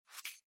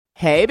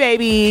Hey,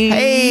 babies.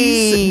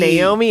 Hey.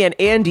 Naomi and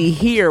Andy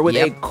here with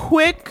a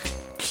quick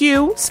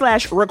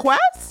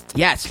Q/request.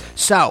 Yes.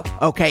 So,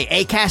 okay,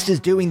 Acast is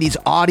doing these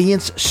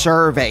audience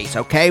surveys,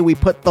 okay? We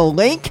put the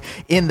link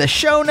in the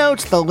show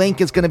notes. The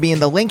link is going to be in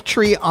the link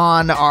tree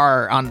on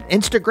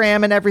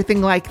Instagram and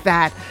everything like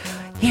that.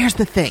 Here's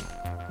the thing,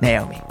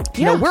 Naomi.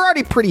 You know, we're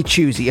already pretty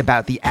choosy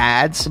about the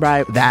ads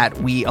that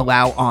we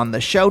allow on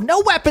the show.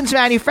 No weapons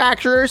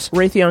manufacturers.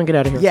 Raytheon, get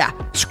out of here. Yeah,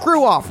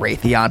 screw off,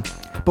 Raytheon.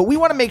 But we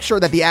want to make sure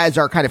that the ads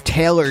are kind of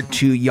tailored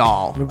to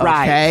y'all,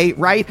 okay?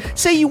 Right?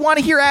 Say you want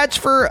to hear ads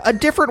for A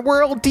Different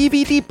World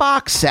DVD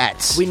box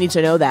sets. We need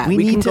to know that.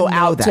 We can go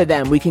out to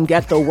them. We can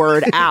get the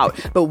word out.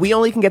 But we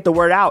only can get the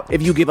word out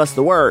if you give us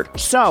the word.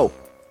 So,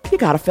 you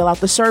got to fill out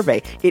the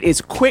survey. It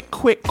is quick,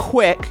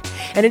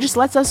 and it just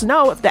lets us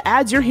know if the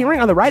ads you're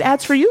hearing are the right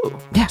ads for you.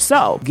 Yeah.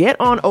 So, get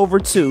on over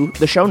to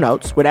the show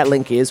notes where that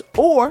link is,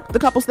 or the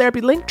Couples Therapy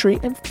link tree,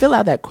 and fill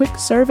out that quick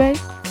survey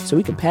so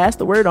we can pass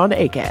the word on to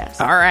Acast.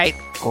 All right,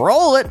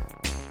 roll it.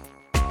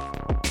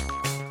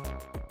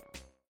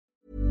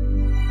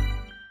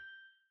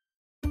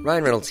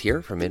 Ryan Reynolds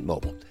here from Mint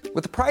Mobile.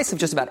 With the price of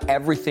just about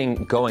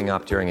everything going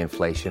up during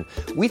inflation,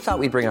 we thought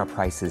we'd bring our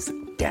prices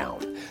down.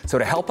 So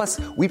to help us,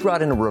 we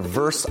brought in a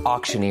reverse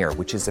auctioneer,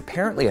 which is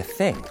apparently a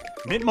thing.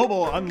 Mint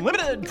Mobile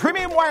Unlimited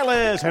Premium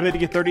Wireless. How to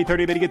get 30,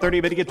 30, bit to get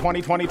 30, bit to get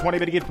 20, 20, 20,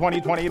 bit to get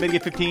 20, 20, bit to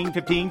get 15,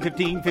 15,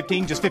 15,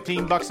 15, just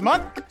 $15 a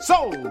month?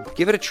 Sold!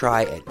 Give it a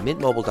try at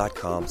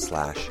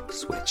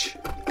mintmobile.com/switch.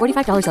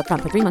 $45 up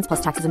front for 3 months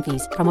plus taxes and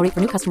fees. Promo rate for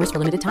new customers for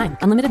limited time.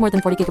 Unlimited more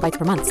than 40 gigabytes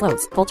per month.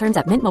 Slows full terms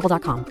at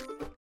mintmobile.com.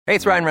 Hey,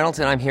 it's Ryan Reynolds,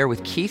 and I'm here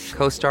with Keith,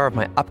 co-star of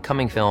my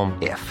upcoming film,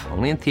 If,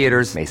 only in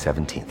theaters May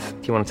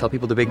 17th. Do you want to tell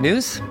people the big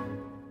news?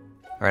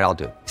 All right, I'll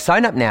do it.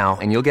 Sign up now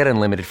and you'll get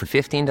unlimited for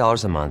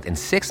 $15 a month and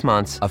 6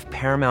 months of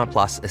Paramount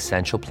Plus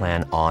Essential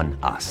Plan on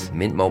us.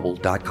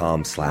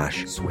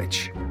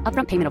 mintmobile.com/switch.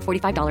 Upfront payment of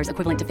 $45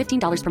 equivalent to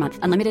 $15 per month.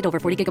 Unlimited over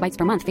 40 gigabytes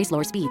per month. Face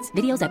lower speeds.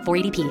 Videos at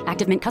 480p.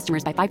 Active Mint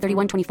customers by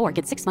 531.24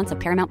 get 6 months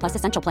of Paramount Plus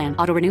Essential Plan.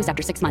 Auto renews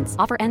after 6 months.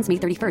 Offer ends May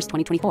 31st,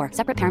 2024.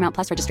 Separate Paramount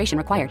Plus registration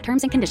required.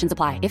 Terms and conditions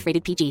apply if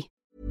rated PG.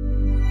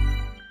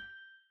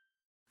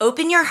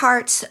 Open your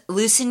hearts,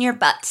 loosen your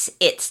butts.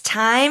 It's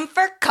time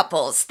for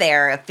couples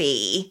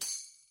therapy.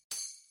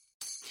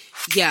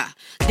 Yeah,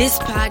 this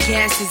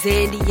podcast is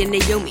Andy and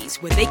Naomi's,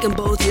 where they can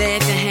both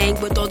laugh and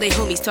hang with all their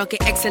homies, talking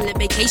excellent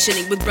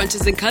vacationing with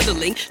brunches and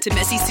cuddling, to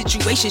messy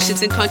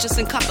situationships and conscious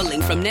and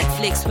coupling, from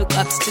Netflix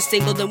hookups to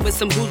singledom with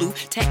some Hulu,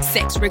 tech,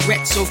 sex,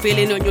 regrets, or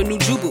feeling on your new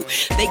jubu.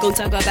 They gon'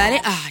 talk about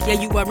it,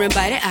 yeah, you are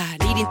invited,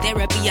 needing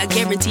therapy, I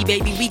guarantee,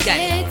 baby, we got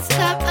it. It's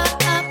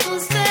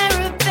couples therapy.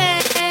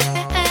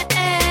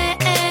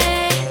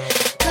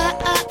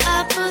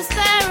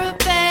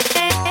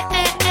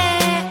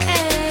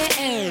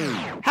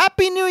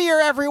 Happy New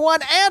Year, everyone,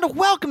 and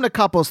welcome to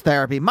Couples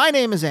Therapy. My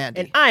name is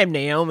Andy. And I'm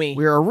Naomi.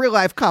 We're a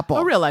real-life couple.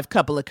 A real-life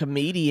couple of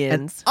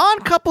comedians. And on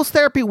Couples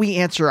Therapy, we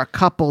answer a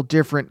couple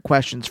different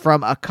questions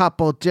from a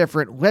couple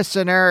different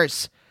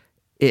listeners.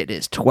 It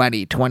is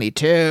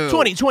 2022.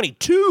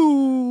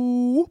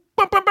 2022.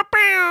 Bum, bum, bum,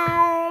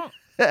 bum.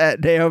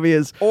 Naomi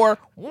is... Or...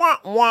 Wah,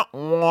 wah,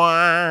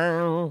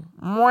 wah.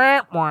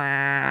 Wah,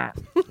 wah.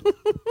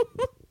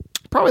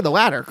 Probably the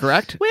latter,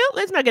 correct? Well,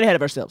 let's not get ahead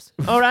of ourselves.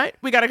 All right?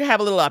 We got to have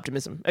a little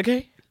optimism,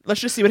 okay? Let's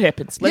just see what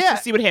happens. Let's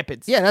just see what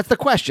happens. Yeah, that's the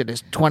question.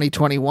 Is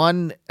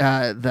 2021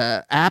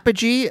 the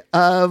apogee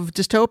of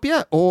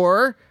dystopia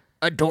or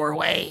a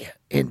doorway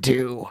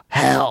into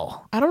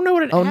hell? I don't know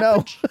what an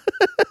apogee.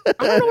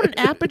 I don't know what an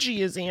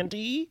apogee is,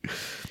 Andy.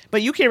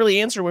 But you can't really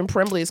answer when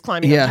Prembley is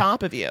climbing on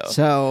top of you.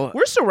 So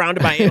we're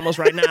surrounded by animals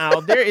right now.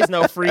 There is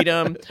no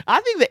freedom. I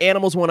think the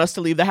animals want us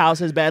to leave the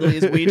house as badly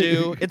as we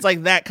do. It's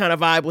like that kind of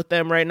vibe with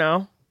them right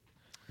now.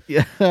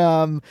 Yeah,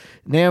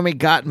 Naomi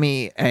got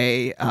me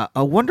a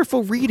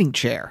wonderful reading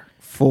chair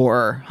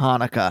for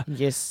Hanukkah.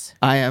 Yes.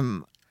 I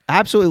am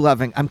absolutely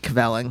loving. I'm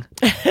cavelling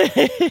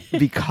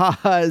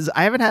because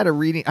I haven't had a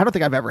reading. I don't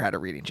think I've ever had a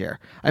reading chair.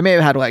 I may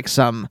have had like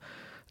some.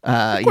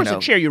 Of course, a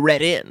chair you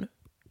read in.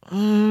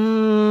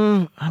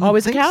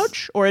 Always a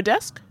couch or a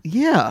desk?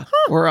 Yeah.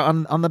 Huh. Or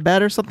on the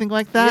bed or something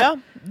like that.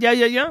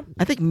 Yeah.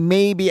 I think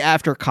maybe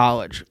after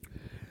college,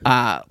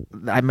 I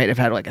might have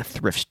had like a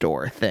thrift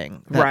store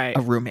thing that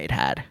a roommate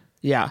had.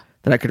 Yeah.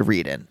 That I could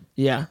read in.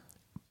 Yeah.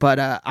 But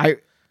I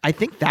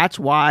think that's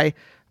why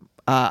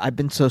I've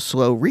been so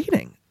slow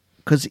reading.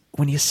 Because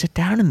when you sit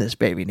down in this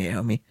baby,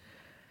 Naomi,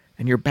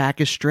 and your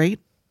back is straight,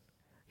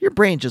 your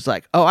brain's just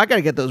like, oh, I got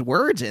to get those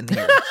words in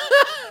here.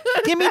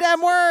 Give me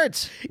them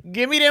words.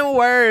 Give me them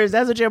words.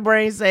 That's what your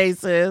brain says,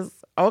 sis.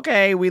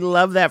 Okay, we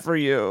love that for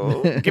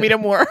you. Give me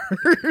them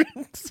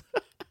words.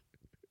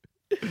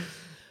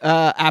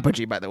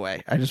 Apogee, by the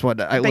way. I just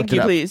wanted to... Thank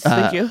you, please.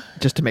 Thank you.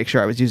 Just to make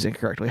sure I was using it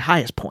correctly.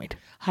 Highest point.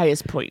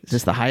 Highest point. Is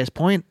this the highest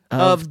point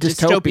of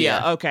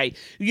dystopia? Okay.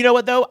 You know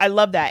what, though? I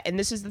love that. And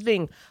this is the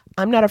thing.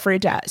 I'm not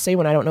afraid to say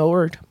when I don't know a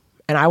word.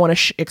 And I want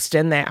to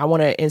extend that. I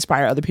want to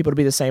inspire other people to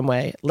be the same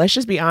way. Let's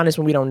just be honest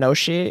when we don't know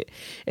shit.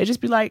 And just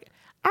be like,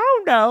 I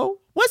don't know.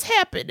 What's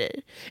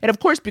happening? And of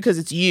course, because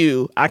it's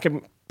you, I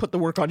can put the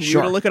work on you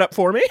Sure. to look it up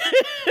for me.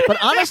 But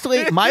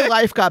honestly, my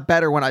life got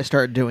better when I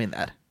started doing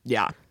that.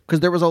 Yeah. Because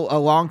there was a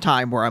long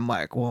time where I'm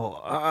like,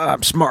 well,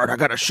 I'm smart. I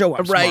got to show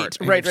I'm smart.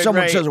 And if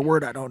someone says a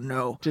word I don't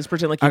know. Just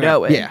pretend like you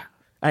know it. Yeah.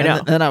 I know.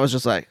 And then I was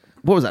just like,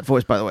 what was that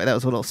voice, by the way? That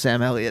was a little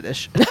Sam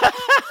Elliott-ish.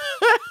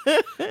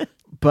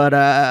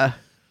 But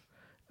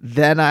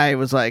then I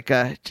was like,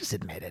 just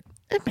admit it.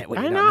 Admit what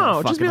you I don't know.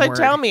 know. Just be fucking like, word.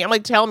 tell me. I'm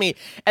like, tell me.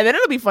 And then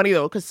it'll be funny,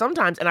 though, because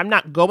sometimes, and I'm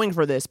not going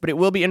for this, but it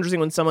will be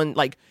interesting when someone,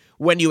 like,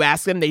 when you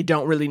ask them, they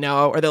don't really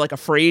know, or they're, like,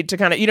 afraid to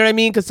kind of, you know what I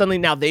mean? Because suddenly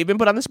now they've been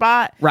put on the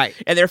spot. Right.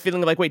 And they're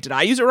feeling like, wait, did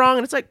I use it wrong?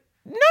 And it's like,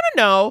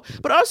 no.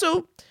 But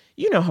also,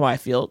 you know how I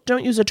feel.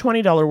 Don't use a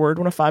 $20 word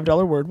when a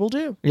 $5 word will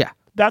do. Yeah.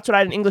 That's what I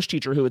had an English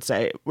teacher who would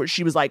say, where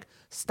she was like,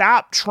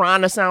 stop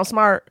trying to sound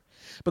smart.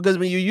 Because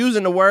when you're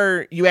using the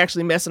word, you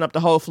actually messing up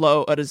the whole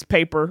flow of this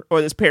paper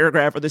or this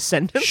paragraph or this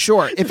sentence.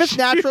 Sure. If it's She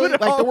naturally,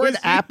 would like the word always-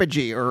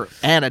 apogee or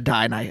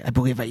anodyne, I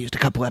believe I used a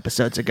couple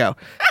episodes ago.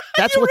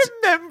 That's you what's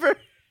remember.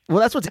 well,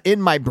 that's what's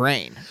in my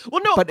brain.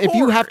 Well, no, but of if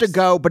you have to course.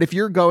 go, but if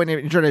you're going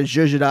and trying to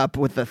zhuzh it up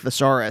with the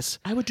thesaurus,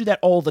 I would do that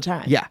all the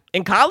time. Yeah.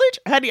 In college,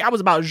 I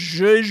was about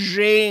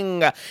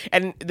zhuzhing.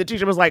 And the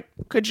teacher was like,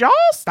 could y'all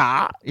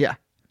stop? yeah.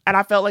 And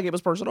I felt like it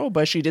was personal,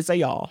 but she did say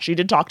y'all. She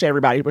did talk to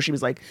everybody, but she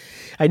was like,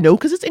 I know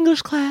because it's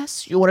English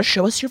class. You want to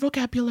show us your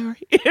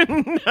vocabulary.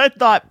 And I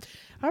thought,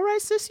 all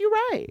right, sis, you're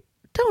right.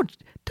 Don't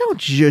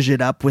zhuzh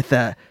it up with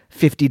a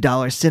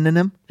 $50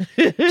 synonym.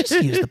 Just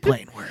use the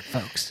plain word,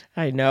 folks.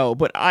 I know,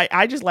 but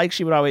I just like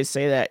she would always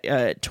say that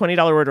 $20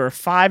 word or a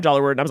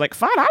 $5 word. And I was like,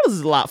 $5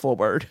 is a lot for a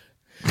word.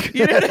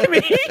 You know what I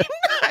mean?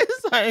 I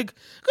was like,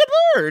 good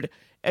Lord.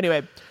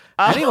 Anyway.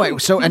 Anyway,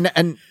 so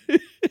and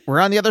we're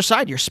on the other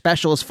side. Your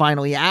special is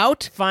finally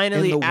out.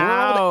 Finally in the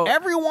out. world.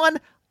 Everyone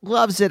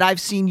loves it. I've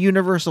seen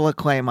universal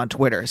acclaim on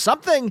Twitter.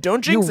 Something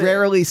Don't you jinx it.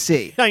 rarely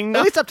see. I know.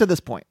 At least up to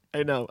this point.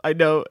 I know.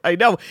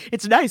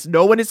 It's nice.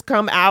 No one has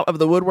come out of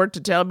the woodwork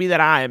to tell me that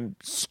I am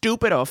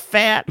stupid or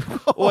fat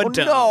or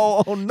dumb.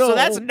 no. Oh, no. So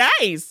that's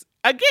nice.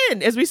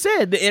 Again, as we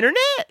said, the internet,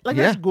 like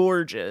Yeah. that's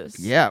gorgeous.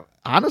 Yeah.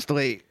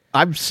 Honestly,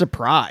 I'm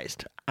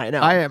surprised. I know.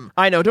 I am.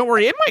 I know. Don't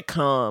worry. It might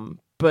come,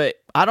 but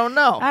I don't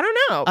know. I don't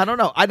know. I don't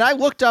know. And I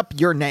looked up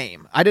your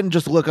name. I didn't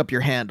just look up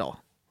your handle.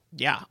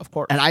 Yeah, of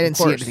course. And I didn't Of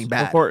see course. anything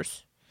bad. Of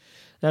course.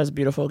 That was a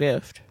beautiful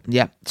gift.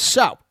 Yeah.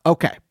 So,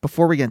 okay.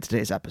 Before we get into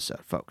today's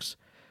episode, folks,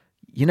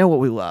 you know what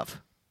we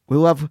love? We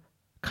love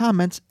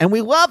comments and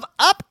we love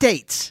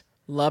updates.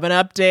 Love an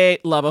update.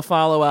 Love a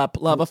follow-up.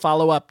 Love a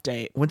follow-up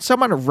date. When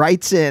someone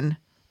writes in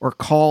or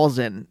calls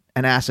in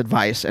and asks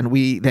advice and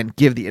we then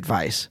give the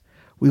advice,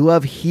 we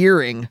love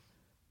hearing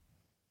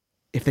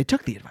if they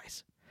took the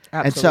advice.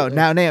 And so Absolutely.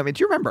 now, Naomi,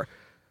 do you remember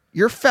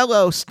your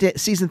fellow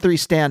season 3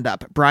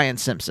 stand-up, Brian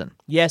Simpson?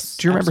 Yes.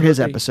 Do you remember his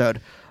absolutely.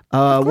 episode?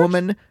 A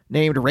woman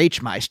named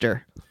Rach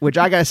Meister, which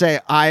I gotta say,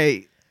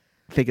 I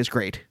think is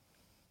great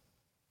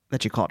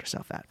that she called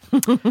herself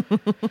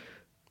that.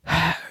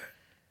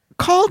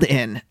 Called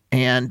in,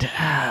 and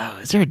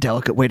is there a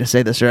delicate way to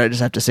say this, or I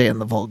just have to say it in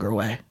the vulgar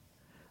way?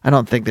 I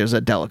don't think there's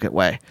a delicate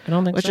way. I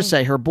don't think Let's so. just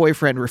say her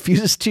boyfriend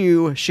refuses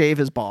to shave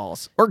his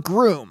balls or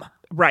groom.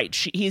 Right.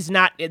 He's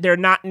not, they're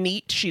not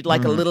neat. She'd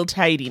like a Mm-hmm. little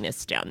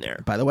tidiness down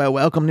there. By the way,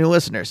 welcome new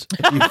listeners.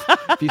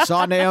 If you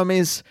saw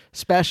Naomi's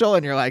special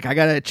and you're like, I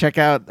gotta check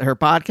out her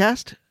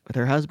podcast with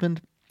her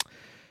husband,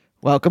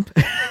 welcome.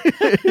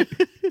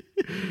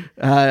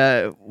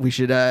 We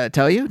should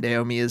tell you,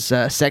 Naomi is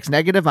sex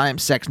negative. I am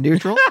sex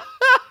neutral.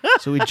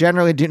 So we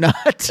generally do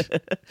not.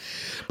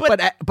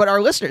 But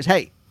our listeners,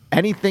 hey,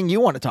 anything you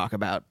want to talk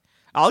about,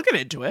 I'll get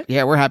into it.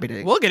 yeah, we're happy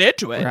to. We'll get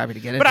into it. We're happy to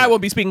get But into I it. will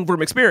be speaking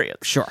from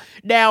experience. Sure.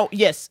 Now,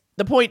 yes,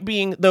 the point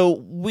being, though,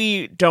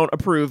 we don't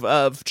approve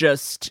of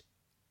just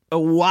a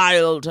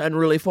wild,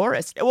 unruly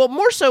forest. Well,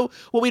 more so,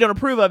 what we don't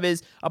approve of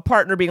is a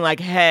partner being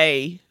like,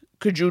 hey,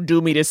 could you do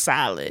me this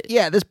salad?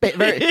 Yeah,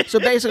 so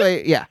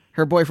basically, yeah,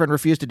 her boyfriend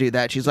refused to do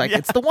that. She's like,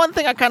 it's the one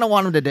thing I kind of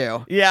want him to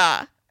do.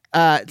 Yeah.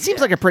 It seems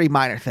like a pretty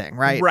minor thing,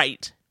 right?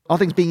 Right. All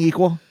things being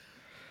equal.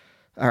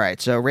 All right,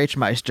 so Rach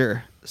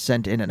Meister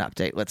sent in an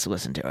update. Let's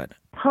listen to it.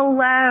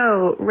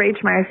 Hello, Rach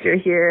Meister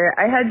here.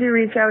 I had to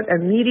reach out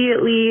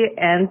immediately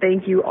and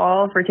thank you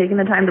all for taking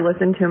the time to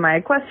listen to my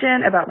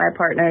question about my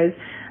partner's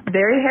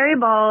very hairy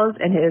balls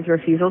and his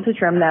refusal to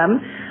trim them.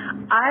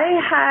 I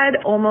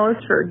had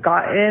almost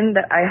forgotten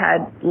that I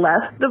had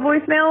left the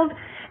voicemails.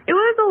 It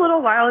was a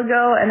little while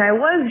ago and I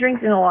was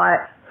drinking a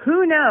lot.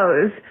 Who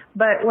knows?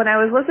 But when I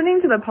was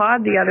listening to the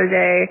pod the other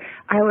day,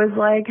 I was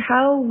like,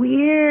 how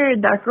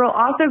weird. That girl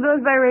also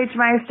goes by Rach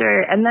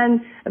Meister. And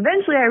then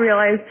eventually I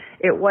realized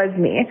it was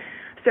me.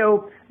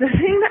 So the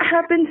thing that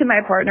happened to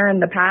my partner in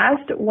the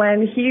past,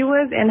 when he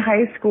was in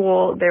high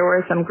school, there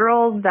were some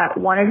girls that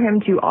wanted him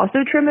to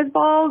also trim his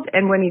balls.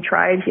 And when he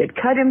tried, he had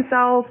cut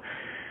himself.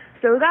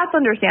 So that's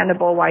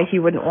understandable why he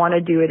wouldn't want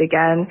to do it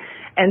again.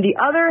 And the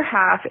other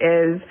half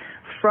is,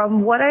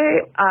 from what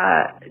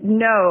I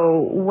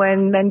know,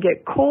 when men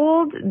get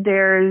cold,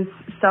 there's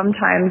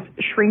sometimes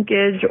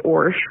shrinkage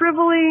or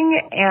shriveling.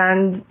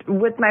 And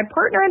with my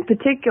partner in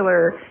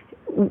particular,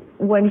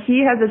 when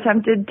he has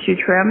attempted to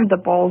trim, the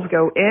balls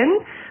go in.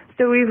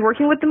 So he's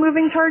working with the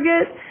moving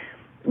target.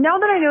 Now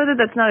that I know that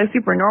that's not a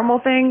super normal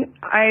thing,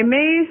 I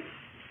may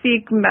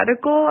seek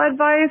medical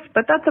advice,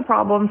 but that's a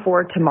problem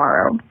for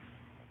tomorrow.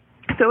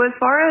 So as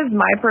far as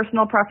my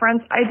personal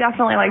preference, I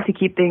definitely like to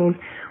keep things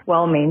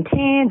well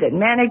maintained and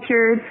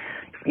manicured,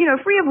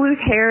 free of loose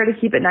hair to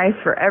keep it nice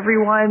for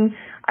everyone.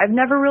 I've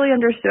never really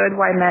understood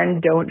why men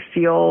don't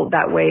feel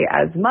that way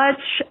as much.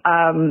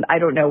 I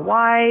don't know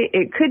why.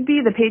 It could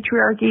be the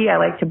patriarchy. I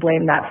like to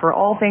blame that for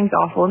all things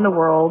awful in the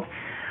world.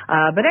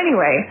 But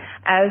anyway,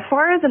 as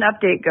far as an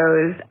update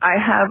goes, I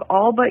have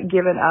all but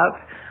given up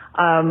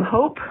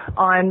hope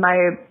on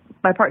my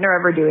partner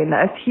ever doing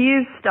this.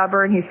 He's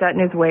stubborn, he's set in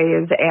his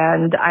ways,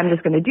 and I'm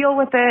just going to deal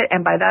with it.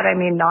 And by that I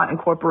mean not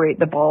incorporate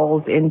the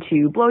balls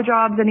into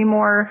blowjobs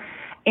anymore.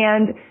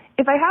 And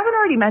if I haven't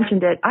already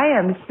mentioned it, I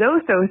am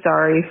so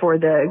sorry for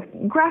the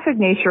graphic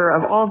nature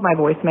of all of my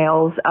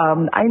voicemails.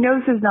 I know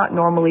this is not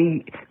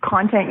normally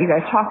content you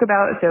guys talk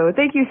about, so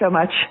thank you so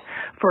much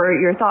for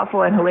your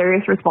thoughtful and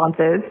hilarious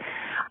responses.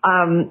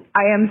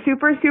 I am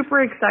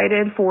super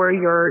excited for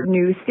your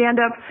new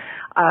stand-up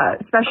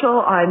special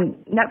on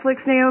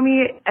Netflix,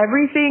 Naomi.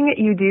 Everything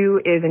you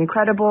do is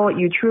incredible.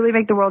 You truly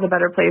make the world a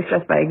better place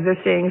just by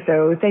existing.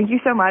 So thank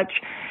you so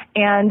much.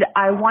 And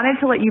I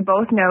wanted to let you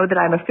both know that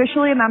I'm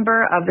officially a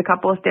member of the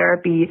Couples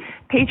Therapy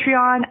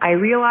Patreon. I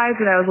realized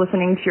that I was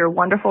listening to your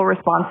wonderful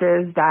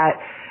responses that,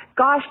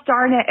 gosh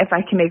darn it, if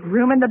I can make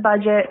room in the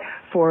budget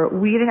for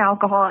weed and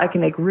alcohol, I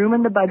can make room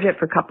in the budget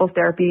for Couples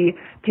Therapy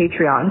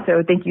Patreon.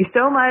 So thank you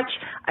so much.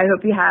 I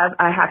hope you have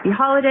a happy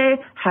holiday,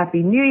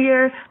 happy new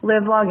year,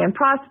 live long and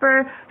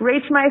prosper.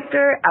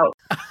 Rachmeister out.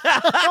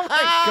 Oh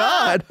my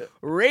God.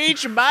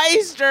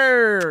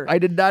 Rachmeister. I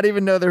did not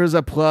even know there was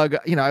a plug.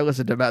 I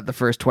listened to about the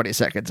first 20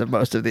 seconds of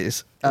most of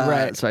these.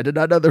 Right. So I did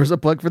not know there was a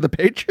plug for the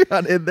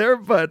Patreon in there,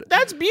 but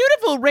that's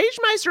beautiful.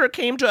 Rachmeister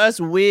came to us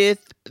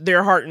with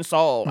their heart and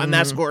soul, and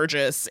that's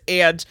gorgeous.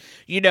 And,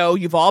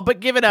 you've all but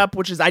given up,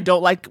 which is, I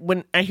don't like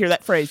when I hear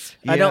that phrase.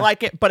 I don't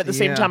like it, but at the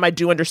same time, I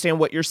do understand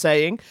what you're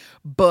saying.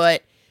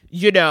 But,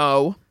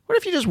 what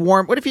if you just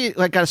what if you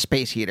got a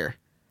space heater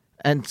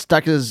and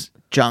stuck his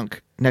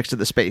junk next to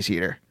the space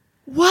heater?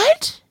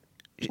 What?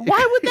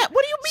 Why would that?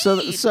 What do you mean?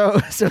 So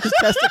his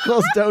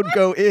testicles don't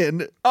go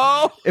in.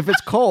 Oh, if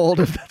it's cold,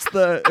 if that's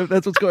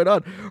what's going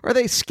on. Are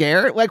they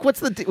scared? Like,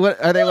 what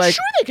are they like?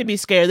 Sure, they could be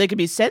scared. They could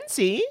be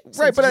sensy.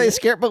 Right, but are they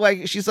scared?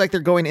 But she's like, they're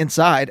going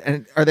inside,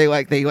 and are they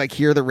they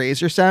hear the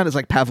razor sound? It's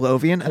like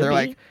Pavlovian, and they're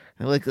like,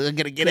 I'm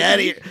gonna get out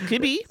of here.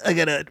 Could be. I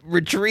gotta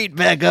retreat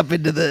back up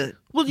into the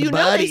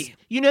body.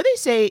 They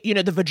say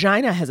the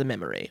vagina has a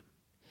memory,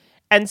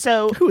 and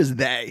so who is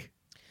they?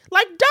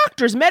 Like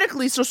doctors,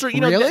 medically, so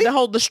really?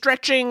 the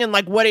stretching and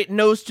what it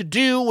knows to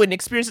do and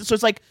experience it. So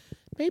it's like,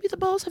 maybe the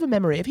balls have a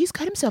memory. If he's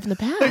cut himself in the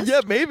past, yeah,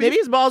 maybe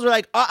his balls are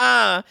like,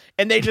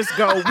 and they just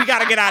go, we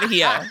gotta get out of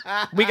here.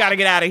 We gotta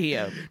get out of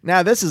here.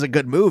 Now this is a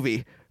good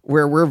movie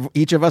where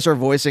each of us are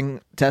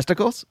voicing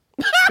testicles.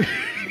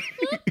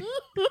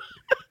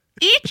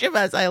 Each of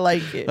us, I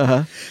like it.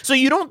 Uh-huh. So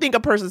you don't think a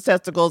person's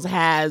testicles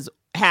have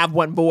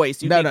one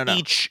voice? You think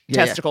each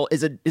testicle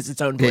is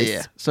its own voice?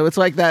 Yeah. So it's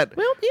like that.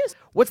 Well, yes.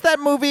 What's that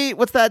movie?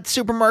 What's that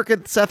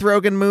supermarket Seth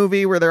Rogen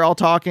movie where they're all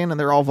talking and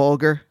they're all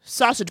vulgar?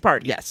 Sausage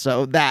Party. Yes.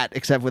 So that,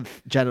 except with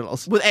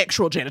genitals. With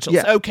actual genitals.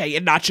 Yeah. Okay,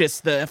 and not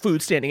just the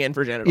food standing in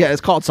for genitals. Yeah, it's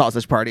called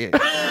Sausage Party.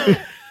 By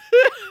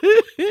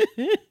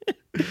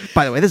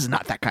the way, this is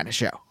not that kind of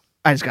show.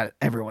 I just got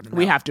everyone to know.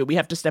 We have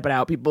to step it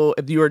out. People,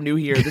 if you are new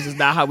here, this is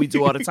not how we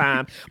do all the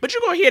time. But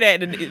you're going to hear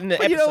that in the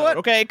episode, you know what?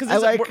 okay? Because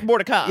there's more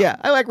to come. Yeah,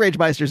 I like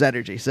Rachmeister's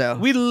energy, so.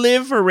 We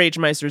live for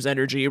Rachmeister's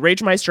energy.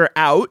 Rachmeister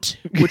out,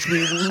 which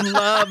we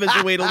love as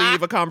a way to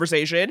leave a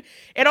conversation.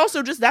 And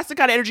also, just that's the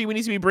kind of energy we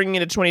need to be bringing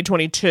into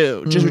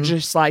 2022.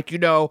 Just like,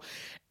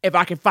 if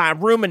I can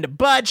find room in the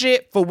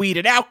budget for weed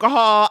and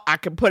alcohol, I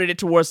can put it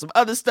towards some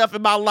other stuff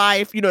in my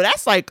life.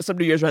 That's like some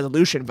New Year's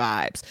resolution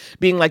vibes.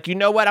 Being like, you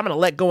know what? I'm going to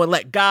let go and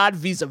let God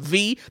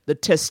vis-a-vis the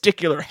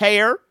testicular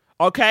hair.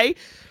 Okay?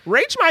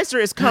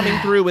 Rachmeister is coming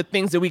through with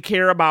things that we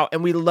care about,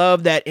 and we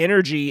love that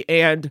energy.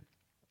 And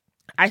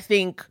I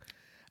think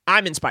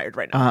I'm inspired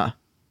right now. Uh-huh.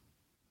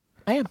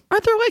 I am.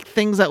 Aren't there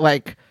things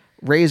that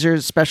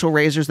razors, special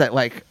razors that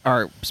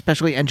are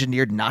specially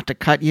engineered not to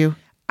cut you?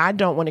 I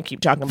don't want to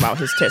keep talking about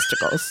his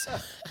testicles.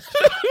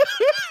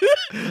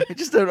 I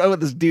just don't know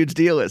what this dude's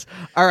deal is.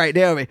 All right,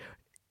 Naomi,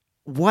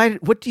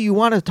 what do you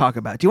want to talk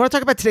about? Do you want to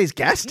talk about today's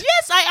guest?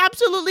 Yes, I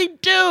absolutely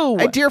do.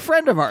 A dear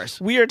friend of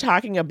ours. We are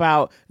talking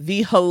about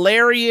the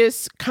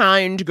hilarious,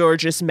 kind,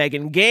 gorgeous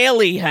Megan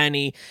Gailey,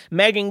 honey.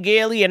 Megan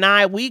Gailey and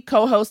I, we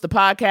co-host the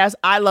podcast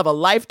I Love a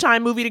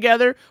Lifetime movie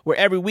together, where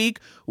every week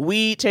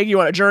we take you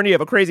on a journey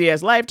of a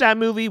crazy-ass Lifetime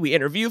movie. We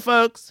interview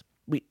folks.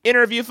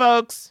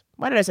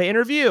 Why did I say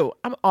interview?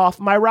 I'm off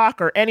my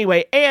rocker.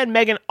 Anyway, and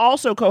Megan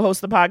also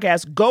co-hosts the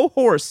podcast Go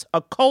Horse,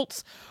 a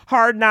Colts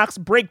Hard Knocks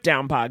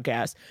breakdown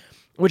podcast,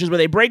 which is where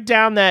they break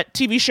down that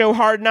TV show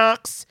Hard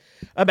Knocks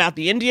about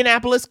the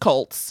Indianapolis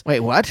Colts.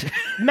 Wait, what?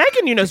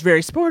 Megan, you know, is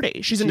very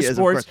sporty. She's into She is, of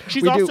sports. course.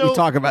 She's we also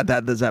talk about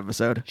that this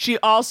episode. She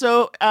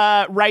also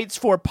writes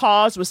for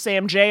Pause with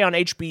Sam J on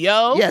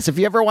HBO. Yes, if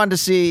you ever want to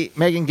see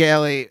Megan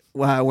Gailey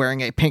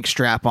wearing a pink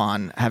strap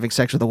on, having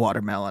sex with a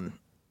watermelon,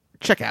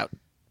 check out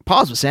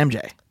Pause with Sam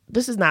J.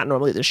 This is not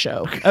normally the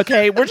show.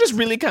 Okay, we're just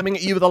really coming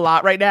at you with a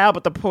lot right now,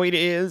 but the point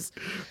is,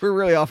 we're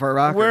really off our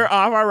rockers. We're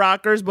off our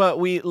rockers, but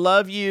we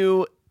love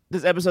you.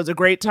 This episode's a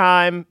great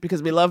time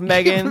because we love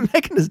Megan.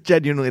 Megan is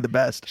genuinely the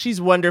best. She's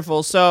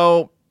wonderful.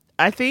 So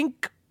I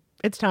think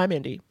it's time,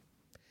 Indy.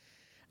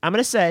 I'm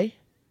going to say,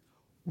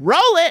 roll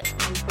it.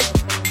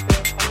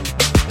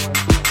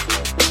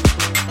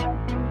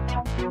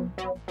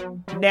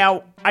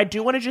 Now, I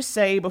do want to just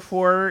say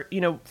before,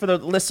 for the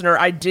listener,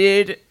 I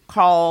did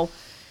call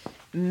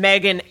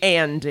Megan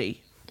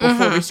Andy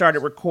before we started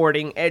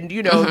recording. And,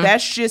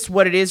 that's just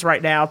what it is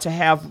right now to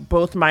have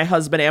both my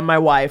husband and my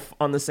wife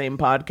on the same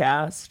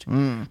podcast.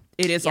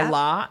 It is a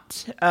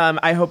lot.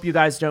 I hope you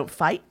guys don't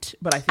fight,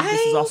 but I think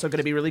this is also going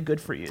to be really good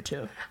for you,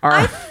 too.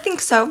 I think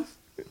so.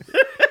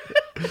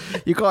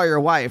 You call your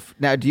wife.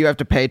 Now, do you have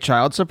to pay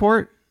child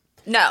support?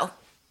 No.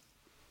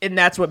 And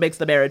that's what makes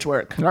the marriage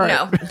work.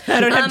 No.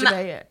 I don't have to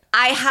pay it.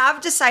 I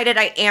have decided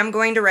I am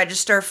going to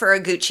register for a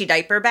Gucci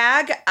diaper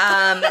bag.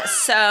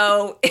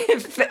 So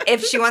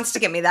if she wants to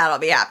give me that, I'll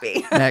be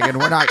happy. Megan,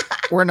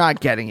 we're not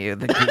getting you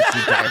the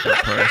Gucci diaper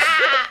purse.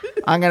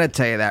 I'm going to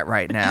tell you that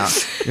right now.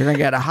 You're going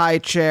to get a high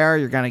chair.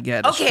 You're going to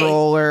get a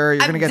stroller. You're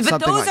going to get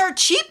something But those are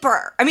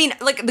cheaper. I mean,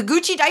 like the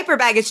Gucci diaper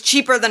bag is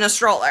cheaper than a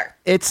stroller.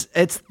 It's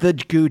the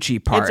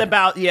Gucci part. It's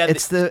about, he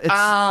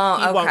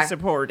won't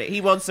support it.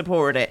 He won't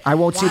support it. I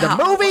won't see the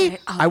movie.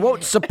 I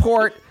won't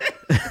support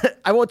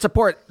I won't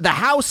support the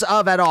house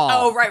of at all.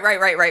 Oh,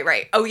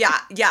 right. Oh, yeah.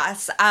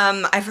 Yes.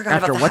 I forgot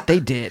about that. After what they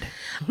did.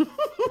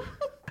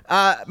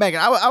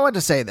 Megan, I want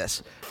to say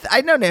this.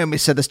 I know Naomi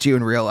said this to you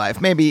in real life,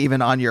 maybe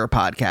even on your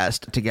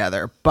podcast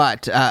together,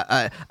 but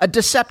a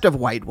deceptive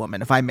white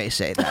woman, if I may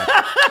say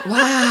that.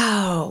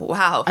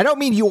 Wow. I don't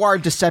mean you are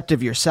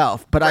deceptive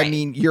yourself, but I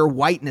mean your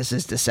whiteness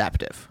is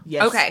deceptive.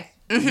 Yes. Okay.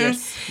 Mm-hmm.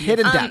 Yes.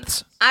 Hidden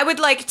depths. I would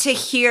like to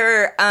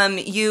hear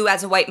you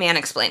as a white man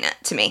explain it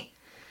to me.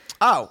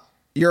 Oh,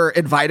 you're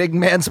inviting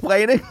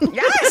mansplaining?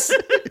 Yes.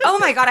 Oh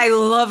my God, I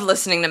love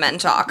listening to men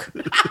talk.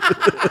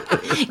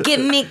 Give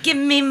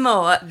me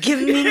more.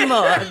 Give me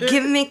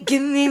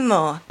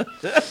more.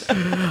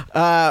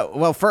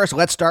 Well, first,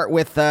 let's start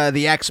with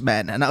the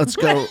X-Men, and let's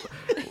go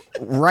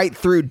right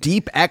through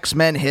deep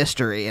X-Men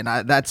history, and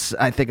that's,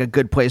 I think, a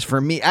good place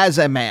for me as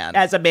a man.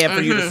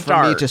 For you to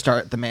start. For me to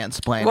start the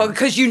mansplaining. Well,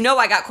 because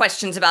I got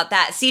questions about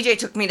that. CJ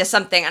took me to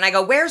something, and I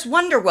go, "Where's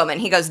Wonder Woman?"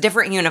 He goes,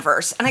 "Different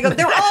universe." And I go,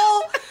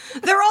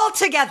 they're all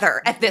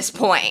together at this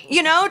point.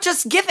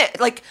 Just give it.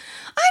 Like,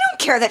 I don't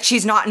care that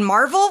she's not in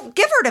Marvel.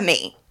 Give her to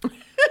me.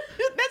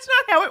 That's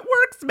not how it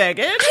works,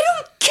 Megan. I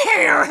don't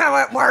care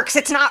how it works.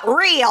 It's not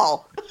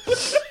real.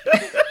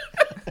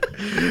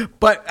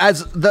 But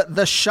as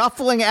the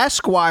shuffling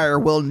Esquire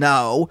will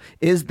know,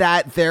 is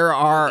that there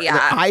are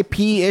IP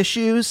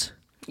issues.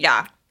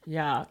 Yeah.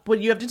 Yeah.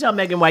 But you have to tell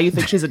Megan why you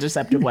think she's a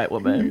deceptive white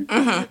woman.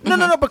 Mm-hmm.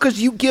 No, because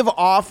you give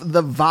off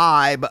the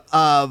vibe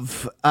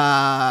of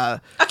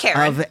a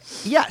Karen.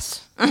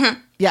 Yes. Mm-hmm.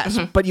 Yes,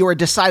 but you are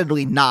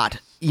decidedly not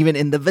even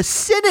in the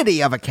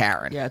vicinity of a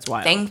Karen. Yeah, it's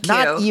wild. Thank you.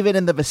 Not even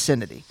in the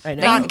vicinity. I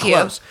know. Not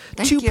close.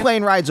 Two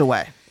plane rides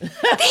away.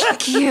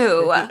 Thank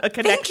you. A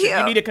connection. Thank you.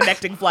 You need a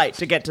connecting flight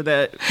to get to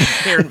the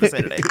Karen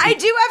vicinity. I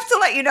do have to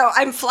let you know,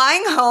 I'm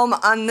flying home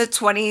on the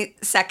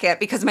 22nd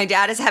because my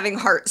dad is having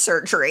heart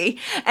surgery,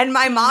 and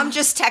my mom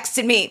just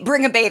texted me,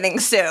 "Bring a bathing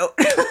suit."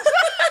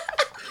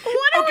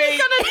 What are we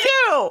gonna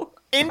do?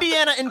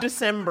 Indiana in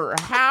December.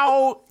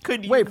 How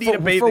could you need a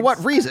bathing for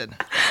what reason?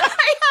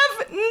 I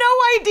have no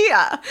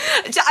idea.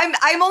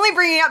 I'm only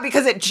bringing it up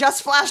because it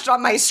just flashed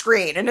on my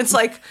screen, and it's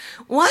like,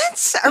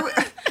 what? Are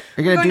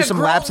you going to do some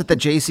laps at the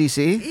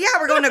JCC? Yeah,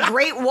 we're going to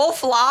Great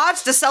Wolf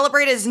Lodge to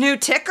celebrate his new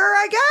ticker,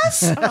 I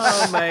guess.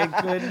 Oh, my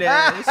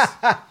goodness.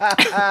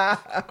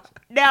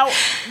 Now,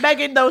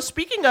 Megan, though,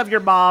 speaking of your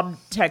mom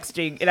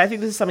texting, and I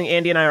think this is something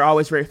Andy and I are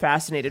always very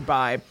fascinated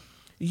by,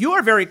 you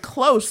are very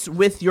close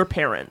with your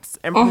parents,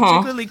 and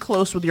particularly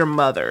close with your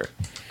mother.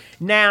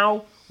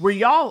 Now, were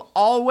y'all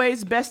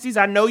always besties?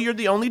 I know you're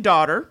the only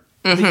daughter,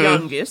 the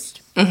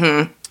youngest.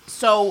 Mm-hmm.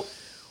 So,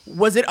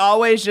 was it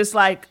always just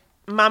like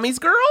mommy's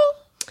girl?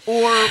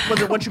 Or was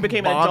it once you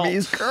became an adult?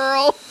 Mommy's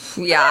girl?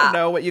 Yeah. I don't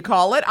know what you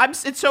call it.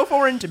 It's so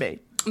foreign to me.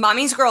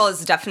 Mommy's girl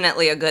is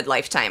definitely a good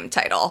lifetime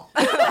title.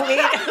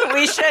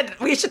 we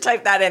should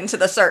type that into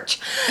the search.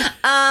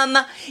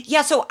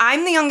 Yeah, so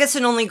I'm the youngest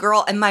and only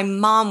girl, and my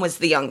mom was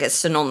the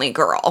youngest and only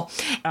girl.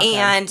 Okay.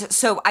 And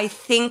so I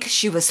think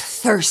she was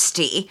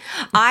thirsty.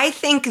 I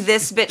think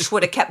this bitch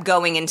would have kept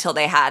going until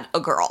they had a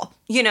girl.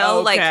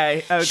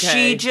 Okay.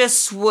 She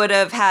just would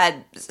have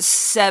had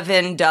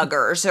 7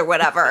 Duggars or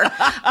whatever.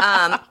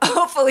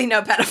 Hopefully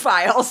no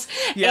pedophiles.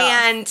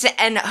 Yeah.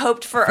 And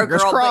hoped for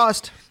Fingers a girl.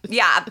 crossed.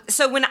 Yeah.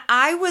 So when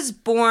I was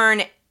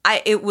born,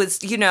 it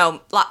was,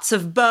 lots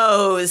of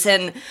bows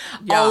and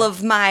all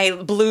of my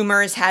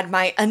bloomers had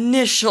my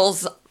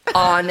initials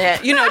on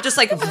it, just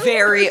like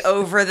very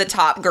over the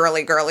top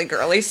girly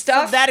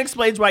stuff. So that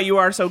explains why you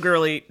are so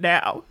girly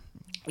now.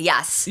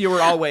 Yes. You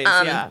were always,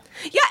 Yeah,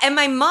 and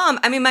my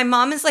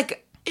mom is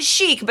like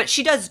chic, but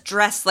she does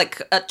dress like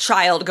a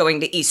child going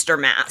to Easter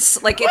Mass.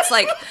 Like it's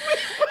like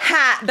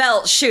hat,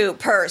 belt, shoe,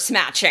 purse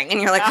matching. And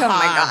you're like, oh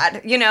my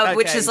God, Okay.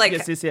 which is like,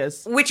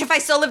 yes. which if I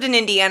still lived in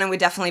Indiana would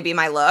definitely be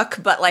my look.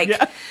 But like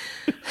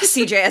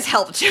CJ has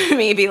helped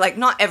me be like,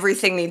 not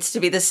everything needs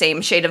to be the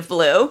same shade of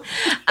blue.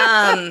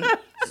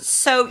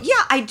 So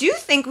yeah, I do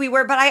think we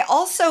were, but I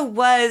also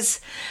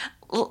was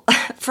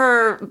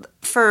for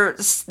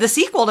the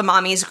sequel to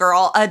Mommy's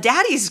Girl, a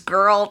Daddy's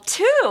Girl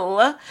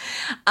too.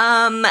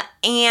 And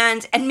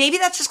maybe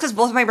that's just because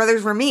both of my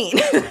brothers were mean.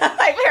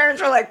 My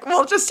parents were like,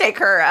 we'll just take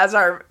her as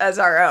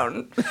our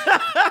own.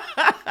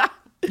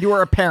 You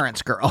were a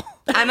parents' girl.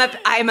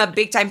 I'm a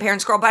big time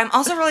parents' girl, but I'm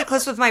also really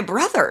close with my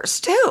brothers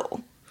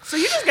too. So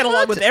you just get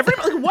along with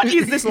everybody? Like, what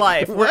is this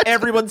life where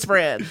everyone's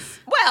friends?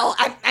 Well,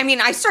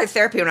 I started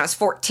therapy when I was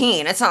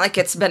 14. It's not like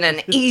it's been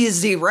an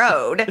easy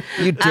road.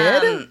 You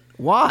did?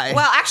 Why?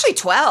 Well, actually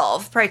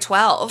 12. Probably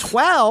 12.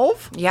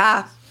 12?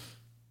 Yeah.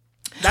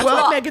 That's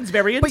why Megan's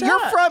very into.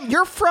 But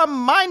you're from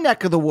my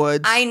neck of the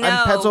woods. I know.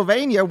 In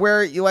Pennsylvania,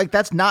 where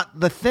that's not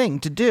the thing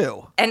to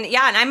do. And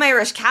I'm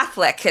Irish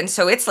Catholic, and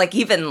so it's like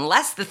even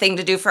less the thing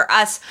to do for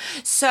us.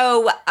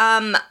 So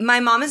my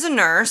mom is a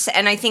nurse,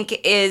 and I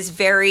think is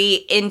very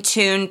in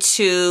tune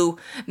to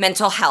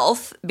mental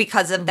health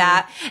because of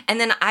that. And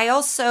then I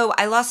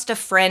lost a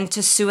friend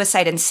to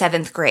suicide in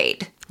 7th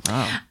grade.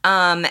 Oh.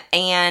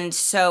 And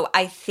so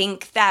I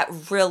think that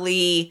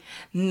really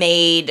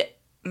made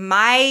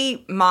my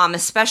mom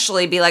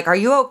especially be like, are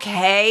you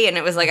okay? And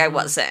it was like, I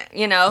wasn't,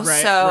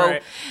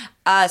 Right.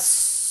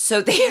 So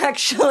they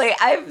actually,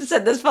 I've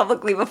said this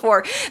publicly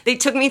before, they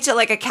took me to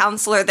like a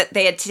counselor that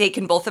they had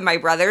taken both of my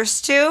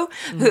brothers to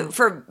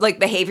for like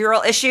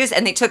behavioral issues.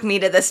 And they took me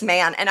to this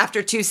man. And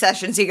after 2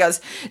 sessions, he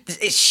goes,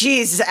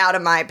 she's out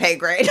of my pay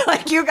grade.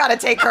 Like you got to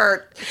take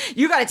her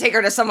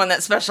to someone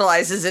that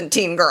specializes in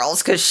teen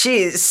girls. Cause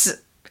she's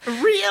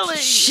really,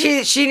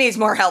 she needs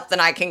more help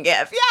than I can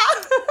give.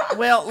 Yeah.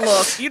 Well,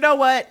 look, you know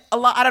what?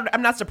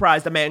 I'm not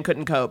surprised the man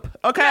couldn't cope.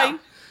 Okay.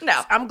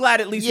 No. I'm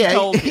glad at least he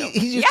told you.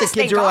 He's used to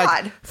kids who are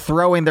like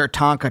throwing their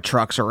Tonka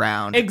trucks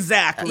around.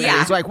 Exactly. Yeah.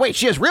 He's like, wait,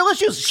 she has real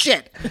issues?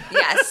 Shit.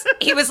 Yes.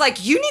 He was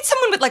like, you need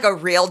someone with like a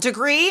real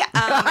degree.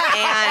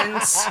 And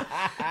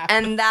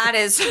that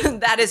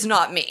is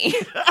not me.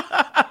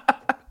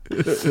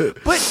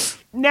 But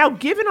now,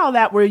 given all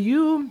that, were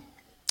you,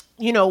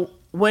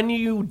 when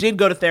you did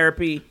go to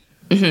therapy,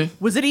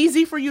 was it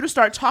easy for you to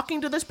start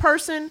talking to this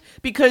person?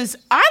 Because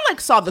I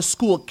saw the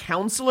school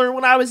counselor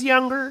when I was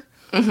younger.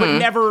 But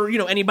never,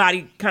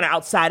 anybody kind of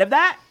outside of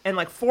that and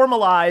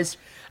formalized.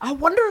 I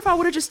wonder if I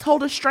would have just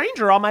told a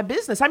stranger all my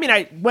business. I mean,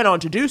 I went on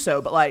to do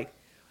so, but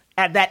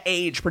at that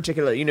age,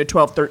 particularly,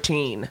 12,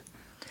 13.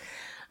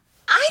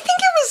 I think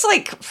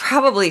it was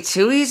probably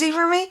too easy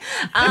for me.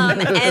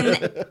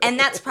 And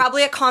that's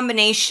probably a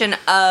combination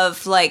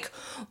of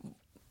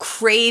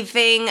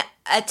craving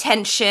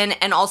attention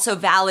and also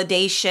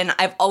validation.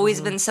 I've always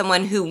been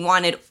someone who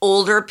wanted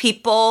older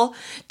people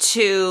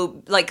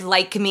to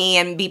like me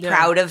and be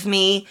proud of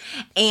me.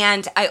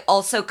 And I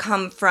also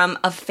come from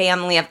a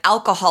family of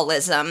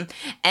alcoholism.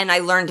 And I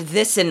learned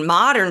this in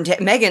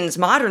Megan's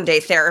modern day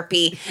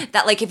therapy,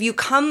 that if you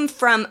come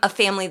from a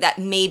family that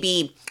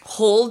maybe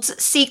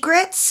holds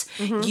secrets,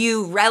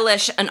 you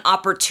relish an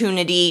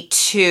opportunity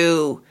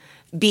to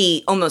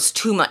be almost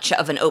too much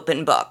of an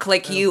open book.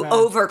 You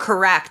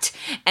overcorrect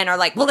and are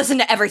like, well, listen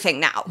to everything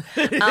now.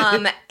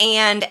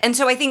 And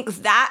so I think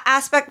that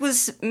aspect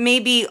was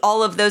maybe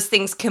all of those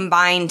things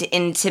combined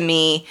into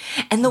me.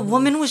 And the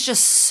woman was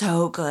just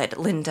so good,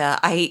 Linda.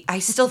 I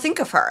still think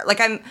of her.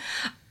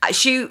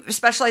 She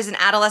specialized in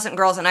adolescent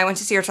girls, and I went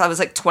to see her till I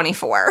was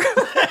 24.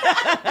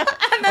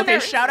 Okay,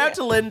 shout out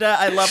to Linda.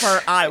 I love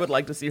her. I would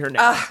like to see her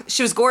now.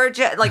 She was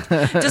gorgeous.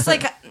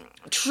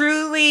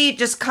 Truly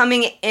just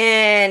coming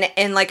in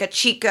a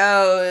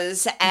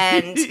Chico's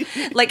and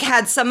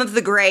had some of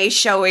the gray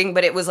showing,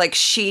 but it was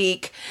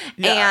chic.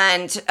 Yeah.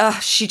 And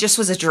she just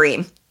was a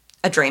dream.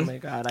 A dream. Oh my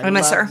God. I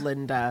miss her.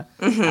 Linda.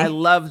 I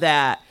love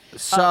that.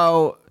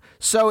 So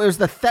it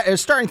was it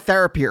was starting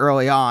therapy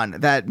early on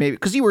that maybe,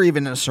 because you were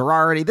even in a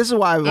sorority. This is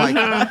why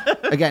I'm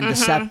again,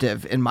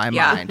 deceptive in my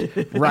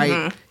mind,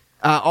 right?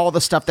 All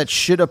the stuff that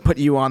should have put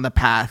you on the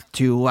path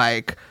to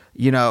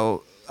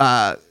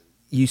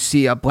you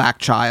see a black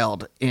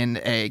child in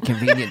a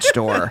convenience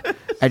store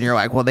and you're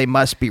like, well, they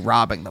must be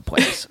robbing the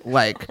place.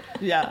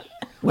 Yeah.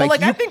 Well,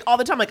 I think all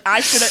the time, I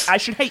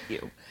should hate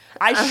you.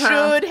 I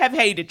should have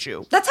hated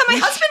you. That's how my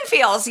husband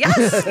feels.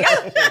 Yes.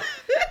 Yeah.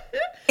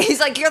 He's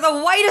like, you're the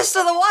whitest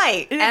of the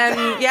white.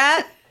 And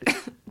yet,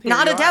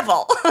 not a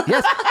devil.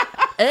 Yes.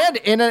 And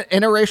in a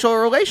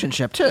interracial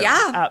relationship too.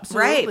 Yeah,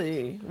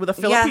 Absolutely. right. With a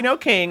Filipino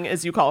king,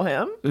 as you call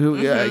him. Who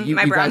you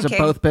My guys brown have king.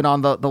 both been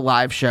on the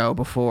live show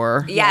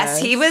before. Yes,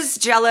 he was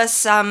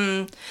jealous.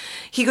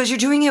 He goes, "You're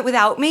doing it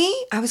without me?"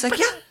 I was like,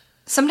 "Yeah."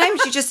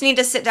 Sometimes you just need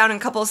to sit down in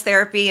couples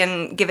therapy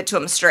and give it to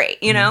them straight,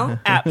 you know?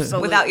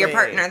 Absolutely. Without your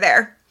partner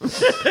there.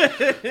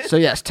 So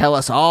yes, tell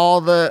us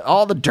all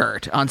the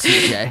dirt on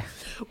CJ.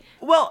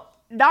 Well,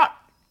 not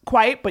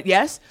quite, but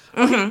yes.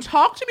 Okay,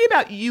 talk to me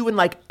about you and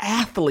like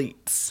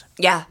athletes.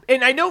 Yeah.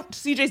 And I know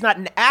CJ's not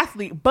an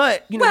athlete,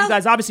 but you know, Well- you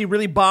guys obviously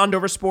really bond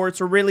over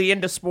sports or really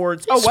into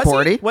sports. Oh, was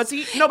Sporty. he? Was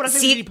he? No, but I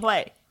think C- did he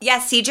play? Yeah,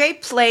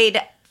 CJ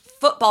played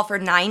football for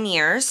 9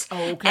 years.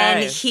 Okay.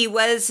 And he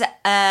was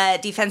a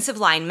defensive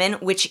lineman,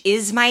 which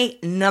is my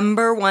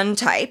number one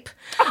type.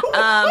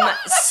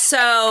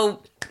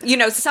 So, you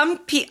know,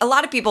 a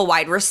lot of people,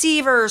 wide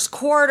receivers,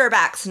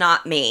 quarterbacks,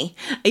 not me.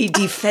 A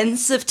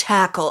defensive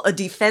tackle, a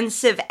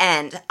defensive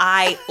end.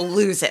 I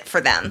lose it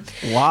for them.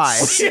 Why?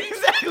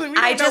 Exactly. We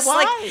I don't know just why.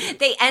 like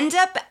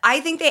I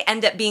think they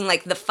end up being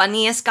like the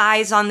funniest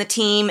guys on the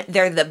team.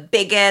 They're the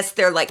biggest,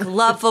 they're like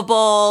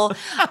lovable,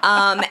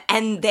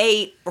 and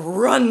they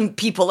run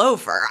people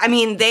over. I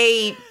mean,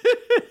 they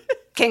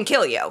can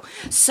kill you.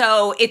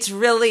 So it's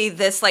really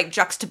this like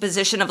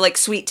juxtaposition of like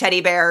sweet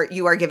teddy bear,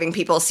 you are giving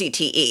people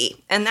CTE.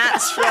 And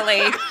that's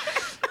really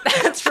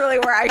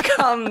where I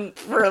come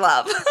for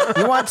love.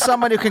 You want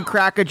someone who can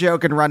crack a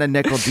joke and run a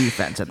nickel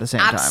defense at the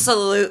same time.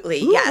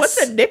 Absolutely, Ooh, yes. What's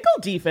a nickel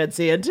defense,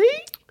 Andy?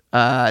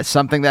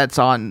 Something that's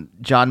on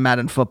John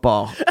Madden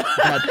football.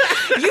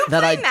 You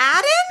play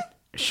Madden?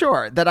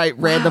 Sure, that I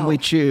randomly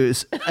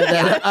choose. And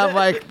then I'm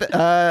like,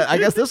 I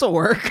guess this will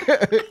work.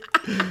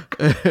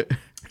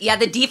 Yeah,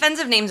 the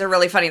defensive names are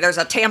really funny. There's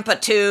a Tampa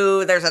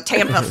 2, there's a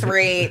Tampa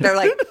 3. You're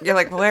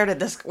like,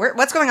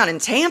 what's going on in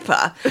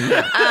Tampa?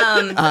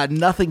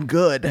 Nothing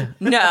good.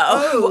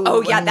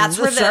 No. Yeah,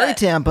 Sorry,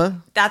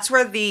 Tampa. that's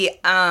where the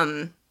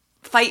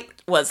fight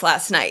was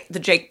last night, the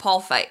Jake Paul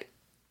fight.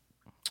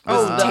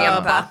 Oh, the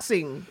Tampa.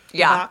 boxing.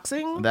 Yeah.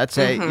 Boxing? That's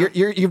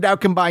you've now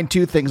combined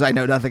two things I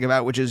know nothing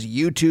about, which is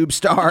YouTube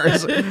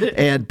stars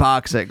and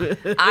boxing.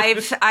 I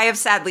have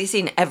sadly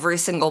seen every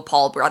single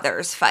Paul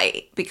brothers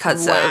fight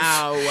because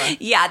Wow.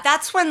 of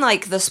that's when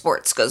like the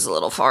sports goes a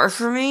little far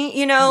for me,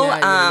 you know.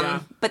 Yeah.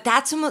 But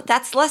that's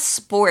less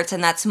sports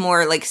and that's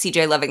more like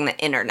CJ loving the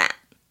internet.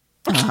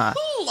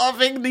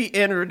 Loving the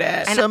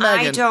internet. And So, I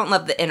Megan- don't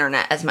love the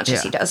internet as much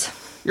as he does.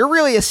 You're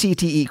really a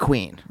CTE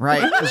queen,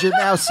 right? Because you've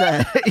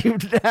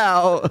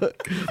now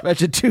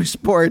mentioned two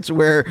sports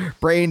where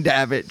brain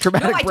damage,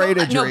 traumatic brain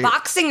injury. No,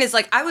 boxing is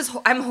like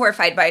I'm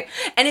horrified by it.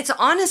 And it's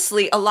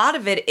honestly a lot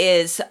of it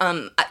is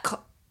and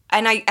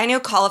I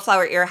know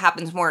cauliflower ear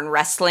happens more in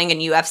wrestling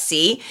and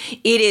UFC.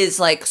 It is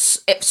like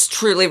it's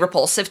truly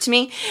repulsive to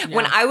me. Yeah.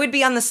 When I would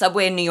be on the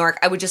subway in New York,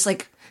 I would just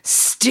like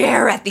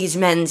stare at these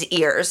men's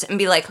ears and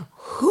be like,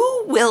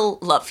 who will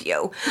love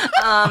you?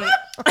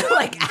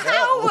 Like,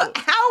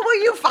 how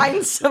will you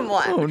find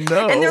someone? Oh,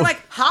 no. And they're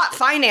like, hot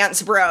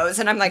finance bros.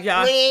 And I'm like,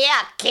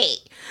 yucky.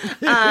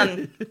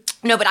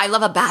 No, but I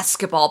love a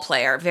basketball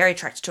player. Very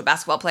attracted to a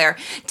basketball player,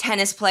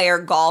 tennis player,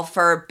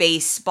 golfer,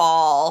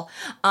 baseball.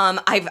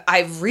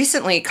 I've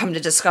recently come to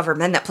discover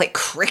men that play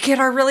cricket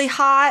are really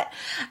hot.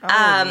 Oh,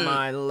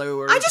 my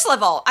Lord. I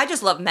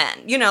just love men.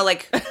 You know,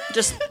 like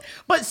just.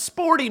 But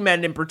sporty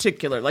men in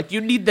particular. Like,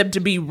 you need them to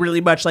be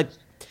really much like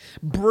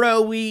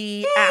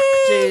bro-y,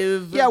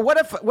 active. Yeah, what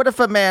if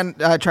a man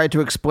tried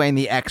to explain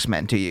the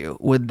X-Men to you?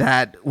 Would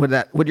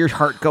your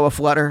heart go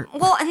aflutter?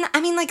 Well, and I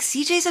mean, like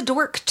CJ's a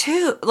dork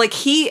too. Like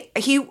he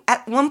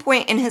at one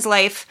point in his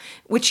life,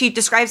 which he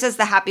describes as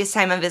the happiest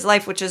time of his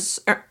life, which is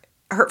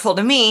hurtful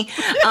to me,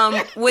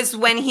 was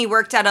when he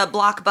worked at a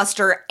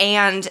Blockbuster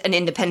and an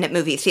independent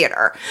movie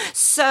theater.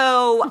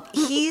 So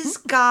he's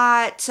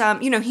got,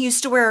 he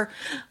used to wear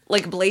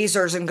like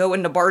blazers and go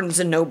into Barnes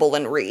and Noble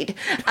and read.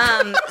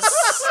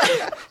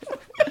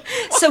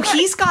 So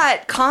he's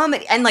got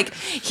comedy, and like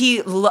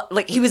he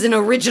was an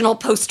original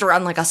poster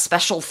on like a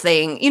special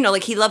thing, you know,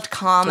 like he loved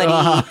comedy,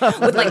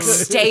 would like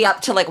stay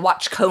up to like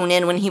watch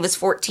Conan when he was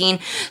 14.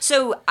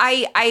 So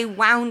I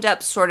wound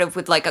up sort of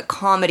with like a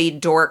comedy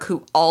dork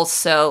who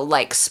also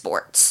likes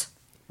sports.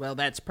 Well,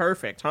 that's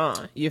perfect,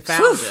 huh? You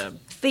found him.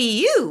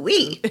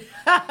 Phew-wee.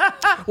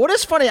 What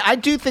is funny, I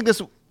do think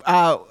this.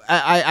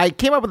 I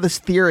came up with this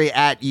theory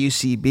at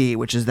UCB,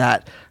 which is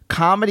that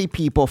comedy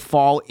people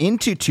fall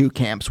into two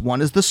camps. One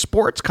is the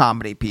sports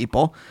comedy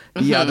people.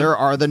 The other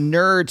are the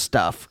nerd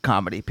stuff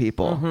comedy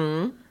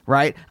people.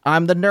 Right?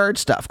 I'm the nerd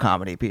stuff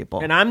comedy people.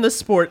 And I'm the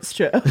sports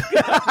show.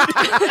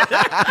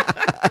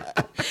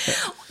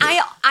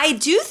 I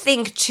do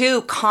think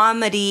too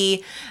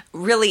comedy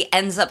really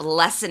ends up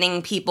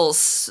lessening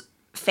people's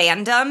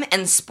fandom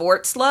and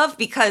sports love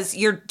because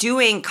you're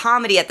doing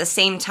comedy at the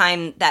same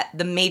time that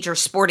the major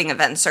sporting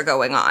events are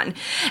going on.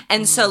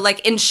 And so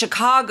like in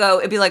Chicago,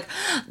 it'd be like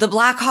the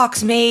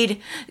Blackhawks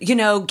made,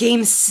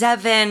 game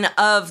 7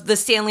 of the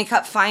Stanley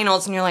Cup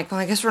Finals. And you're like, well,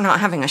 I guess we're not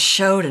having a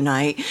show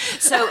tonight.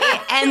 So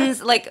it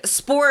ends like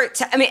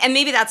sport. I mean, and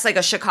maybe that's like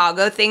a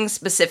Chicago thing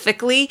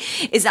specifically,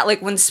 is that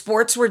like when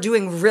sports were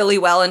doing really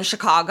well in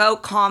Chicago,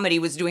 comedy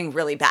was doing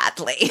really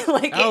badly. So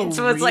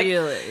it's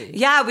really?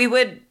 Yeah, we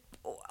would.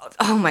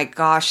 Oh my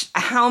gosh,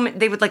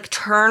 they would like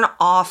turn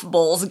off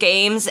Bulls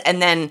games and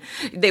then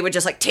they would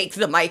just like take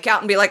the mic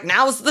out and be like,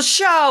 now's the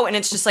show. And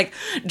it's just like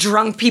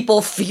drunk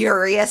people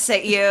furious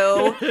at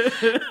you.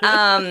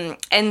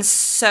 And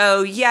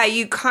so, yeah,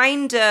 you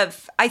kind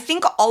of, I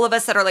think all of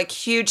us that are like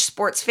huge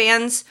sports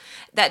fans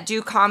that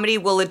do comedy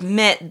will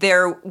admit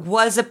there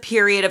was a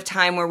period of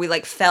time where we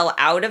like fell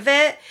out of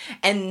it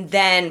and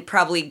then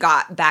probably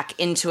got back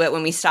into it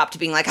when we stopped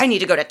being like, I need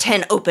to go to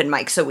 10 open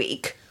mics a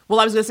week. Well,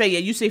 I was going to say, yeah,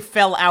 you say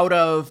fell out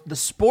of the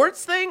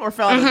sports thing or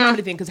fell out of the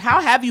comedy thing? Because how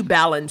have you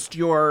balanced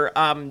your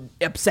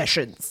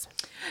obsessions?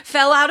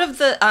 Fell out of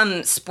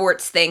the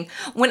sports thing.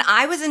 When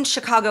I was in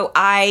Chicago,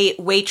 I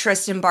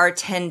waitressed and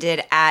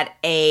bartended at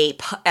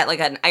like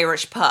an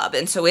Irish pub.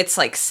 And so it's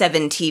like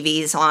 7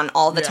 TVs on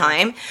all the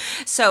time.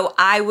 So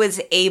I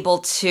was able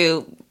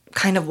to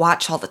kind of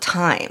watch all the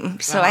time.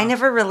 So I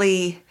never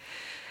really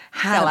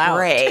had a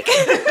break.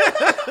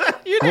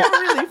 You never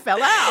really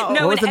fell out.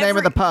 No, what was the name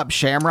of the pub?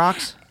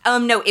 Shamrocks?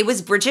 No, it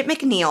was Bridget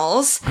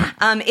McNeil's.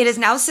 It has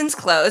now since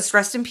closed,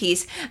 rest in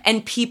peace.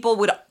 And people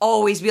would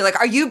always be like,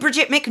 are you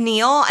Bridget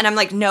McNeil? And I'm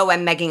like, no,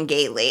 I'm Megan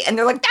Gailey. And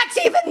they're like, that's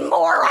even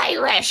more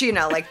Irish.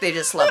 Like they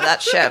just love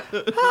that shit.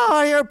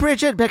 Oh, you're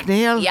Bridget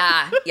McNeil.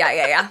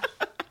 Yeah.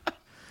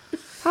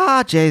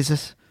 Ah,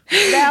 Jesus.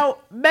 Now,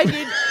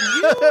 Megan,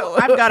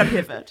 I've got to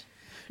pivot.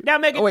 Now,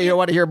 Megan. Oh, wait, you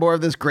want to hear more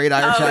of this great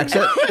Irish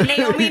accent?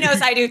 Naomi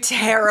knows I do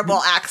terrible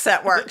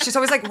accent work. She's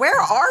always like, where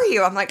are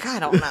you? I'm like,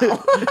 I don't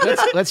know.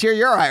 Let's hear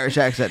your Irish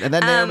accent. And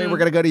then, Naomi, we're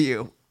going to go to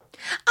you.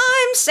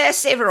 I'm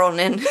Saoirse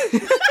Ronan.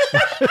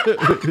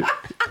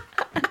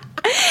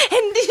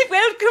 And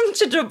welcome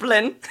to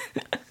Dublin.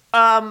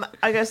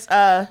 I guess,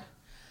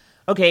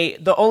 okay,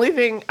 the only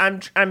thing,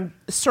 I'm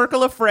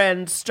Circle of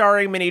Friends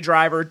starring Minnie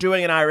Driver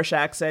doing an Irish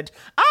accent.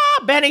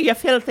 Ah, Benny, you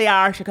filthy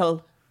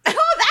article.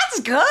 Oh,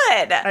 that's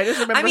good. I just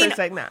remember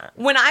saying that.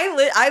 When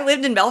I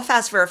lived in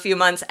Belfast for a few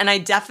months, and I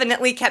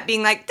definitely kept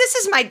being like, this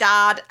is my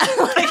dad.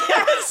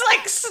 It's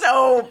like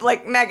so,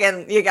 like,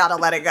 Megan, you gotta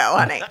let it go,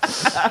 honey.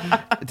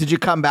 Did you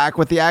come back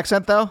with the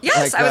accent, though?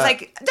 Yes, I was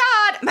like,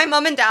 Dad, my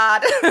mom and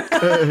dad.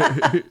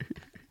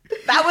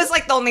 That was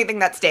like the only thing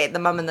that stayed, the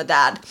mom and the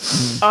dad.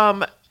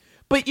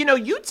 But,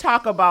 you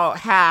talk about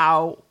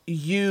how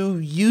you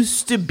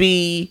used to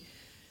be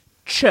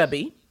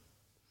chubby.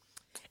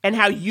 And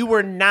how you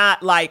were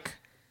not, like,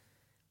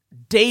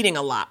 dating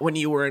a lot when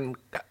you were in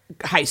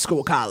high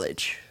school,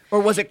 college. Or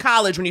was it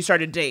college when you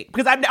started dating?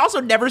 Because I've also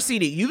never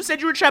seen it. You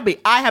said you were chubby.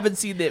 I haven't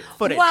seen the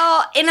footage.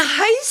 Well, in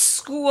high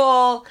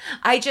school,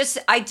 I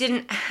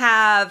didn't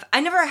have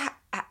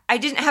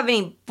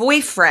any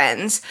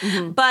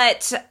boyfriends,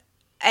 but...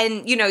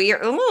 And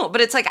but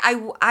it's like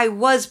I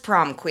was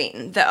prom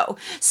queen though,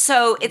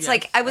 so it's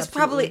like it was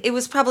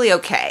probably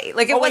okay.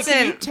 Like it wasn't.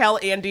 Can you tell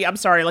Andy? I'm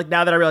sorry. Like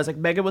now that I realize, like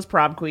Megan was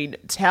prom queen.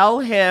 Tell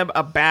him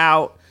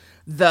about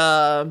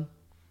the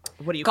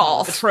what do you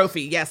call it? The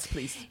trophy? Yes,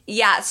 please.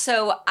 Yeah.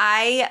 So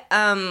I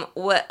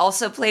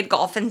also played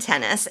golf and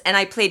tennis, and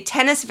I played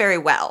tennis very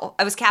well.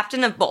 I was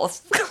captain of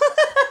both.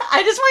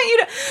 I just want you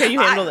to... Can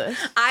you handle this?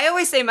 I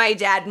always say my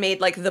dad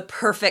made, like, the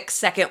perfect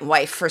second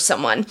wife for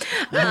someone. So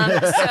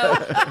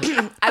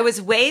I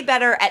was way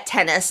better at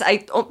tennis. I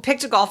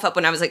picked golf up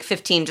when I was, like,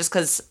 15 just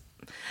because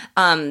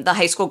the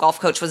high school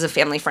golf coach was a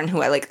family friend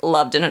who I, like,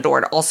 loved and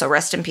adored. Also,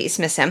 rest in peace,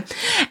 miss him.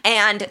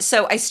 And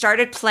so I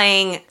started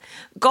playing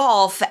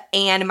golf,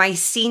 and my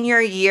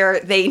senior year,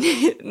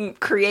 they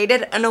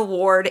created an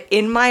award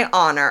in my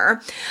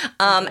honor.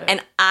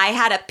 And I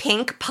had a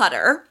pink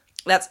putter.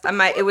 That's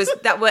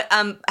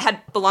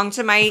had belonged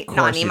to my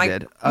nanny,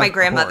 my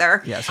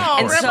grandmother. Yes,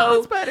 and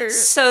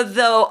so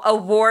the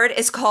award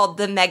is called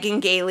the Megan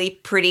Gailey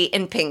Pretty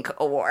in Pink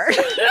Award.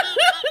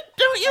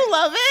 Don't you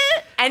love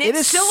it? And it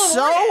is still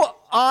so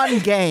on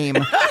game.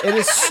 It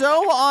is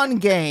so on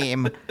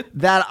game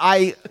that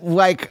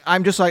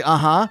I'm just like,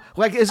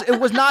 like it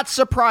was not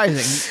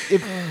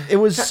surprising. It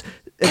was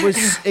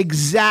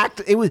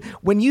exact. It was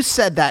when you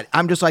said that,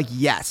 I'm just like,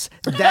 yes,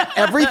 that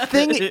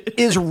everything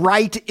is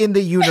right in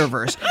the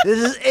universe. This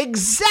is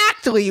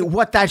exactly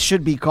what that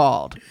should be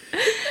called.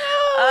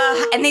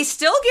 And they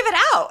still give it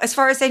out, as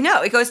far as I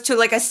know. It goes to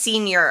like a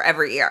senior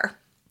every year.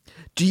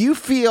 Do you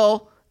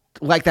feel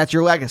like that's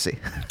your legacy?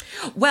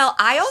 Well,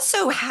 I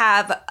also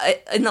have,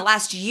 in the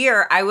last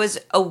year, I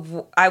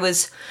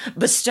was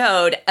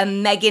bestowed a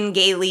Megan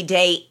Gailey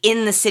Day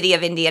in the city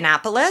of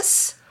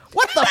Indianapolis.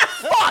 What the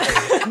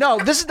fuck? No,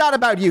 this is not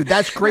about you.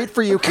 That's great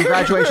for you.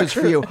 Congratulations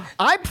for you.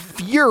 I'm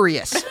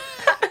furious.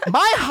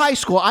 My high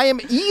school, I am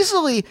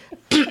easily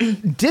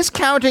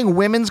discounting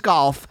women's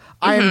golf.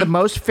 I am the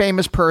most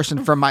famous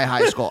person from my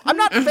high school. I'm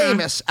not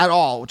famous at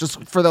all,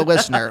 just for the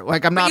listener.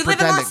 Like, I'm not You live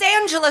pretending. in Los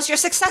Angeles. You're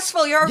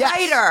successful. You're a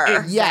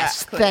writer.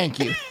 Yes, thank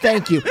you.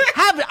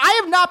 I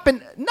have not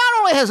been. Not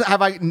only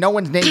have I no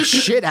one's named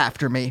shit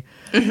after me.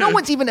 No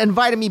one's even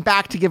invited me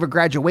back to give a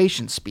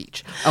graduation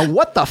speech.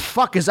 What the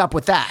fuck is up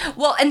with that?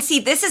 Well, and see,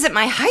 this isn't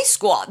my high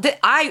school. This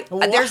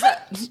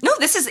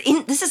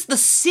is the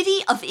city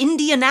of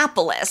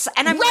Indianapolis,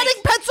 and I'm Reading,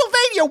 like,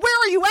 Pennsylvania. Where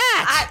are you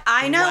at?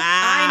 I know.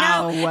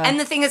 And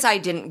the thing is, I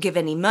didn't give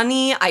any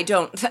money. I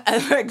don't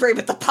agree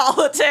with the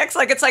politics.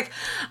 Like, it's like,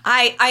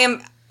 I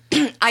am.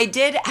 I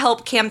did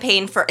help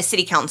campaign for a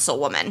city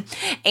councilwoman,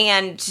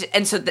 and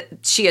so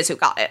she is who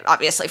got it,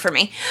 obviously, for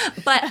me.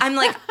 But I'm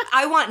like,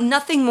 I want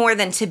nothing more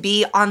than to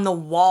be on the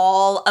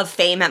wall of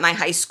fame at my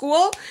high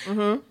school.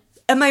 Mm-hmm.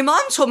 And my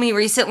mom told me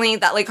recently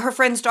that, like, her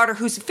friend's daughter,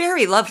 who's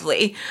very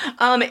lovely,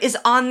 is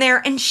on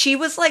there, and she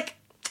was like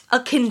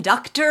a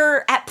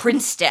conductor at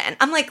Princeton.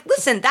 I'm like,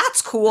 listen,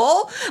 that's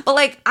cool, but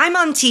like, I'm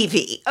on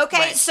TV,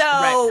 okay?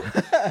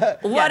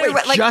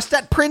 Just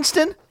at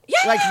Princeton?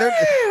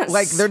 Yes!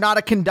 Like they're not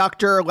a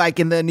conductor like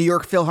in the New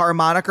York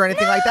Philharmonic or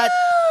anything like that?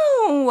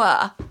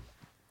 No.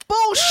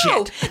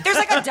 Bullshit. No. There's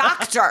like a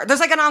doctor. There's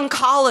like an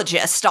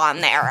oncologist on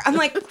there. I'm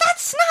like,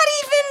 that's not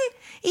even.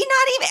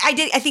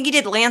 I think he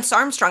did Lance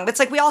Armstrong, but it's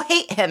like we all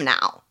hate him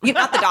now. You're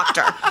not the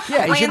doctor.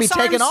 Yeah, he should be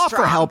taken off for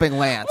Armstrong. Helping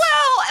Lance.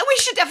 Well, we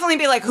should definitely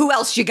be like, who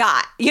else you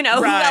got? You know,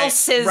 who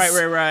else is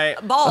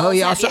balls he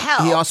have you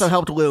helped? He also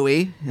helped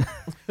Louis.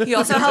 He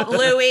also helped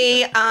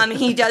Louis.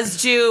 He does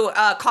do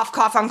cough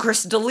cough on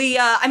Chris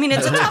D'Elia. I mean,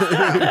 it's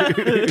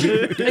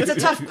a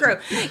tough crew.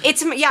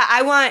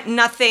 I want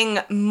nothing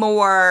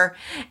more.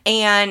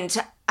 And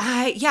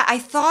I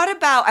thought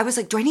about, I was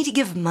like, do I need to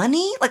give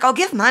money? Like, I'll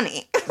give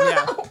money.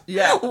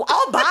 Yeah.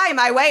 I'll buy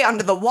my way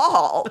onto the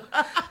wall.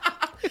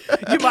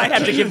 You might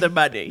have to give them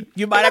money.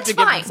 You might have to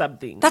give them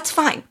something. That's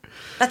fine.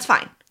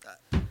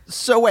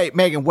 So wait,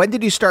 Megan, when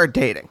did you start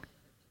dating?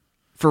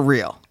 For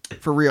real?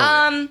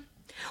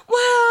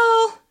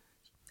 Well,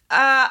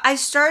 I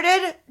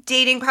started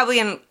dating probably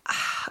in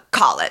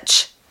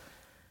college.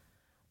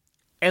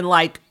 And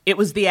like, it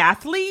was the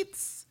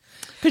athletes?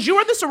 Because you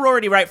were in the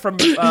sorority, right, from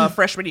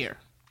freshman year.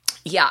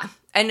 Yeah.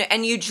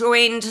 And you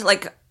joined,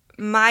 like,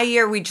 my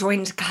year, we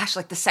joined,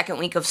 like the second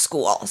week of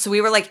school. So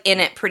we were like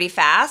in it pretty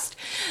fast.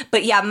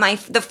 But yeah,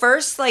 the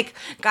first like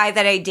guy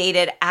that I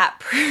dated at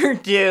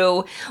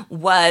Purdue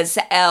was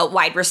a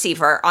wide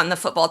receiver on the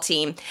football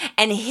team.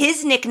 And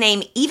his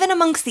nickname, even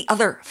amongst the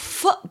other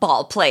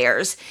football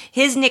players,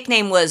 his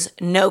nickname was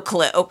No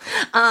Clue.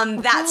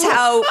 That's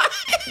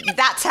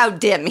how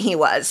dim he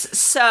was.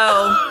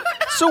 So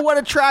what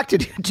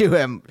attracted you to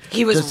him?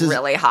 He was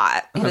really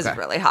hot. He was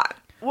really hot.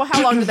 Well,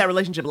 how long did that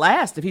relationship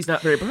last if he's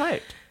not very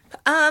bright?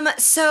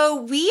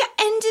 So we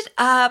ended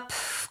up,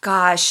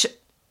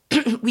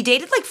 we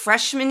dated like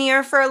freshman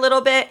year for a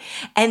little bit,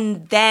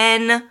 and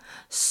then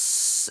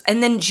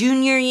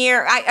junior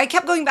year, I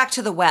kept going back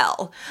to the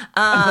well.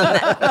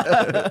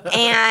 But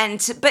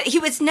he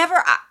was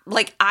never,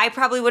 like, I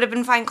probably would have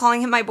been fine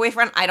calling him my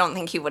boyfriend. I don't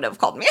think he would have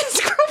called me his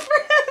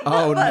girlfriend.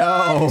 Oh,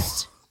 no.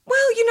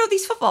 Well, you know,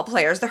 these football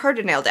players, they're hard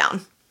to nail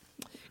down.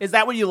 Is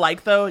that what you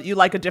like, though? You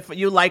like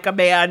a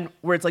man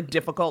where it's like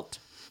difficult?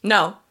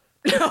 No,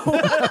 because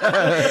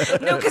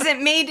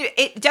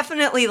it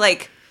definitely,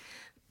 like,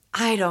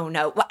 I don't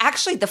know. Well,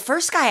 actually, the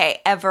first guy I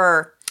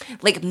ever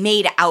like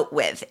made out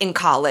with in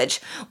college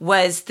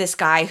was this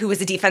guy who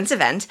was a defensive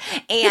end,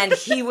 and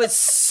he was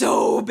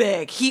so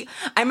big.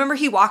 I remember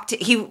he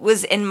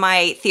was in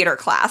my theater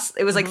class.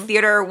 It was like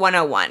Theater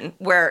 101,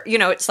 where, you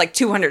know, it's like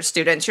 200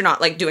 students. You're not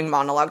like doing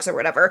monologues or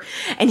whatever.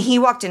 And he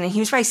walked in and he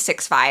was probably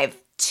 6'5",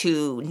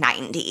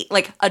 290,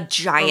 like a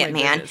giant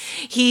man. Goodness.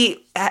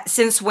 He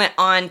since went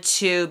on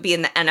to be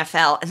in the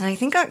NFL, and I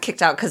think got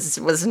kicked out because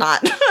it was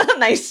not a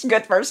nice,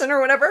 good person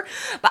or whatever.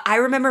 But I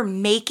remember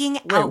making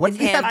out with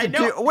him.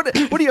 What do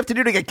you have to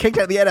do to get kicked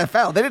out of the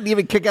NFL? They didn't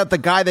even kick out the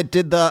guy that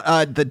did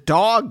the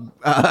dog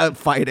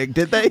fighting,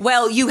 did they?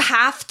 Well, you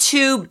have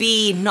to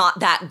be not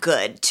that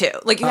good too.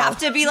 Like, you have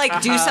to be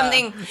like do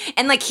something,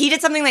 and like he did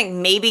something like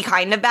maybe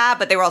kind of bad,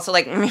 but they were also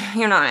like,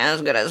 you're not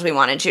as good as we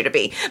wanted you to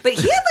be. But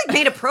he had like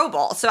made a Pro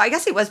Bowl, so I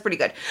guess he was pretty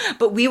good.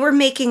 But we were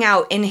making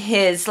out in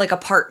his like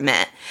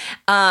apartment,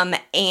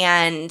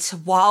 and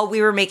while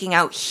we were making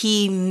out,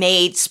 he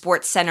made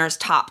SportsCenter's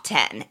top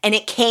 10, and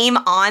it came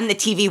on the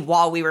TV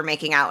while we were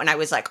making out, and I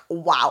was like,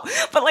 wow.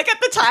 But like at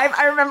the time,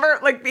 I remember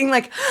like being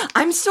like,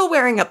 I'm still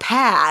wearing a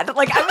pad.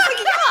 Like, I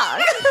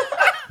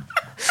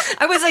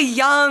was like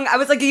young. I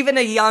was like even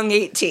a young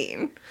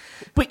 18.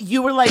 But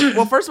you were like,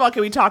 well, first of all,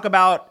 can we talk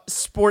about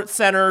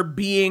SportsCenter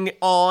being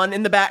on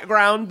in the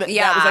background? That was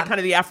like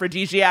kind of the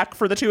aphrodisiac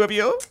for the two of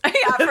you?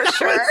 Yeah, for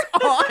sure.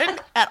 On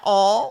at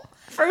all?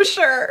 For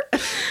sure,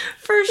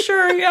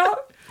 yeah.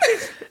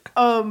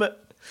 But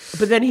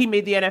then he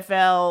made the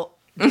NFL.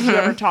 Did you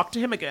ever talk to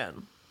him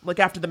again? Like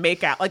after the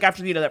makeout, like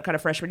after, you know, that kind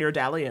of freshman year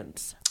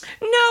dalliance?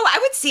 No, I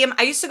would see him.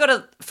 I used to go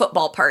to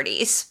football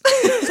parties.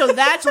 So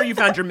that's where you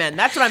found your men.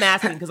 That's what I'm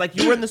asking, because like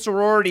you were in the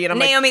sorority, and I'm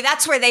Naomi,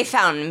 that's where they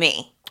found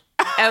me.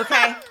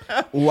 Okay.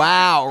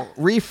 Wow.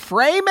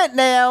 Reframe it,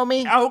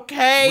 Naomi.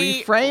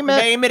 Okay. Reframe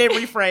it. Name it and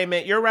reframe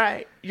it. You're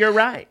right. You're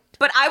right.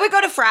 But I would go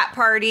to frat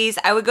parties.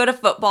 I would go to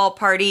football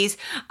parties.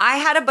 I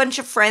had a bunch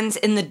of friends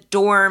in the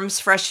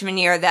dorms freshman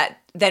year that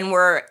then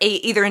were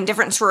either in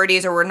different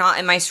sororities or were not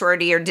in my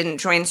sorority or didn't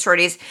join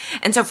sororities.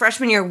 And so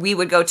freshman year, we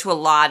would go to a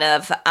lot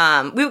of,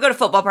 we would go to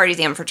football parties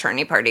and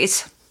fraternity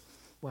parties.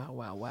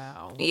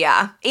 Wow.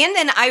 Yeah. And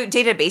then I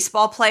dated a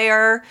baseball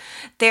player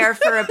there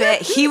for a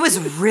bit. He was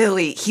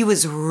really,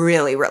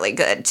 really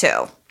good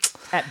too.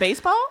 At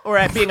baseball or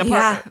at being a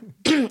partner?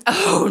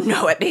 Oh,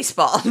 no, at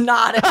baseball.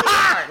 Not at being a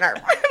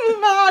partner.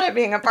 Not at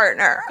being a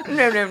partner.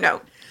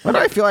 No. Why do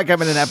I feel like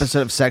I'm in an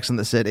episode of Sex and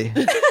the City?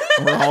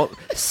 We're all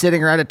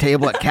sitting around a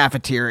table at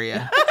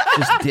cafeteria,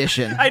 just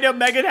dishing. I know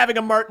Megan having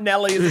a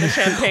Martinelli and a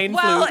champagne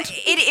Well, flute.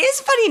 it is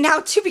funny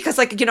now, too, because,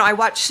 like, you know, I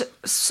watch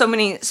so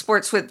many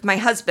sports with my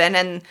husband,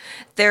 and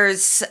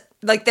there's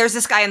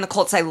this guy in the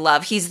Colts I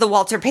love. He's the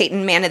Walter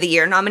Payton Man of the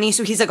Year nominee,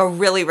 so he's like a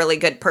really, really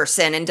good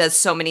person and does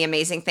so many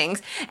amazing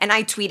things. And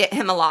I tweet at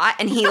him a lot,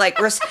 and he like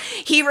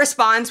he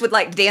responds with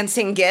like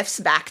dancing gifs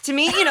back to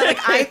me. You know, like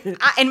I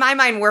in my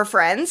mind we're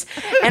friends,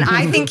 and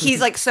I think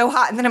he's like so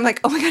hot, and then I'm like,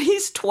 oh my god,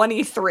 he's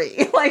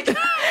 23. Like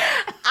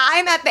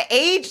I'm at the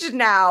age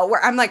now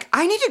where I'm like,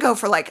 I need to go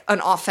for like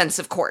an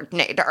offensive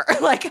coordinator.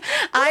 Like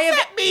I have. What does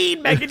that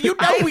mean, Megan? You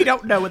know we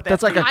don't know what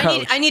That's like a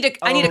coach. I need a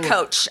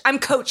coach. I'm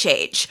coach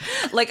age.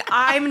 Like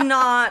I'm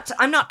not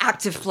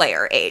active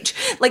player age.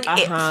 Like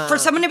for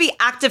someone to be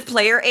active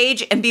player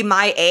age and be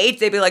my age,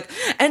 they'd be like,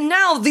 and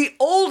now the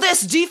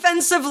oldest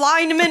defensive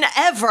lineman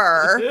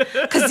ever.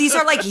 Because these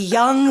are like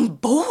young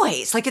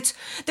boys. Like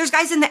there's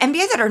guys in the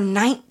NBA that are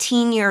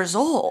 19 years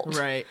old.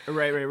 Right.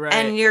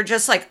 And you're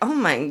just like, oh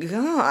my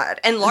God.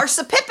 And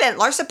Larsa Pippen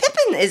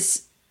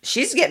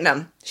she's getting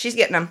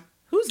them.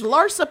 Who's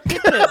Larsa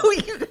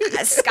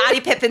Pippen?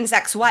 Scottie Pippen's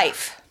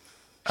ex-wife.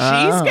 She's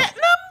getting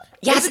them?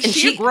 Yes, Isn't and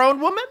she a grown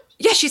woman?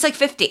 Yeah, she's like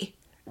 50.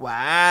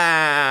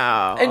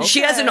 Wow. And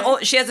she has an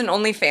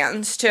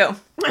OnlyFans too.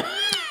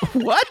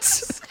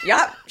 What?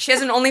 Yep, she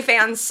has an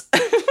OnlyFans.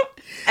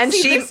 And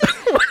This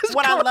is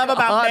what I love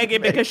about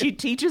Megan, because she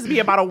teaches me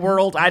about a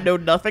world I know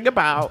nothing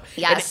about.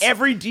 Yes. And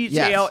every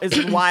detail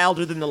is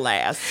wilder than the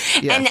last.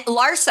 Yeah. And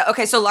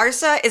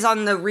Larsa is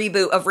on the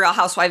reboot of Real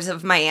Housewives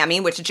of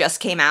Miami, which just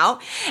came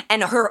out.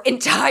 And her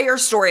entire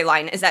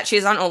storyline is that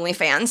she's on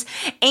OnlyFans.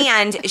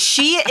 And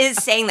she is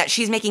saying that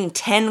she's making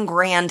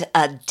 $10,000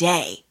 a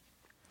day.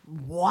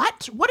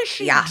 What? What is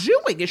she Yeah.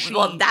 doing? Is she...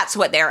 Well, that's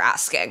what they're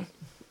asking.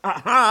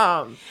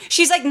 Uh-huh.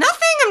 She's like,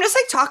 nothing. I'm just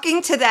like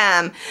talking to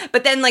them.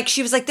 But then like,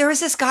 she was like, there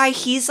was this guy,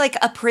 he's like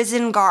a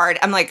prison guard.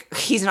 I'm like,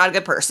 he's not a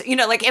good person. You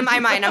know, like in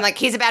my mind, I'm like,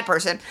 he's a bad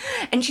person.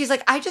 And she's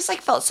like, I just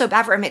like felt so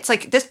bad for him. It's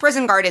like this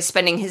prison guard is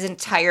spending his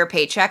entire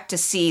paycheck to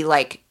see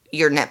like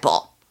your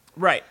nipple.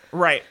 Right.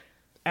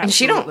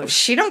 Absolutely. And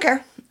she don't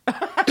care.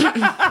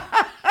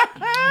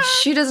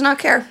 She does not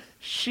care.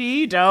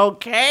 She don't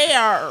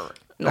care.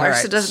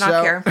 Larsa does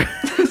not care.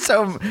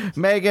 So,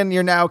 Megan,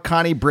 you're now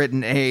Connie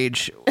Britton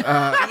age.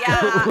 Yeah,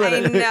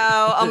 I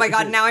know. Oh my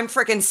God, now I'm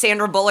freaking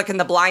Sandra Bullock in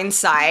The Blind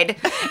Side.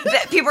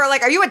 People are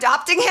like, are you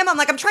adopting him? I'm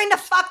like, I'm trying to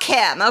fuck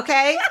him,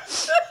 okay?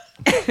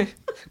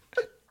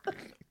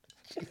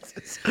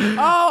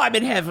 Oh, I'm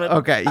in heaven.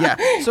 Okay, yeah.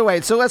 So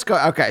let's go.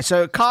 Okay,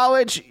 so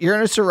college, you're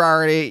in a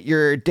sorority,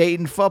 you're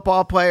dating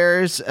football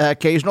players,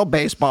 occasional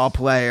baseball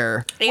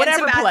player.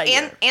 Whatever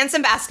player. And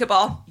some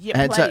basketball.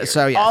 Yeah, And players.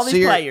 so All these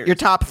you're, players. your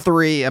top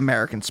 3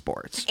 American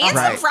sports. And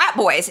some frat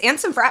boys. And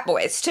some frat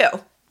boys, too.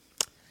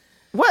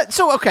 What?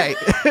 So, okay,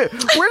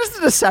 where does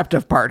the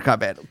deceptive part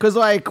come in? Because,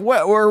 like,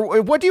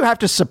 what do you have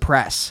to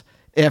suppress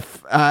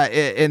if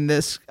in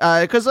this?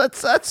 Because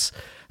let's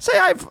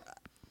say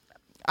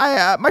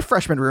my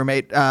freshman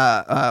roommate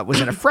was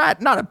in a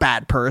frat, not a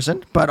bad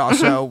person, but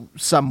also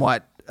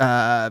somewhat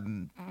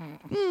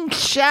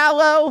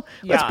shallow.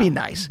 Let's be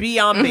nice.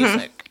 Beyond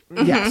basic.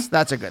 Yes,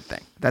 that's a good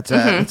thing. That's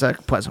a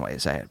pleasant way to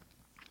say it.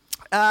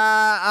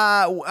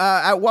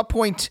 At what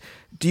point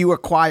do you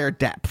acquire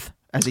depth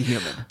as a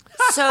human?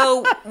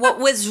 So what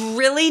was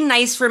really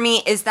nice for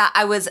me is that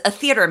I was a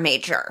theater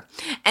major.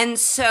 And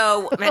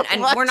so,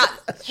 and we're not,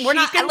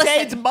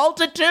 Contains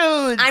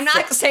multitudes. I'm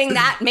not saying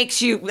that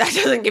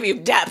doesn't give you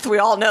depth. We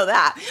all know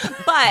that.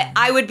 But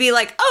I would be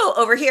like, oh,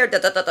 over here,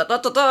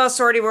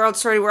 sorority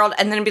world.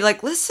 And then I'd be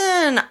like,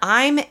 listen,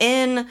 I'm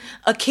in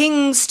A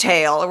King's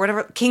Tale or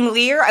whatever. King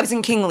Lear? I was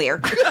in King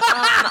Lear.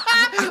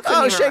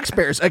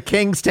 Shakespeare's A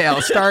King's Tale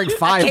starring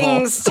Fievel.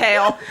 King's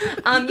Tale.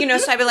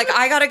 So I'd be like,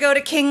 I gotta go to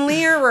King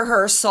Lear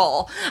rehearsal.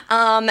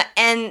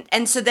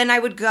 And so then I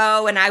would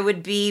go and I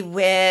would be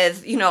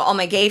with, all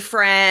my gay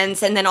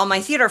friends and then all my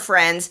theater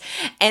friends.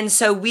 And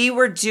so we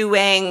were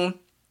doing,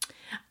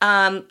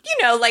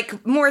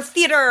 like more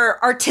theater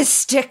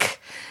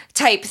artistic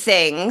type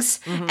things.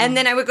 Mm-hmm. And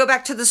then I would go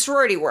back to the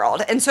sorority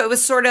world. And so it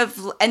was sort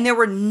of, and there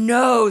were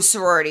no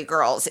sorority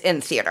girls in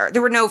theater.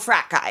 There were no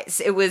frat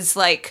guys. It was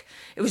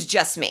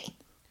just me.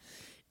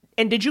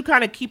 And did you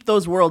kind of keep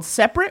those worlds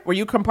separate? Were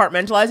you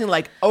compartmentalizing,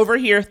 like, over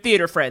here,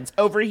 theater friends,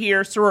 over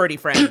here, sorority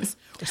friends?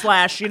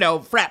 slash,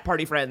 frat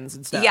party friends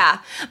and stuff. Yeah.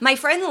 My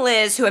friend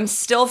Liz, who I'm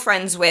still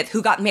friends with,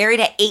 who got married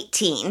at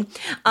 18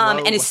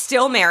 and is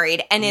still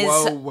married and is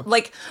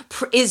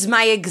is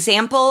my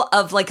example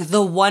of like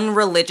the one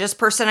religious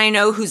person I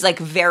know who's like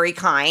very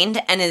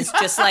kind and is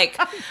just like,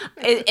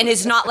 and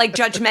is not like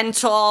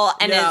judgmental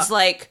and is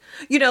like,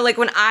 like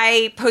when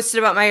I posted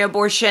about my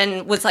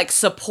abortion was like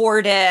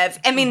supportive.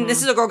 I mean,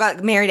 this is a girl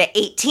got married at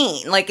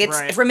 18. Like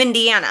it's from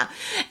Indiana.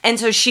 And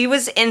so she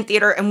was in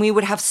theater and we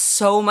would have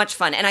so much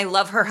fun. And I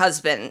love her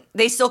husband.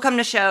 They still come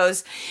to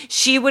shows.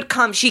 She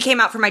came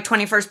out for my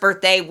 21st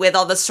birthday with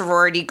all the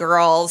sorority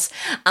girls.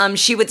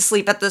 She would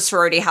sleep at the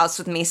sorority house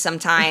with me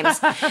sometimes.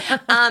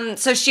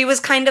 So she was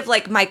kind of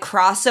like my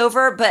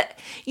crossover, but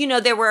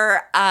there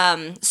were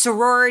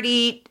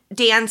sorority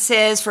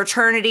dances,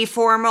 fraternity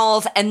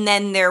formals, and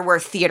then there were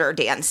theater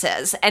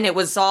dances. And it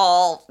was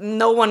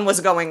no one was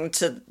going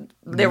to,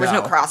 there was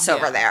no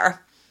crossover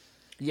there.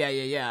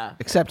 Yeah.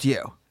 Except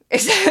you.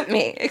 Except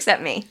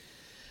me.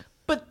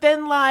 But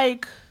then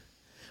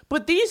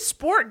but these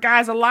sport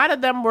guys, a lot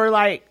of them were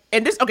like,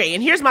 and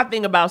here's my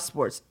thing about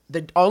sports.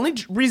 The only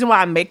reason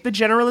why I make the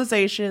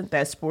generalization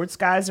that sports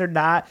guys are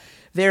not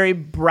very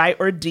bright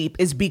or deep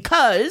is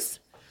because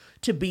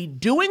to be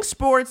doing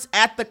sports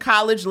at the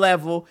college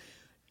level,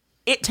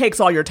 it takes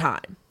all your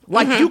time.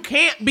 Like you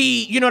can't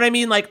be, you know what I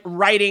mean? Like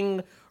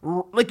writing,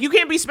 like you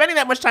can't be spending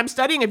that much time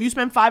studying if you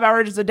spend 5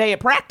 hours a day at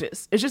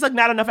practice. It's just like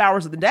not enough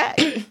hours of the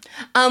day.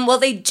 Well,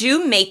 they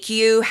do make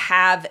you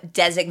have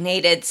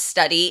designated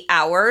study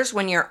hours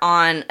when you're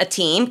on a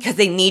team because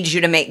they need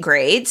you to make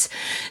grades.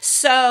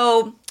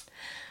 So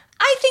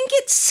I think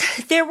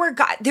there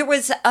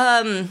was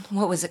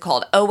what was it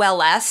called?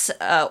 OLS,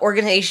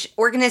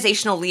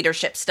 Organizational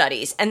Leadership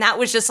Studies. And that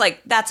was just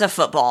like, that's a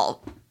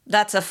football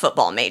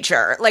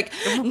major. Like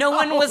no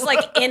one was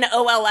like in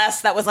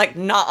OLS that was like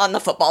not on the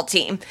football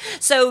team.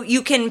 So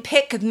you can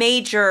pick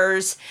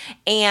majors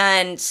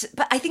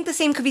but I think the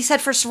same could be said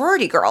for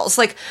sorority girls.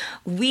 Like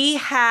we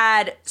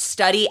had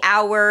study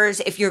hours.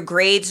 If your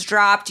grades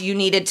dropped, you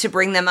needed to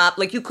bring them up.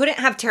 Like you couldn't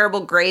have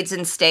terrible grades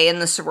and stay in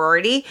the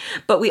sorority,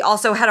 but we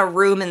also had a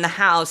room in the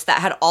house that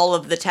had all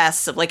of the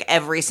tests of like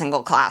every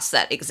single class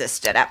that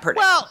existed at Purdue.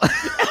 Well,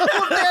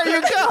 there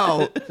you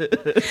go.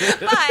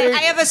 But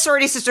I have a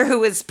sorority sister who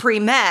was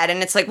pre-med,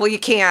 and it's like, well, you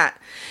can't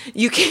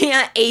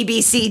A,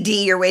 B, C,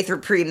 D your way through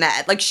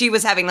pre-med. Like she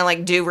was having to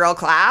like do real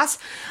class.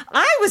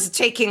 I was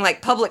taking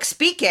like public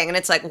speaking, and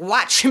it's like,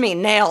 watch me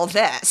nail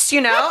this,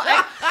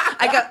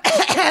 I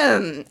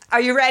go, are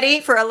you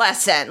ready for a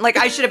lesson? Like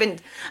I should have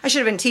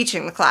been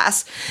teaching the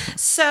class.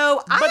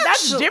 So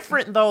that's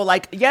different though.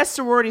 Like yes,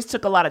 sororities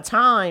took a lot of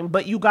time,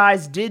 but you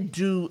guys did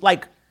do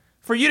like,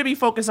 for you to be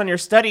focused on your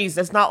studies,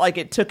 that's not like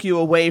it took you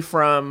away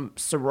from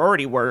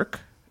sorority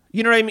work.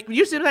 You know what I mean?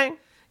 You see what I'm saying?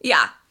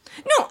 Yeah.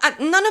 No,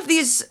 none of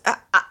these,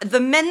 the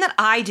men that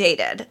I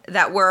dated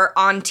that were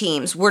on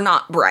teams were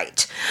not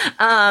bright.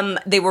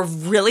 They were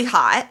really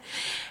hot.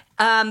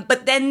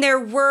 But then there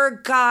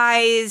were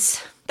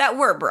guys that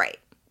were bright.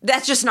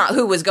 That's just not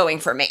who was going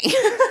for me.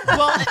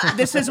 Well,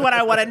 this is what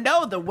I want to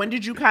know, though. When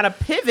did you kind of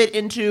pivot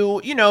into,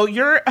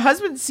 your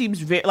husband seems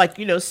very,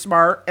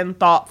 smart and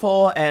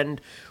thoughtful and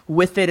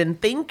with it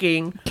and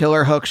thinking.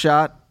 Killer hook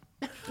shot.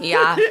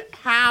 Yeah.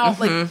 How,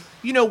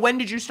 when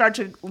did you start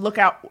to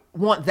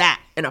want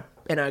that in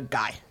a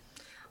guy?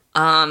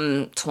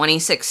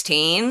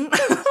 2016.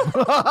 I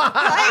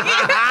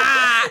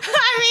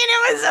mean,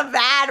 it was a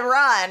bad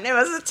run. It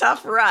was a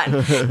tough run.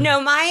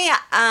 No,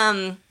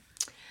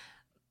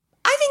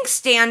 I think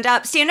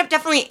stand-up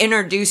definitely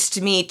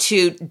introduced me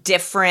to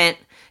different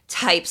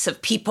types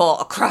of people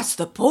across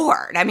the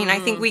board. I mean, I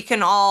think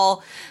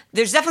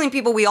there's definitely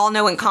people we all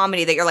know in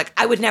comedy that you're like,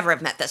 I would never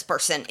have met this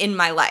person in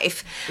my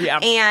life. Yeah.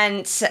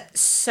 And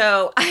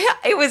so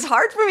it was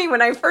hard for me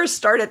when I first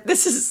started.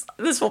 This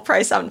will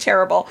probably sound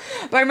terrible,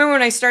 but I remember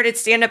when I started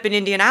stand-up in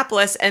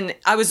Indianapolis and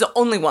I was the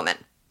only woman.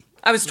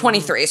 I was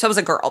 23, so I was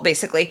a girl,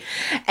 basically.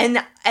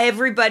 And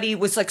everybody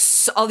was like,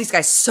 all these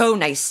guys so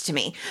nice to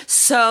me.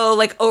 So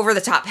like over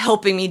the top,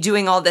 helping me,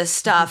 doing all this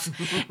stuff.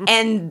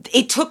 And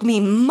it took me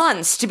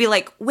months to be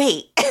like,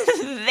 wait, they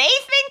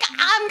think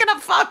I'm going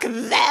to fuck them?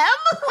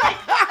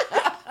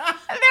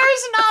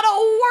 There's not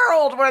a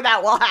world where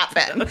that will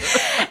happen.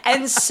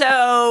 And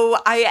so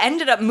I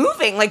ended up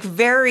moving like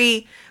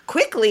very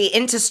quickly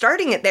into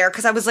starting it there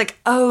because I was like,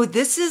 oh,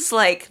 this is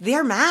like,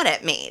 they're mad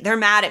at me. They're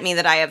mad at me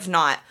that I have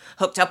not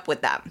hooked up with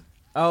them.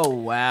 Oh,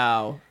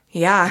 wow.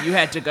 Yeah. You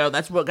had to go.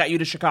 That's what got you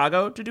to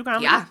Chicago to do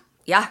comedy?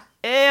 Yeah.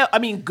 I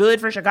mean, good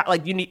for Chicago.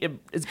 Like,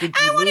 it's good.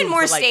 I wanted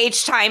more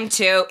stage time,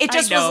 too. It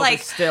just was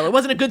like... still, it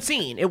wasn't a good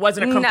scene. It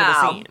wasn't a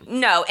comfortable scene.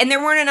 No, and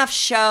there weren't enough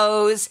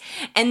shows.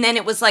 And then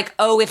it was like,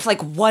 oh, if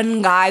like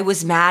one guy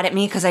was mad at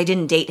me because I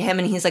didn't date him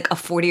and he's like a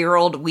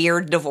 40-year-old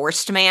weird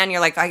divorced man,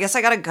 you're like, I guess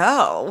I gotta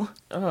go.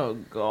 Oh,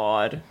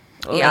 God.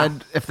 Yeah.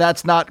 And if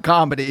that's not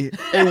comedy,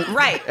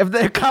 right? If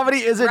the comedy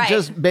isn't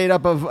just made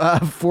up of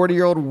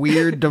 40-year-old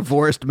weird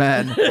divorced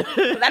men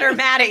that are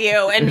mad at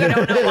you and you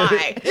don't know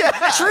why. Yeah.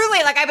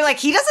 Truly, like I'd be like,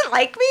 he doesn't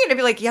like me, and I'd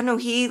be like, yeah, no,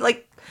 he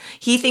like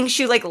He thinks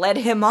you like led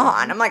him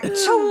on. I'm like, to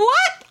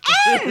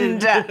what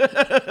end?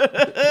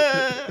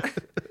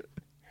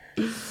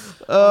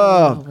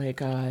 Oh my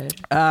God.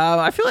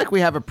 I feel like we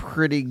have a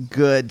pretty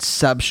good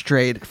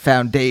substrate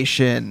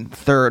foundation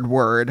third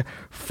word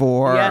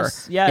for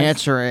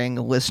answering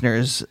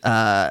listeners'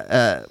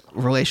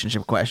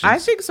 relationship questions. I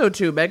think so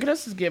too. Megan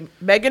has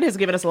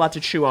given us a lot to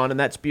chew on, and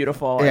that's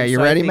beautiful. Yeah, and you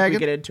so ready, I think Megan? We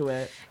get into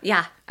it.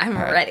 Yeah, I'm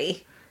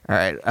ready. All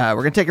right,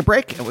 we're going to take a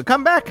break, and when we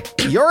come back,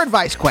 your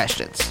advice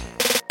questions.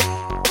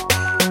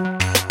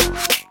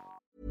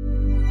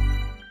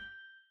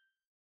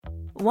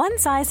 One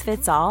size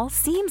fits all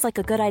seems like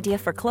a good idea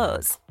for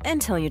clothes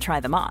until you try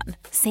them on.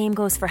 Same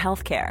goes for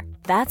healthcare.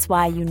 That's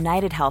why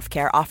United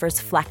Healthcare offers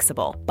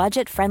flexible,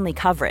 budget-friendly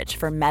coverage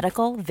for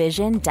medical,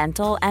 vision,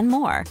 dental, and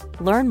more.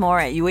 Learn more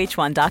at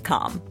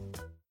uh1.com.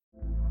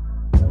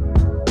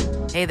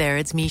 Hey there,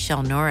 it's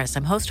Michelle Norris.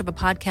 I'm host of a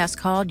podcast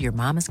called Your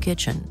Mama's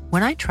Kitchen.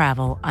 When I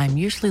travel, I'm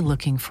usually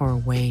looking for a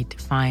way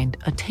to find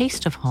a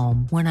taste of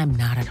home when I'm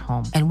not at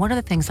home. And one of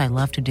the things I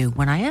love to do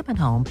when I am at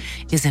home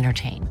is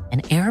entertain.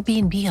 And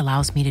Airbnb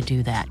allows me to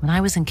do that. When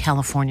I was in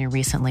California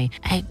recently,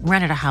 I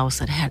rented a house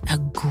that had a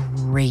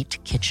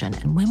great kitchen.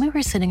 And when we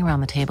were sitting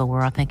around the table, we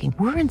were all thinking,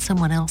 we're in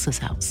someone else's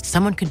house.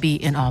 Someone could be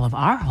in all of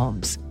our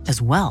homes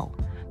as well.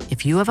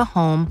 If you have a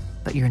home,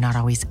 but you're not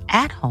always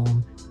at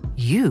home,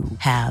 you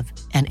have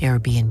an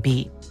Airbnb.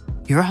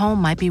 Your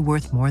home might be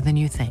worth more than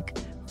you think.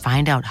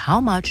 Find out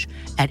how much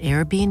at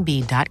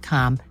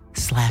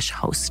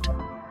airbnb.com/host.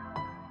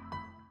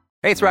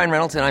 Hey, it's Ryan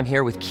Reynolds, and I'm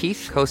here with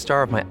Keith,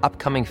 co-star of my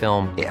upcoming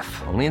film,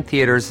 If, only in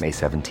theaters May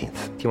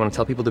 17th. Do you want to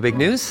tell people the big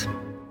news?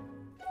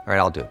 All right,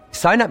 I'll do it.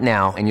 Sign up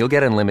now and you'll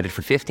get unlimited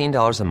for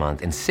 $15 a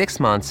month and 6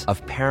 months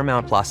of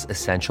Paramount Plus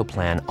Essential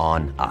Plan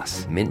on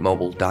us.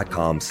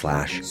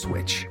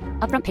 MintMobile.com/switch.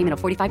 Upfront payment of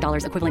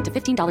 $45 equivalent to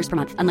 $15 per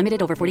month.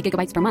 Unlimited over 40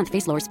 gigabytes per month.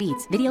 Face lower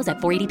speeds. Videos at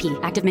 480p.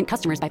 Active Mint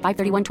customers by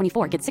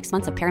 531.24 get 6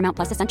 months of Paramount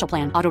Plus Essential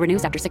Plan. Auto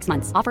renews after 6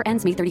 months. Offer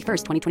ends May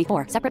 31st,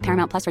 2024. Separate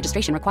Paramount Plus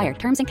registration required.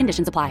 Terms and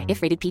conditions apply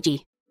if rated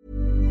PG.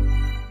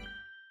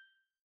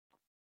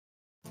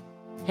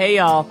 Hey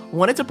y'all,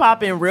 wanted to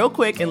pop in real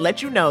quick and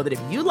let you know that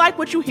if you like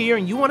what you hear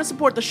and you want to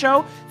support the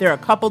show, there are a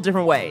couple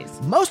different ways.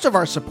 Most of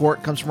our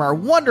support comes from our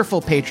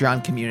wonderful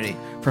Patreon community.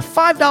 For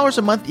 $5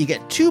 a month, you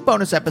get 2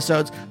 bonus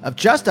episodes of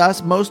just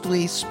us,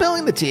 mostly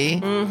spilling the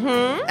tea,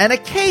 and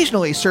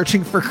occasionally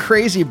searching for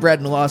crazy bread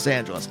in Los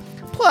Angeles.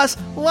 Plus,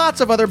 lots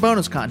of other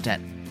bonus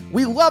content.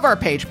 We love our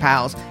page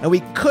pals, and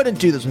we couldn't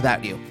do this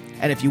without you.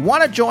 And if you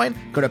want to join,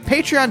 go to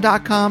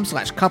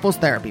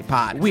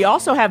patreon.com/couplestherapypod. We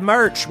also have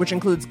merch, which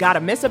includes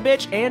Gotta Miss a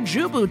Bitch and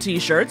Jubu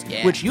t-shirts,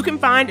 which you can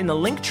find in the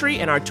link tree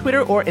in our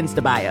Twitter or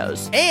Insta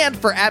bios. And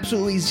for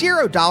absolutely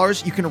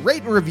 $0, you can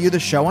rate and review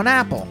the show on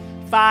Apple.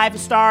 5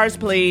 stars,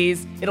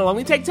 please. It'll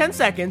only take 10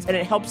 seconds, and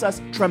it helps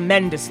us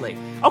tremendously.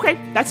 Okay,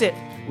 that's it.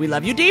 We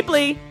love you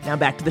deeply. Now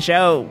back to the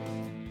show.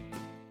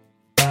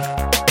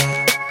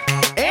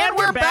 And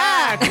we're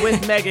back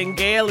with Megan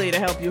Gailey to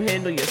help you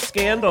handle your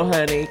scandal,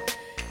 honey.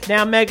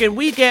 Now, Megan,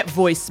 we get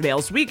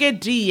voicemails, we get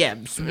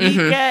DMs, we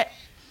get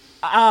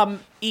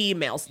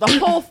emails, the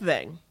whole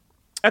thing,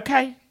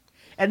 okay?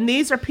 And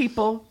these are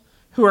people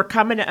who are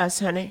coming to us,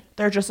 honey.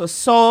 They're just a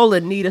soul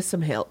in need of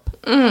some help.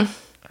 All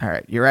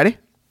right, you ready?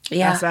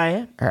 Yeah. Yes, I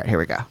am. All right, here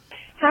we go.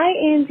 Hi,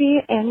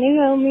 Andy and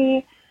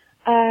Naomi.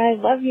 I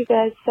love you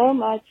guys so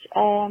much.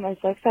 I'm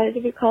so excited to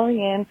be calling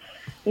in,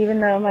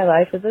 even though my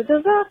life is a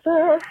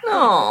disaster.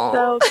 Aww.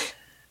 So,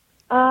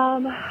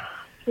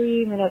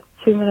 3 minutes,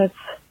 2 minutes.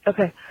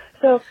 Okay,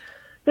 so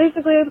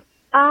basically,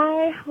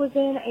 I was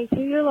in a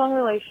 2-year-long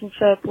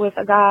relationship with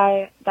a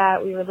guy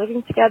that we were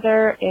living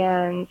together,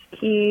 and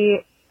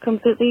he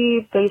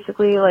completely,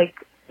 basically, like,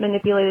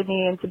 manipulated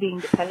me into being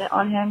dependent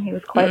on him. He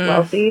was quite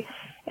wealthy,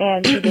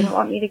 and he didn't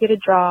want me to get a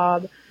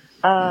job.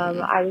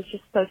 I was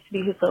just supposed to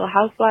be his little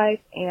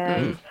housewife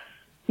and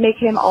make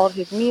him all of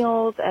his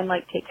meals and,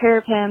 like, take care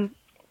of him.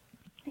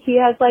 He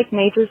has, like,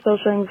 major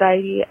social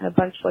anxiety and a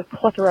bunch, like,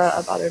 plethora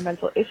of other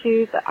mental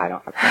issues that I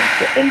don't have time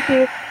to get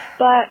into,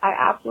 but I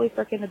absolutely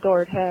freaking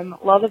adored him.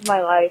 Love of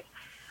my life.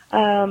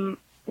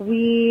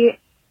 We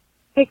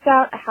picked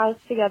out a house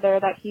together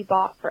that he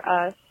bought for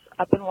us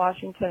up in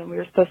Washington. We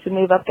were supposed to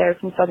move up there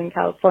from Southern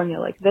California,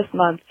 like, this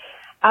month.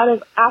 Out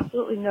of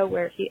absolutely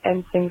nowhere, he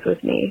ends things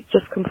with me,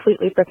 just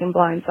completely freaking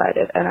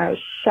blindsided, and I was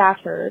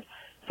shattered.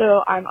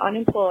 So I'm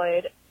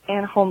unemployed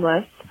and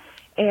homeless,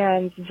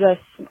 and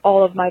just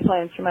all of my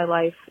plans for my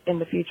life in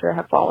the future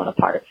have fallen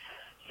apart.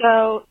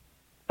 So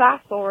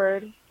fast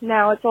forward,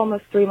 now it's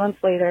almost 3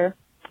 months later.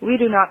 We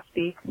do not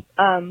speak.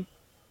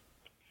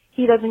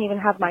 He doesn't even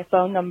have my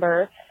phone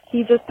number.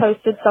 He just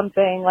posted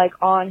something like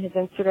on his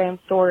Instagram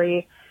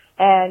story,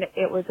 and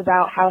it was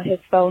about how his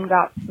phone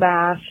got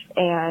smashed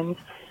and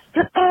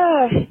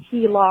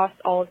he lost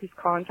all of his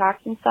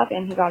contacts and stuff,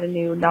 and he got a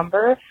new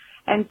number.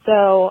 And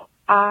so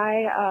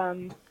I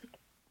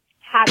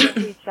hadn't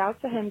reached out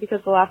to him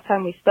because the last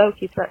time we spoke,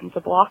 he threatened to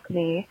block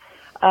me.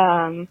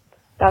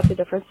 That's a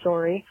different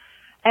story.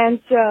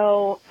 And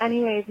so,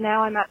 anyways,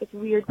 now I'm at this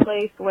weird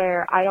place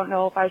where I don't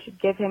know if I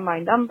should give him my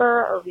number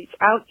or reach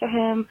out to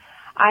him.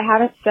 I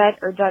haven't said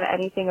or done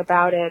anything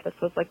about it. This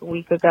was like a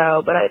week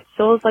ago, but it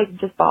still is like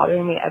just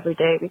bothering me every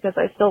day because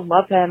I still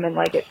love him, and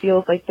like it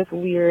feels like this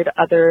weird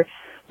other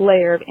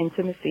layer of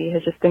intimacy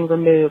has just been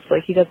removed.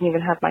 Like he doesn't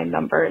even have my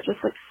number. It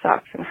just like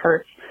sucks and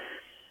hurts.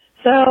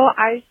 So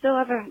I still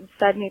haven't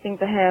said anything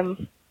to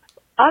him.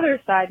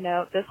 Other side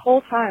note, this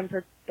whole time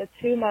for the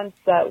 2 months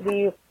that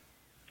we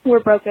were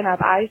broken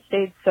up, I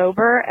stayed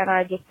sober, and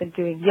I've just been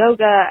doing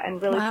yoga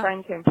and really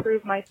trying to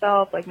improve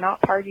myself, like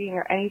not partying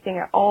or anything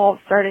at all.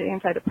 Started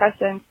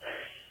antidepressants,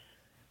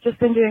 just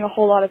been doing a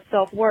whole lot of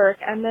self-work.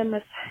 And then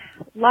this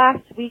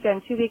last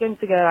weekend, 2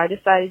 weekends ago, I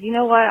decided, you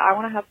know what, I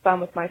want to have fun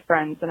with my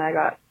friends, and I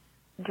got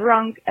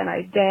drunk and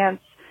I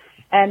danced,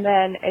 and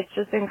then it's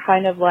just been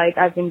kind of like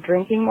I've been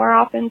drinking more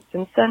often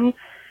since then.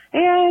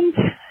 And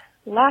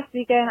last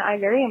weekend, I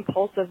very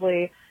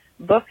impulsively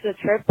booked a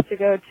trip to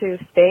go to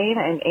Spain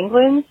and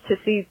England to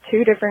see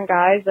 2 different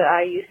guys that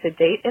I used to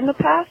date in the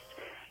past.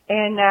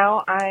 And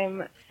now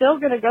I'm still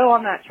going to go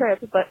on that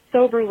trip, but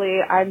soberly,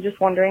 I'm just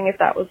wondering if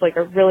that was like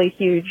a really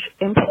huge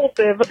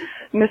impulsive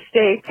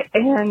mistake,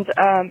 and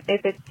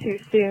if it's too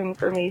soon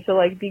for me to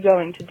like be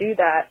going to do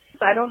that.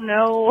 So I don't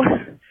know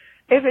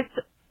if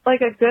it's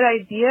like a good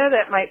idea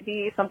that might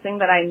be something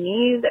that I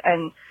need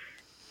and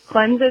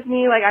cleanses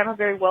me. Like I'm a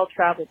very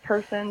well-traveled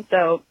person,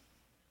 so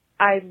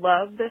I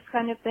love this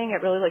kind of thing.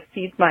 It really like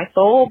feeds my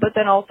soul, but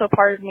then also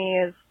part of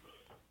me is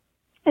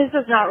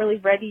just not really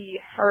ready,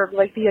 or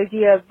like the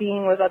idea of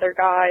being with other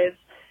guys,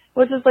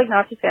 which is like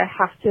not to say I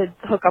have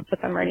to hook up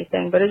with them or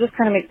anything, but it just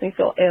kind of makes me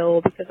feel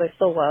ill because I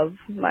still love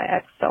my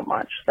ex so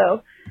much.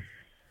 So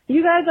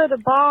you guys are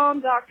the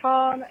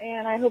bomb.com,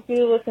 and I hope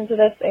you listen to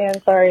this,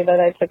 and sorry that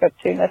I took up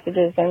 2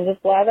 messages and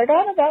just blathered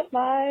on about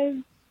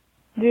my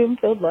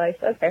doom-filled life.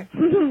 Okay.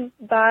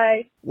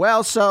 Bye.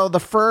 Well, so the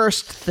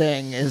first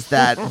thing is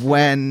that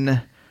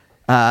when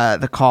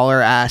the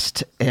caller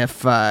asked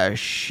if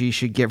she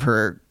should give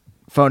her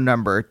phone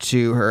number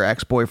to her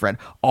ex-boyfriend,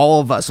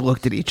 all of us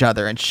looked at each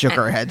other and shook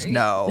our heads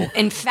no.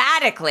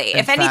 Emphatically.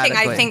 If anything,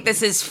 I think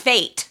this is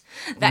fate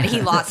that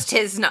he lost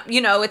his,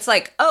 it's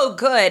like, oh,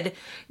 good.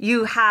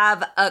 You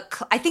have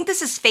I think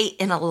this is fate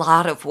in a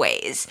lot of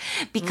ways,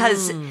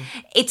 because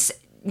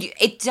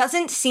it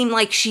doesn't seem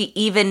like she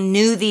even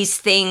knew these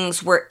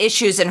things were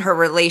issues in her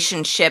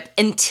relationship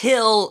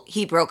until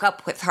he broke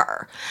up with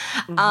her.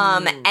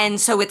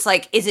 And so it's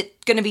like, is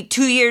it going to be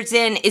 2 years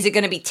in? Is it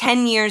going to be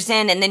 10 years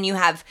in? And then you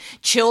have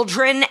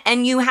children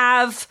and you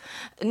have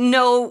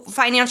no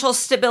financial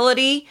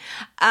stability.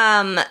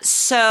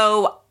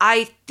 So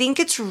I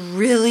think it's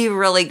really,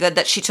 really good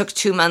that she took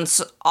 2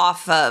 months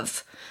off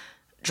of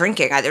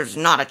drinking. There's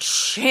not a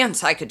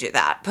chance I could do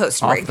that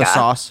post-breakup. Off the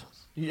sauce.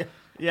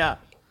 Yeah.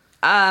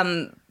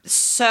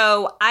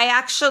 So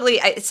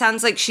it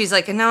sounds like she's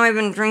like, no, I've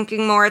been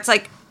drinking more. It's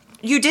like,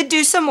 you did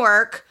do some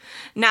work.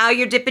 Now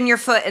you're dipping your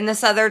foot in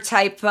this other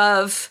type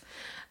of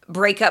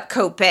breakup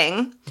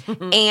coping.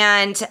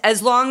 And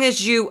as long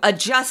as you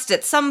adjust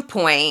at some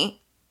point,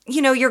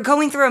 you're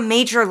going through a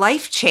major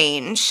life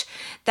change,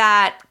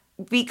 that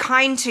be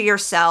kind to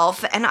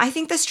yourself. And I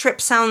think this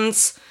trip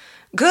sounds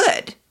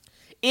good.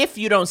 If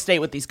you don't stay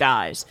with these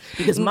guys,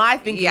 because my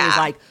thinking is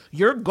like,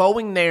 you're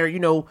going there,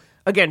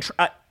 again,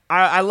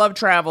 I love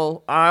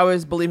travel. I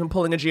always believe in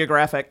pulling a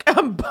geographic,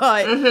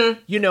 but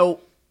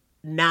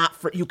not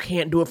for, you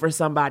can't do it for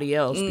somebody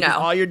else. No,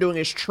 all you're doing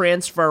is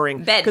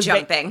transferring, bed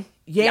jumping.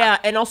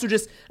 And also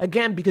just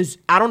again, because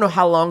I don't know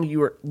how long you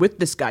were with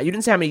this guy. You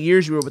didn't say how many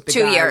years you were with the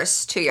guy. 2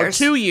 years. 2 years.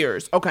 2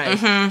 years.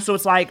 Okay, so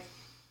it's like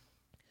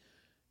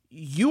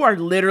you are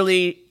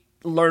literally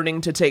learning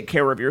to take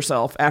care of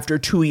yourself after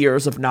 2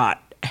 years of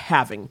not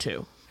having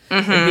to,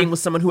 and being with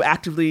someone who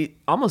actively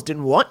almost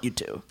didn't want you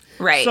to.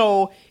 Right.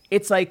 So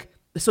it's like,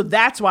 so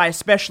that's why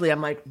especially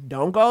I'm like,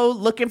 don't go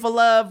looking for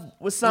love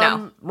with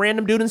some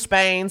random dude in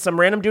Spain, some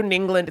random dude in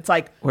England. It's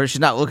like, where she's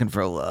not looking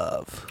for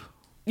love.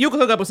 You can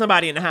hook up with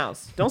somebody in the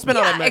house. Don't spend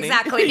all that money.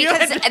 Exactly.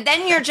 Because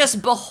then you're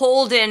just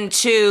beholden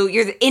to,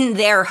 you're in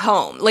their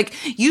home. Like,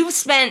 you've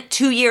spent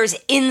 2 years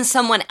in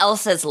someone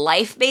else's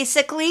life,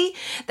 basically,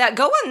 that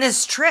go on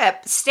this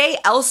trip, stay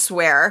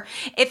elsewhere.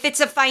 If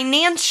it's a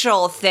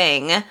financial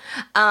thing,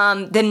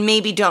 then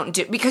maybe don't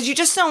do, because you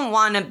just don't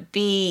want to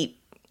be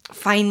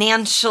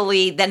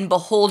financially then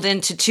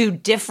beholden to 2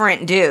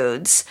 different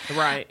dudes.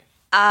 Right.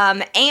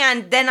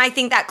 And then I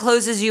think that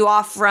closes you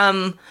off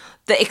from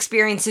the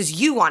experiences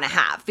you want to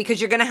have,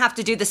 because you're going to have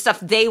to do the stuff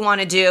they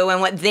want to do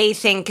and what they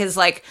think is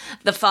like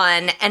the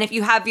fun. And if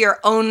you have your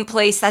own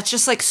place, that's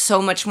just like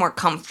so much more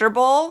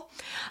comfortable.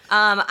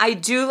 I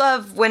do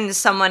love when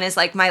someone is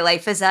like, my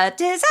life is a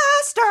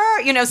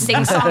disaster,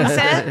 sing-songs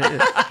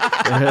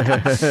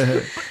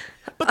it.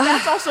 But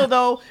that's also,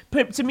 though,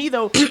 to me,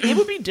 though, it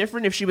would be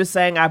different if she was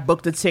saying, I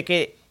booked a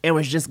ticket and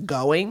was just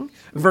going,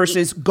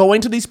 versus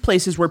going to these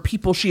places where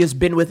people she has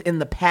been with in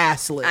the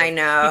past live. I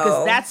know.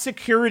 Because that's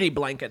security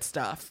blanket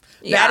stuff.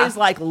 Yeah. That is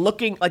like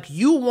looking, like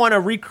you want to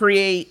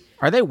recreate.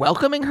 Are they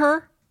welcoming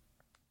her?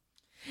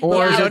 Or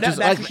You is know, it just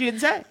that's like what she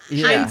didn't say. She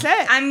Yeah. didn't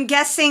say. I'm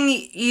guessing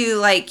you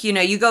like,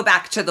 you go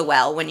back to the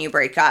well when you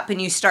break up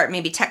and you start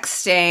maybe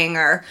texting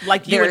or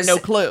Like you had no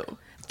clue.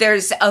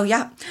 There's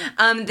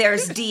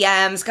there's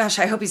DMs. Gosh,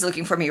 I hope he's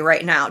looking for me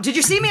right now. Did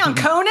you see me on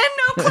Conan?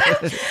 No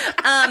clue.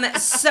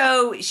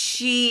 So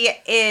she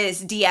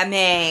is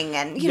DMing,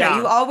 and you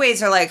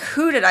always are like,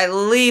 who did I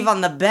leave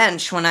on the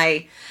bench when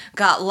I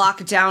got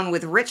locked down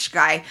with rich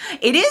guy?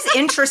 It is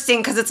interesting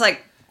because it's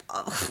like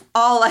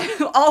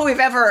all we've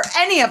ever,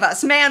 any of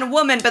us, man,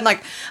 woman, been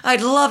like, I'd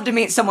love to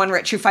meet someone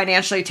rich who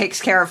financially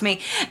takes care of me.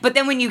 But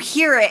then when you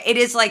hear it, it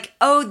is like,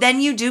 oh,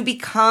 then you do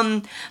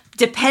become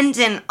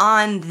dependent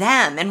on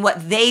them and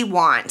what they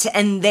want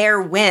and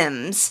their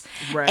whims.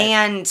 Right.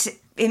 And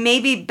it may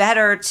be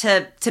better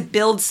to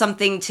build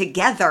something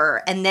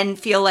together and then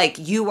feel like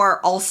you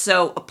are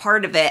also a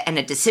part of it and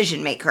a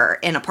decision maker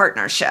in a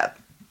partnership.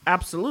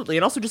 Absolutely.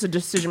 And also just a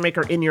decision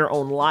maker in your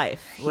own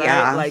life, right?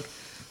 Yeah. Like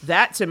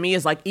that to me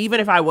is like, even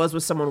if I was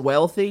with someone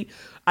wealthy,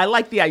 I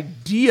like the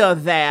idea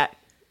that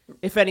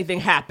if anything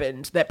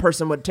happened, that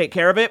person would take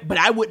care of it, but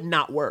I would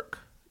not work.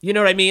 You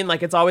know what I mean?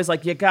 Like it's always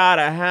like, you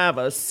gotta have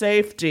a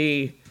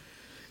safety,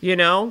 you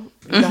know?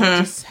 You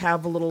gotta just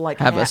have a little like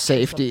have a hat or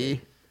safety.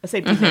 something. A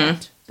safety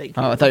hat. Thank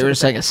you. Oh, I thought you were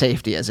saying a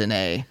safety as in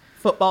a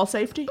football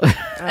safety?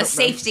 A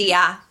safety,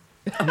 yeah.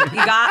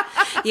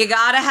 You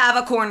gotta have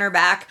a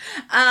cornerback.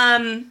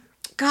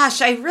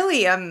 Gosh, I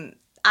really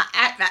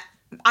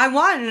I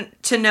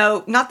want to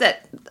know, not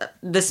that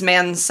this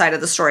man's side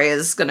of the story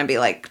is going to be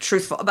like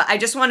truthful, but I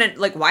just wanted,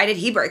 like, why did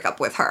he break up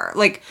with her?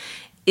 Like,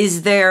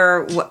 is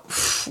there,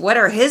 what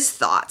are his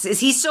thoughts? Is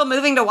he still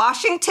moving to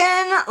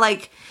Washington?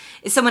 Like,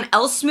 is someone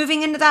else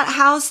moving into that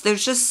house?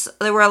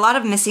 There were a lot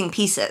of missing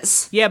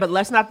pieces. Yeah, but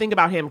let's not think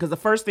about him, because the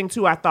first thing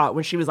too I thought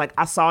when she was like,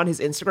 I saw in his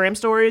Instagram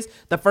stories,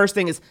 the first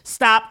thing is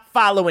stop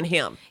following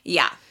him.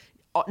 Yeah.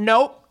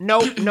 Nope.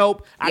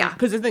 Yeah.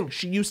 Because the thing,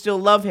 you still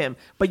love him,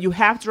 but you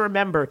have to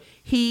remember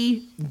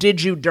he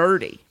did you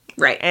dirty,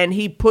 right? And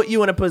he put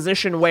you in a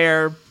position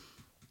where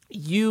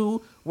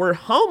you were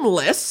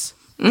homeless,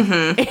 and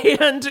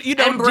and broke,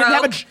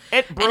 didn't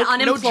have and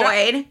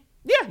unemployed.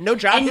 No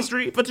job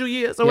history for 2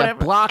 years or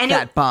whatever. Block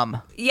that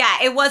bum.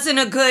 Yeah, it wasn't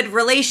a good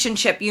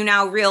relationship, you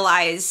now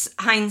realize,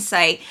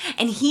 hindsight.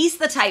 And he's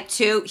the type,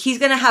 too, he's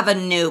going to have a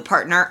new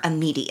partner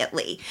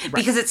immediately. Right.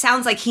 Because it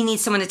sounds like he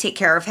needs someone to take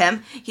care of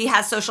him. He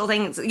has social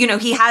things.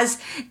 He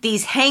has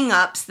these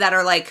hang-ups that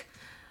are like,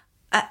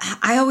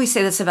 I always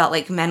say this about,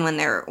 like, men when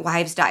their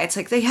wives die. It's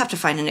like they have to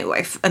find a new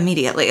wife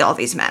immediately, all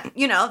these men.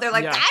 They're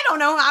like, I don't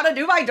know how to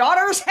do my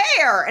daughter's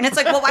hair. And it's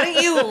like, well, why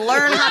don't you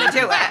learn how to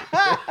do it?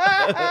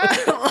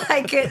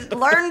 Like,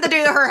 learn to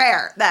do her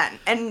hair then.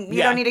 And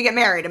you don't need to get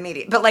married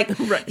immediately. But, like,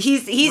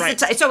 he's right.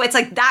 So it's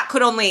like that's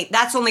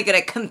only going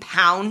to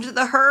compound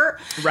the hurt.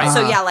 Right.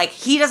 So, yeah, like,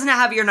 he doesn't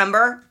have your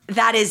number.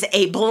 That is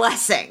a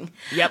blessing.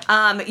 Yep.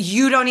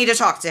 You don't need to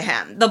talk to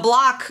him.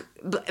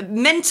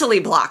 Mentally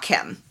block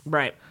him.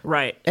 Right.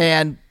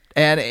 And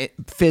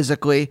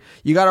physically,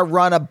 you got to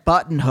run a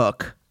button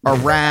hook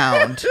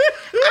around.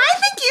 I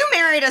think you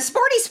married a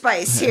sporty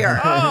spice here,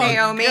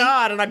 Naomi. Oh,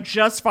 God, and I'm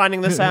just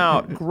finding this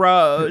out.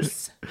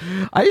 Gross.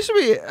 I used to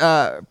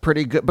be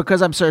pretty good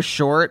because I'm so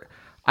short.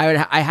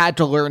 I had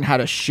to learn how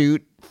to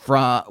shoot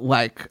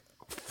from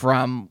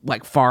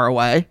far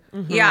away.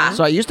 Mm-hmm. Yeah.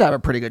 So I used to have a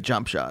pretty good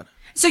jump shot.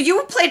 So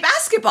you played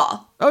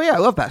basketball? Oh yeah, I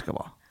love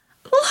basketball.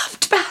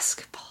 Loved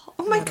basketball.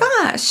 Oh my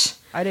gosh.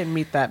 I didn't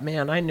meet that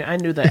man. I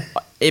knew that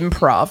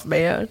improv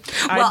man.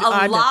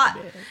 Well,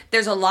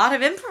 there's a lot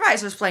of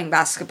improvisers playing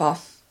basketball.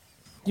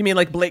 You mean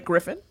like Blake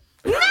Griffin?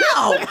 No.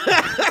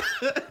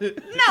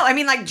 No, I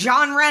mean like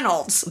John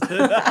Reynolds.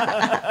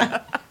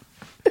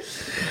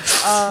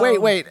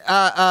 Wait.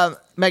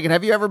 Megan,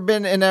 have you ever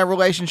been in a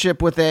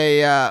relationship with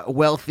a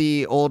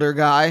wealthy older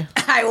guy?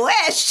 I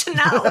wish.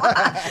 No.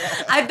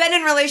 I've been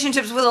in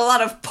relationships with a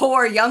lot of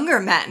poor younger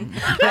men.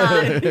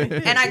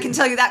 And I can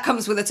tell you that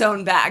comes with its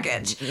own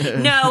baggage.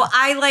 No,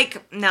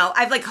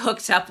 I've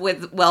hooked up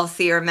with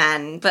wealthier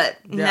men, but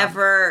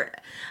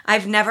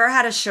I've never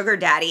had a sugar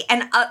daddy.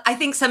 And I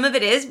think some of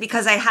it is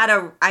because I had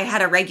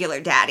a regular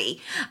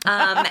daddy.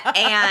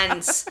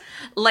 And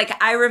like,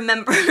 I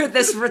remember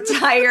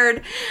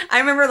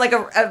like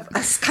a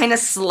kind of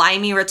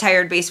slimy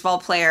retired baseball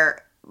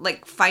player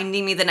like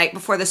finding me the night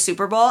before the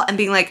Super Bowl and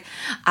being like,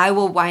 I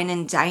will wine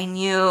and dine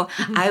you.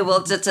 I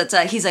will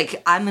He's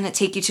like, I'm going to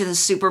take you to the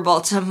Super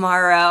Bowl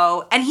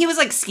tomorrow. And he was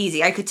like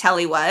skeezy. I could tell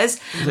he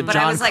was. But John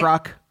I was like,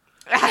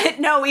 Kruk?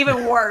 No,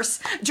 even worse.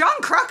 John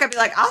Kruk, I'd be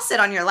like, I'll sit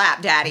on your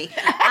lap, daddy.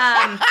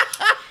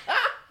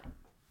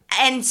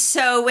 And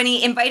so when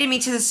he invited me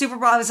to the Super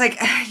Bowl, I was like,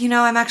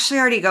 I'm actually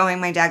already going.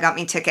 My dad got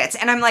me tickets.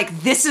 And I'm like,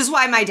 this is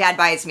why my dad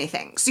buys me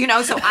things, so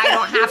I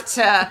don't have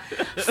to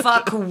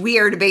fuck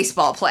weird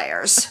baseball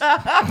players.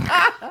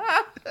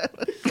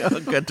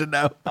 Good to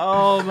know.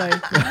 Oh my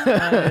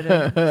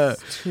God.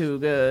 It's too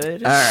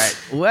good. All right,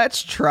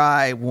 let's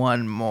try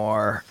one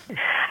more.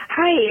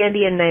 Hi,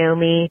 Andy and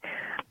Naomi,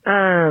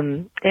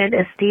 and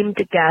esteemed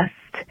guest.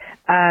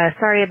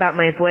 Sorry about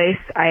my voice.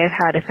 I have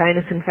had a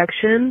sinus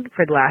infection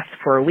for the last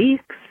 4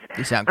 weeks.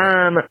 You sound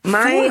great.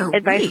 My 4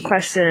 advice weeks.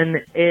 question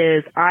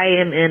is, I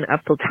am in a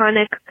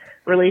platonic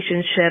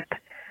relationship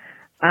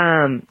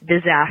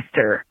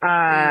disaster.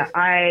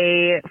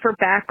 For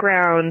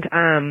background,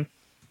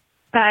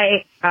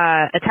 I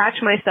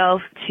attach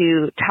myself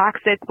to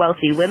toxic,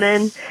 wealthy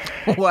women.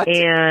 What?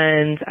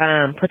 And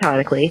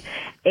platonically.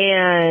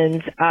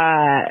 And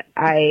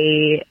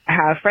I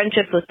have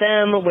friendships with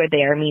them where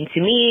they are mean to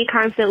me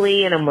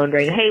constantly, and I'm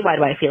wondering, hey, why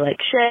do I feel like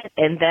shit?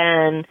 And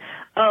then,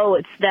 oh,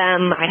 it's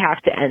them. I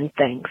have to end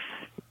things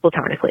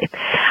platonically.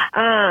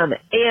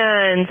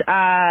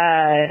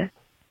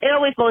 It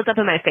always blows up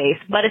in my face,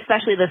 but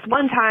especially this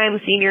one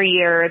time, senior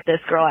year, this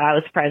girl I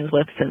was friends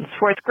with since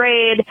 4th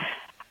grade,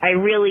 I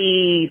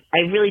really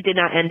did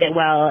not end it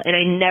well, and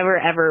I never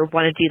ever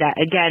want to do that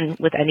again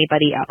with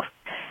anybody else.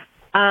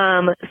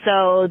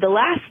 So the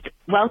last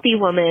wealthy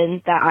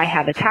woman that I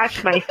have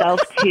attached myself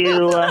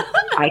to,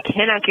 I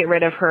cannot get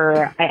rid of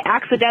her. I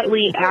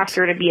accidentally asked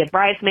her to be a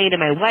bridesmaid in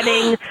my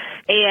wedding,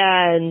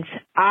 and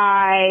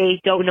I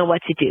don't know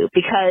what to do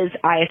because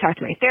I have talked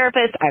to my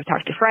therapist, I've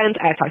talked to friends,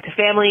 I've talked to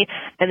family,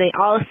 and they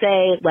all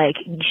say, like,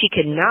 she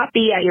cannot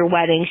be at your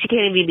wedding. She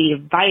can't even be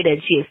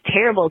invited. She is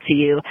terrible to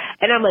you.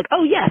 And I'm like,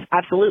 oh, yes,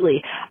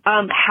 absolutely.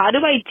 How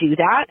do I do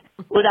that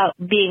without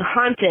being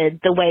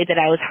haunted the way that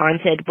I was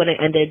haunted when I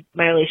ended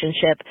my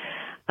relationship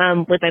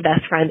with my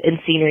best friend in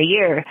senior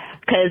year?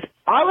 Because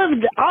all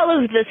of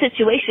the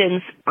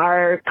situations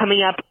are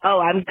coming up, oh,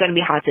 I'm going to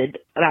be haunted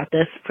about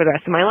this for the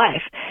rest of my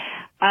life.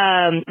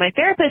 My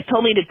therapist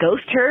told me to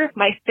ghost her.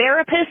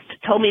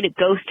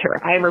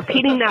 I am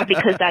repeating that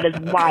because that is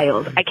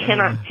wild. I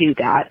cannot do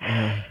that.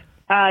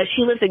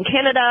 She lives in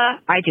Canada.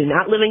 I do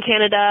not live in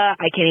Canada.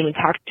 I can't even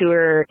talk to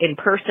her in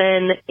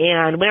person.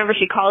 And whenever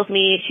she calls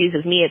me, she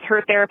uses me as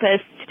her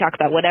therapist to talk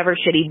about whatever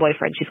shitty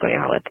boyfriend she's going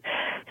out with.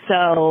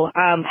 So,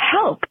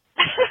 help,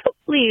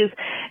 please.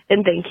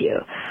 And thank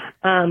you.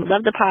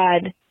 Love the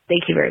pod.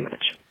 Thank you very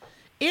much.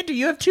 Andrew,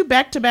 you have 2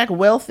 back-to-back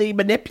wealthy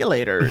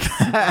manipulators.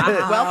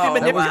 Wealthy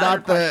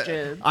manipulator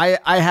questions.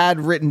 I had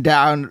written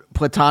down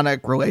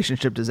platonic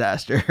relationship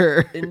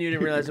disaster. And you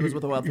didn't realize it was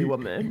with a wealthy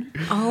woman.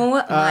 Oh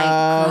my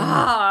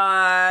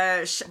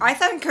gosh! I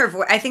think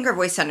her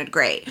voice sounded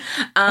great.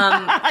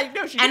 I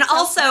know she and did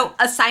also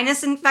a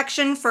sinus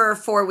infection for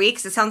 4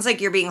 weeks. It sounds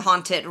like you're being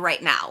haunted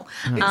right now.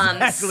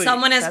 Exactly.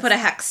 Someone has put a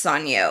hex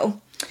on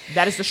you.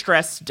 That is the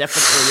stress.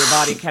 Definitely, your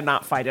body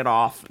cannot fight it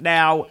off.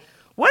 Now,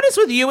 what is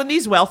with you and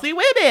these wealthy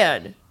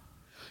women?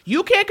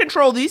 You can't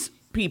control these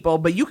people,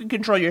 but you can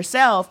control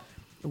yourself.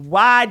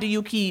 Why do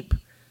you keep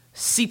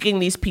seeking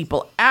these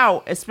people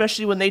out,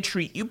 especially when they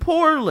treat you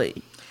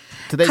poorly?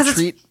 Do they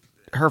treat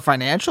her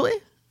financially?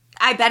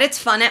 I bet it's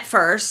fun at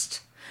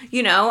first.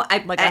 You know,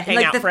 like a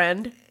hangout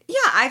friend. Yeah,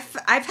 I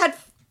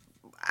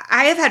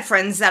have had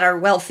friends that are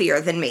wealthier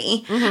than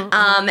me,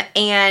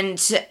 and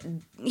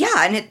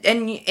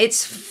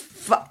it's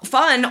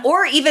fun,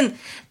 or even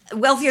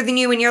wealthier than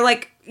you, and you're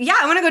like, yeah,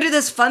 I want to go do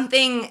this fun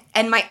thing,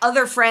 and my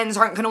other friends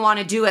aren't going to want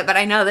to do it, but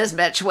I know this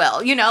bitch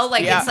will. You know,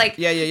 like it's like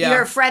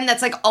you're a friend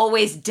that's like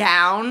always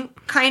down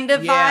kind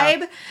of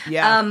vibe.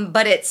 Yeah.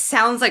 But it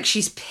sounds like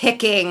she's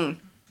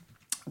picking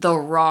the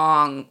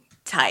wrong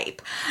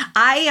type.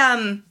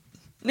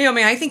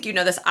 Naomi, I think you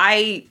know this.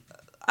 I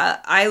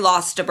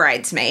lost a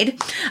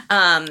bridesmaid.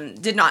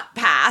 Did not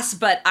pass,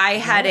 but I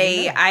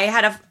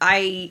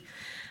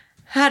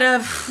had a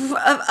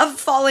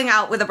falling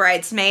out with a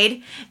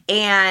bridesmaid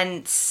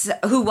and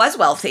who was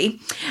wealthy.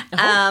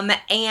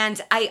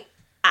 And I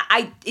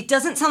it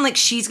doesn't sound like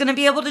she's going to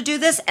be able to do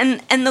this.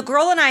 And the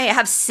girl and I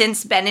have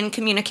since been in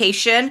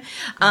communication.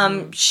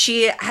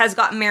 She has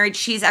gotten married.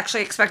 She's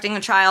actually expecting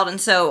a child. And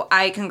so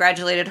I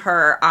congratulated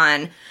her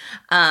on,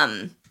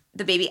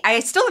 the baby. I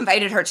still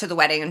invited her to the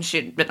wedding and she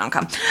did not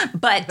come,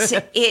 but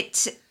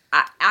Wait,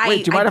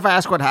 do you mind if I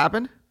ask what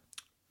happened?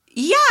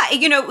 Yeah.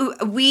 You know,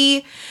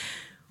 we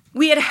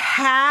had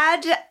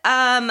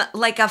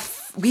like a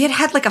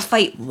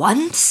fight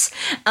once,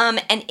 and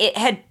it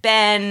had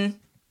been,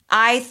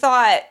 I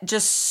thought,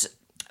 just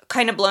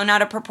kind of blown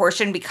out of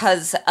proportion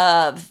because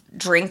of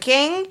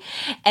drinking,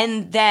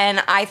 and then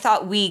I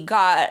thought we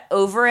got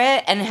over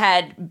it and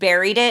had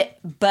buried it,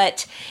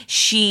 but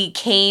she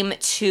came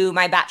to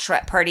my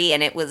bachelorette party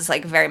and it was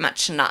like very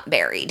much not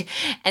buried,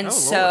 and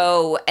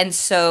so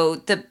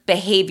the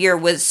behavior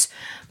was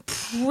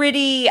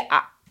pretty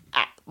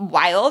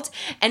wild,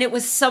 and it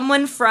was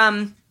someone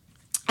from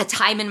a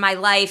time in my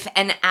life,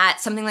 and at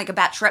something like a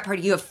bachelorette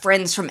party, you have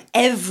friends from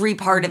every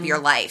part of your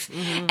life.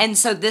 And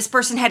so this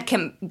person had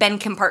been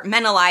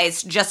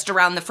compartmentalized just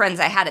around the friends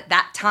I had at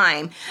that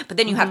time. But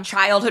then you have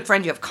childhood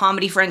friends, you have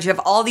comedy friends, you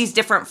have all these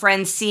different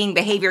friends seeing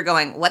behavior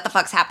going, what the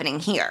fuck's happening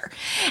here?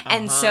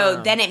 And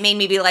so then it made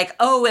me be like,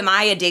 oh, am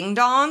I a ding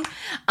dong?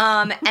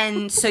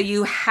 And so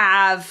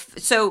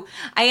I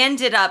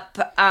ended up,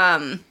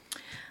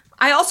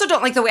 I also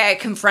don't like the way I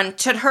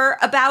confronted her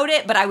about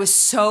it, but I was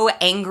so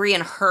angry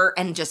and hurt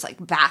and just like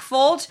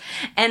baffled.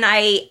 And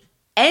I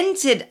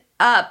ended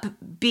up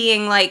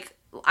being like,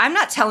 I'm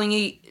not telling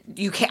you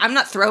I'm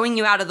not throwing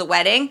you out of the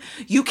wedding.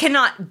 You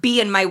cannot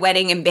be in my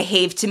wedding and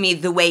behave to me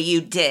the way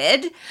you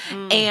did.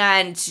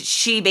 And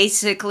she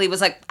basically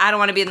was like, I don't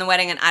want to be in the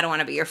wedding and I don't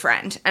want to be your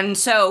friend. And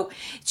so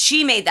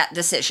she made that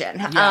decision.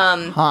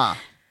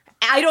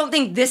 I don't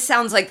think this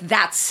sounds like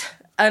that's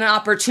an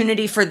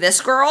opportunity for this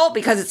girl,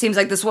 because it seems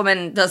like this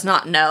woman does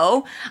not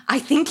know. I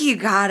think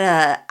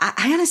I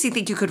honestly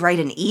think you could write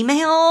an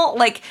email.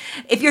 Like,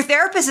 if your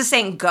therapist is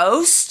saying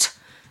ghost,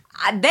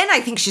 then I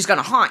think she's going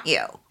to haunt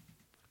you.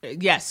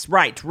 Yes,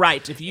 right.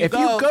 If you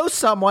ghost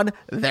someone,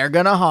 they're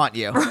going to haunt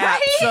you. Right?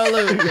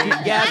 Absolutely.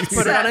 Yes,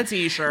 put it on a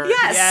t-shirt.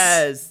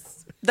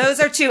 Yes.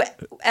 Those are two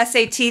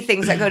SAT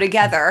things that go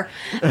together.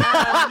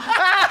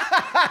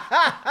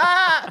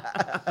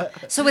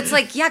 So it's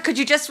like, could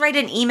you just write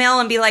an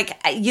email and be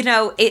like,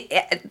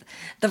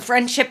 the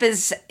friendship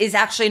is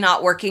actually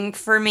not working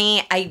for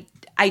me.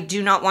 I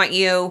do not want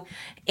you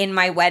in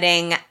my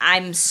wedding.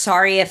 I'm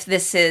sorry if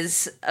this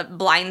is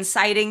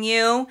blindsiding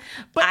you.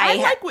 But I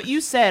like what you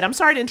said. I'm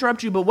sorry to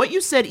interrupt you, but what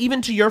you said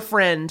even to your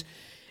friend,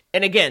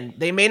 and again,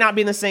 they may not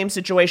be in the same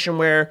situation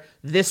where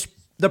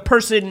the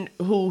person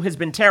who has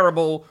been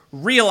terrible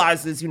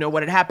realizes,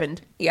 what had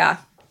happened. Yeah.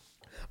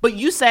 But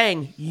you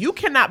saying, you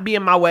cannot be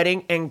in my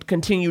wedding and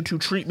continue to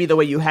treat me the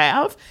way you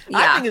have,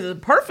 I think is a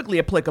perfectly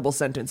applicable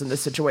sentence in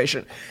this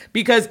situation.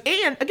 Because,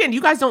 and again,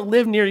 you guys don't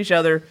live near each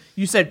other.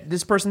 You said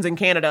this person's in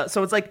Canada.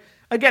 So it's like,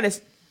 again,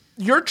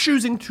 you're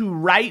choosing to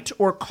write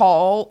or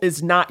call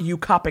is not you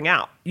copping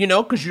out,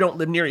 because you don't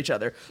live near each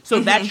other.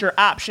 So that's your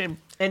option.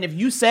 And if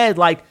you said,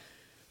 like,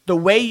 the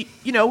way,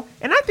 and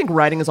I think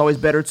writing is always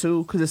better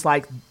too, because it's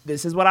like,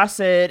 this is what I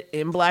said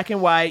in black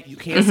and white. You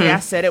can't say I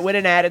said it with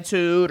an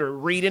attitude or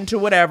read into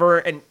whatever.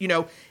 And,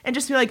 and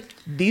just feel like,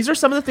 these are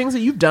some of the things that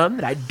you've done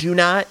that I do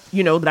not,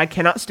 that I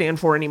cannot stand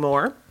for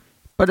anymore.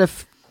 But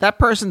if that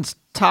person's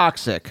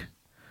toxic,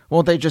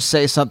 won't they just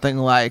say something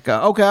like,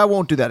 okay, I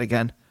won't do that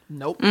again?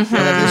 Nope.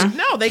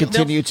 No, they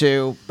continue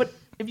to. But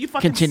if you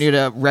fucking continue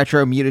to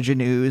retro mutagen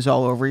news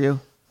all over you.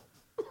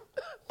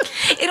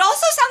 It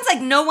also sounds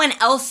like no one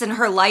else in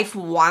her life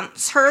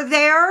wants her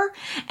there.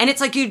 And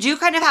it's like, you do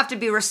kind of have to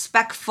be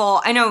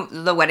respectful. I know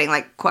the wedding,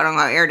 like, quote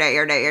unquote, your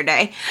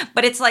day.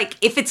 But it's like,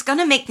 if it's going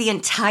to make the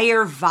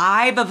entire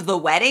vibe of the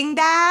wedding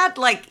bad,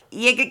 like,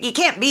 you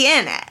can't be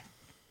in it.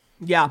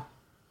 Yeah.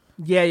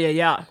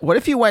 What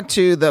if you went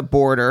to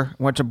Border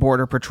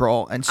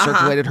Patrol and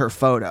circulated her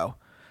photo?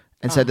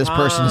 And said this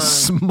person is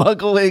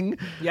smuggling.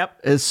 Yep.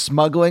 Is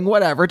smuggling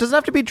whatever. It doesn't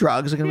have to be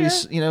drugs. It can be,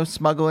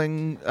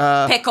 smuggling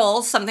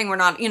pickles. Something we're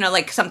not,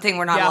 something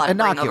we're not allowed to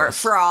bring over.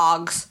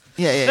 Frogs.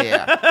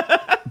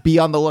 Yeah. Be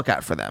on the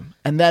lookout for them.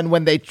 And then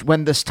when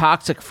this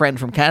toxic friend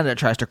from Canada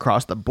tries to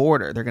cross the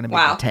border, they're going to be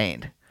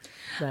detained.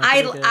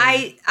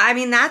 I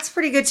mean, that's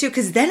pretty good too,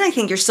 because then I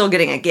think you're still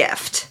getting a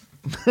gift.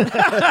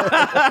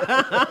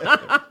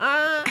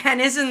 And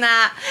isn't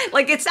that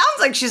like, it sounds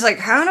like she's like,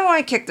 how do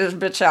I kick this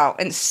bitch out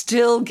and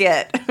still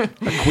get a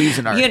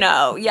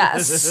Cuisinart?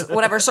 Yes,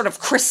 whatever sort of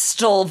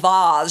crystal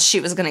vase she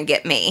was gonna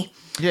get me.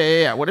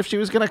 Yeah. What if she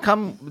was gonna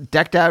come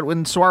decked out with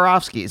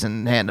Swarovskis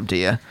and hand them to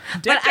you?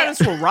 Decked out with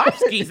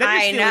Swarovskis.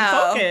 I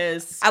know.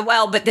 Focus.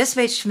 Well, but this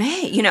bitch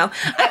may.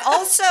 I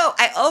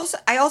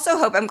also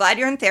hope. I'm glad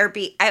you're in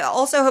therapy. I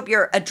also hope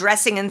you're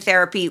addressing in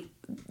therapy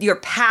your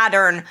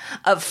pattern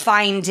of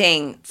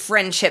finding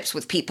friendships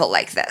with people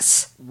like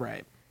this.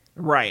 Right.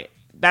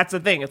 That's the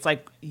thing. It's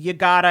like, you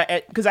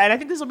gotta, because I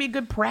think this will be a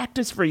good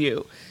practice for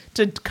you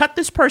to cut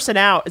this person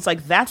out. It's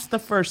like, that's the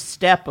first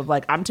step of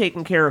like, I'm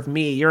taking care of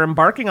me. You're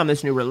embarking on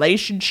this new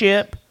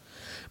relationship,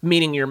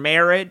 meaning your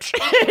marriage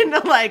and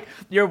like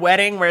your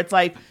wedding, where it's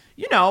like,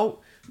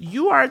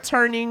 you're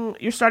starting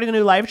a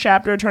new life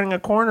chapter, turning a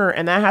corner,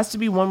 and that has to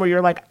be one where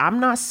you're like,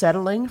 I'm not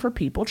settling for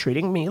people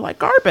treating me like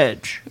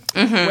garbage.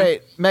 Mm-hmm.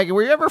 Wait, Megan,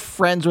 were you ever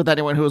friends with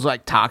anyone who was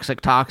like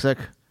toxic? Britney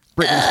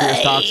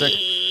Spears toxic?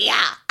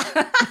 Yeah.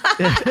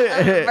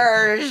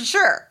 For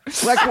sure.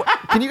 Like,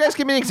 can you guys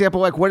give me an example?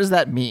 Like, what does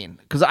that mean?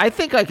 Because I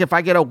think like if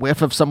I get a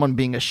whiff of someone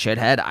being a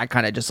shithead, I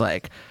kind of just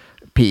like,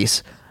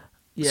 peace.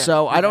 Yeah,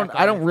 so I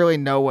don't really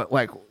know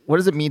what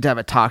does it mean to have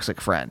a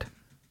toxic friend?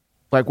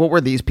 Like, what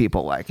were these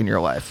people like in your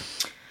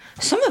life?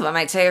 Some of them,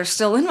 I'd say, are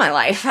still in my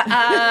life.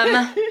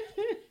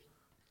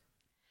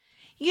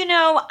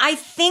 I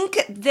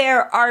think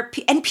there are,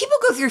 and people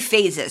go through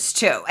phases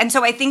too. And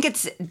so I think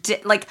it's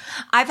like,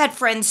 I've had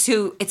friends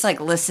who it's like,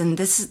 listen,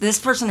 this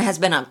person has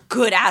been a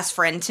good ass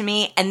friend to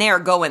me, and they are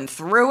going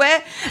through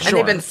it, and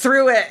they've been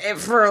through it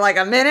for like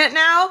a minute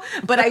now.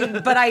 But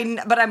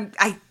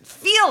I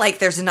feel like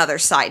there's another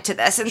side to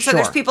this, and so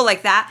there's people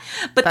like that.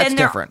 But That's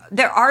then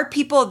there are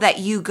people that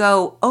you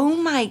go, oh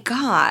my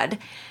God,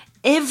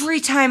 every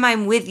time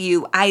I'm with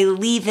you, I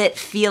leave it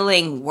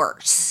feeling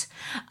worse.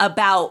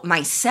 About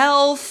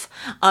myself,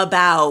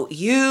 about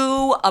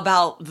you,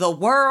 about the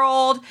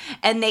world,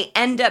 and they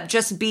end up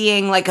just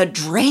being like a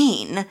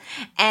drain.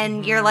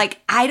 And you're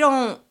like, I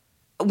don't,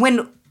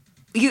 when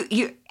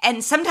you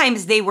And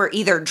sometimes they were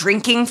either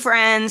drinking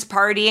friends,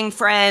 partying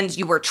friends,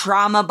 you were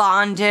trauma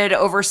bonded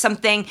over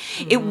something.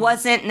 It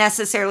wasn't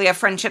necessarily a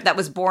friendship that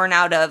was born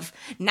out of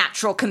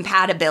natural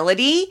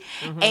compatibility.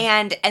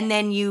 And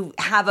then you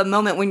have a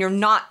moment when you're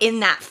not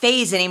in that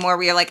phase anymore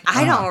where you're like,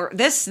 I don't,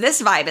 this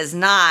vibe is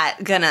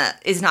not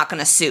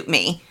gonna suit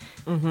me.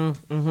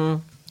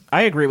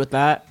 I agree with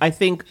that. I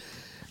think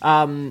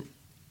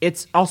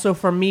it's also,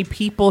 for me,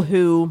 people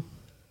who,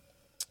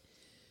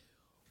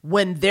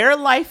 when their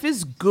life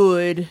is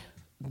good,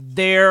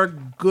 they're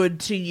good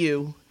to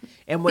you.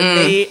 And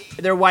when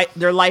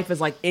their life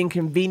is like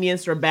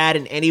inconvenienced or bad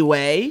in any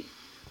way,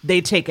 they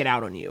take it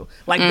out on you.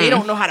 Like they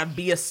don't know how to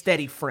be a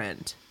steady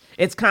friend.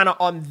 It's kind of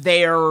on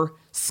their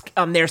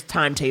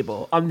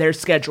timetable, on their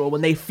schedule,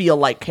 when they feel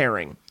like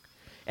caring.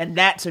 And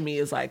that to me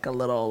is like a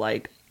little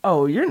like,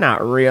 oh, you're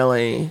not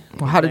really.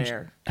 Well, how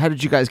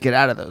did you guys get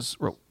out of those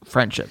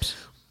friendships?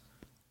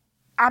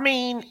 I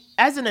mean,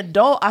 as an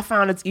adult, I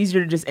found it's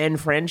easier to just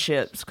end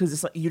friendships because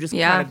it's like you just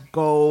kind of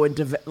go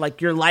and like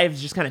your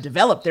lives just kind of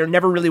develop. There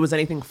never really was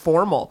anything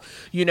formal,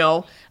 you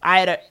know.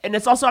 And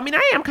it's also, I mean,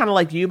 I am kind of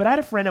like you, but I had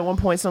a friend at one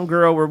point, some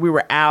girl, where we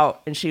were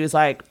out and she was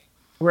like,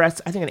 we're at,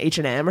 I think, an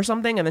H&M or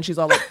something, and then she's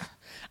all like,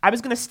 I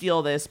was gonna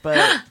steal this,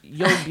 but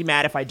you'll be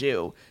mad if I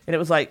do. And it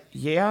was like,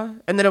 yeah.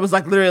 And then it was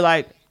like literally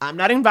like, I'm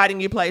not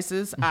inviting you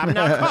places. I'm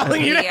not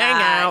calling you to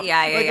hang out.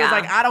 It was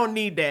like, I don't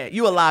need that.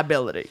 You a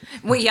liability.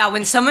 Well, yeah,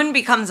 when someone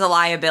becomes a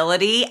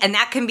liability, and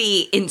that can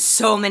be in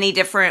so many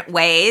different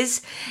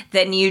ways,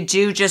 then you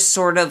do just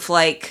sort of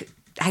like,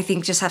 I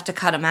think just have to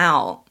cut them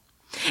out.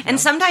 And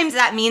sometimes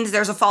that means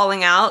there's a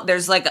falling out.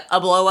 There's like a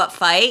blow up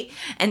fight.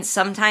 And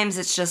sometimes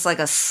it's just like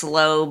a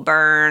slow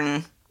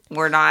burn.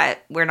 We're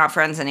not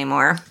friends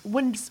anymore.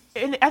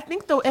 And I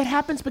think, though, it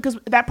happens because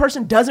that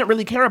person doesn't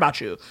really care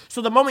about you.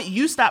 So the moment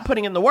you stop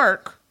putting in the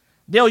work,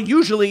 they'll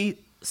usually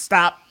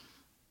stop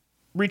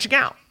reaching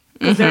out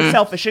because they're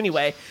selfish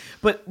anyway.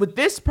 But with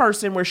this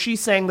person, where she's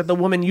saying that the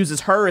woman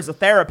uses her as a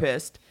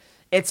therapist,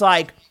 it's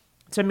like,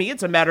 to me,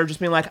 it's a matter of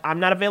just being like, I'm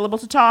not available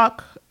to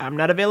talk. I'm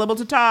not available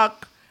to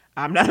talk.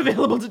 I'm not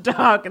available to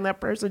talk. And that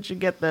person should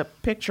get the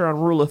picture on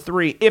rule of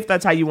 3 if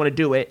that's how you want to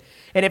do it.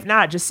 And if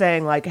not, just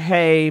saying like,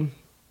 hey,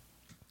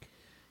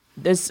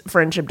 this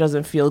friendship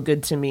doesn't feel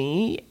good to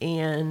me,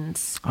 and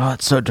it's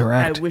so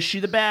direct. I wish you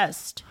the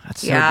best.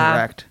 That's so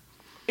direct.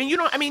 And you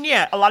don't, I mean,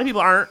 yeah, a lot of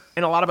people aren't,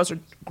 and a lot of us are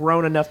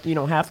grown enough that you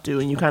don't have to,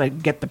 and you kind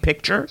of get the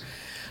picture.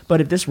 But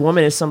if this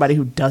woman is somebody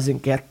who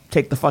doesn't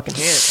take the fucking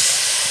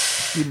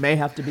hint, you may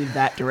have to be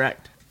that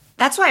direct.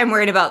 That's why I'm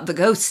worried about the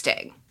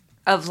ghosting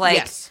of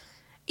like,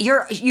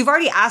 you've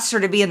already asked her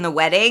to be in the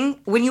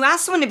wedding. When you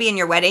ask someone to be in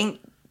your wedding,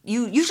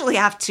 you usually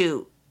have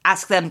to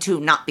ask them to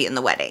not be in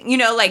the wedding. You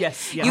know, like,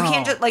 you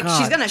can't just, like,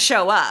 she's going to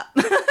show up.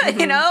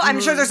 You know?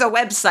 I'm sure there's a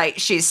website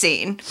she's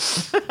seen.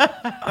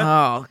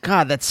 Oh,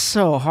 God, that's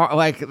so hard.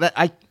 Like, that,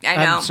 I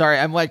know. I'm sorry.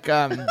 I'm like,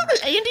 Andy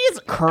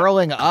is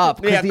curling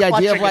up. Because the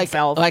idea of, like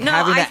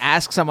having to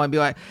ask someone, be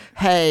like,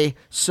 hey,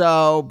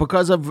 so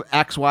because of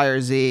X, Y,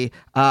 or Z,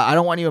 I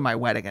don't want you in my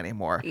wedding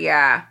anymore.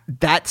 Yeah.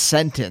 That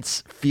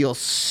sentence feels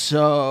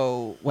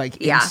so,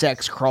 like,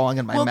 insects crawling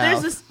in my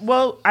mouth.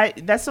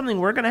 That's something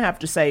we're going to have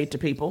to say to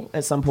people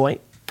at some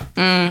point.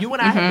 You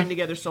and I have been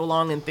together so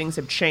long and things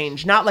have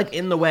changed. Not like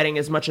in the wedding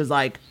as much as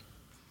like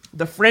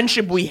the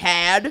friendship we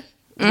had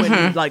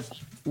when like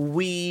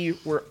we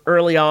were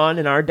early on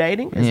in our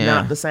dating is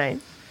not the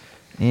same.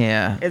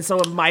 Yeah. And so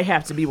it might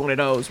have to be one of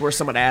those where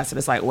someone asks and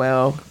it's like,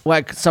 well,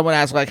 like someone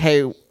asks like,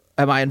 hey,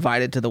 am I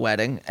invited to the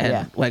wedding?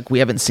 And like we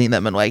haven't seen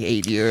them in like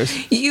 8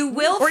 years. You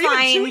will or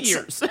find even 2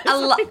 years.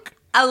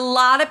 a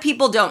lot of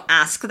people don't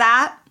ask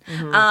that.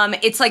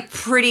 It's like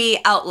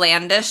pretty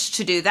outlandish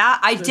to do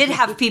that. I did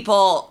have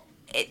people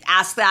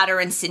ask that or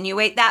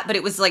insinuate that, but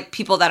it was like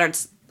people that are,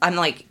 I'm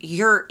like,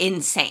 you're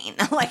insane.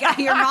 Like,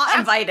 you're not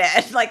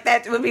invited. Like,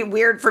 that would be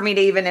weird for me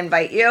to even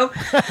invite you.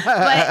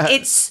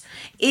 But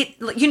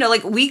you know,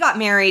 like, we got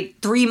married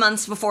 3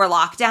 months before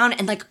lockdown,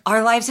 and like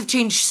our lives have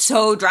changed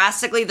so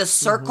drastically. The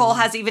circle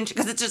has even,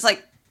 because it's just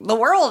like, the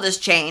world has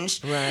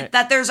changed,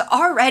 that there's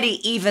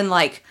already even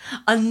like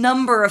a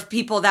number of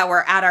people that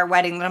were at our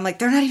wedding that I'm like,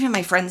 they're not even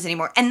my friends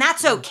anymore. And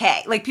that's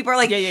okay. Like, people are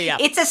like,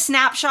 it's a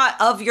snapshot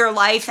of your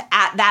life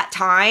at that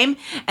time.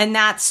 And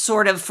that's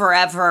sort of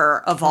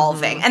forever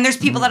evolving. And there's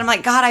people that I'm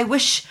like, God, I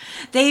wish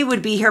they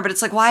would be here. But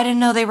it's like, well, I didn't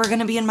know they were going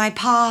to be in my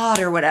pod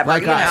or whatever,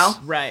 like you us.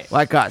 know? Right.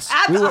 Like us.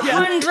 100%.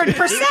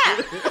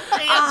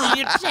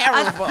 You're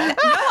terrible. No,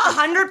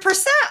 100%.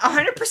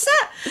 100%.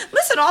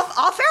 Listen,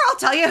 off air, I'll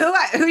tell you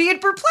who you'd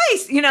replace.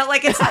 You know,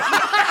 like, it's like,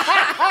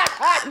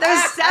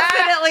 there's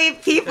definitely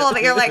people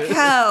that you're like,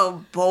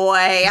 oh boy,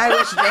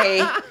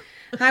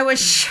 I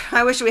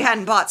wish we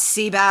hadn't bought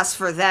sea bass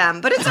for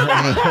them, but it's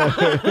okay.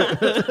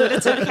 But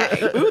it's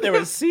okay. Ooh, there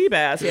was sea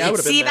bass. Yeah, I would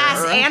have been sea there.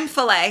 bass and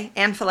filet.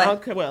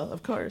 Okay, well,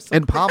 of course.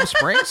 In Palm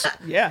Springs?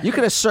 Yeah. You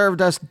could have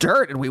served us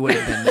dirt and we would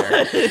have been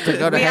there to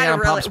go to hang out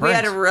in Palm Springs. We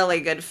had a really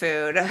good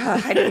food.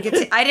 I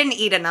didn't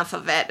eat enough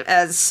of it,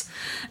 as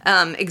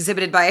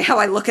exhibited by how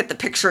I look at the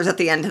pictures at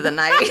the end of the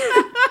night.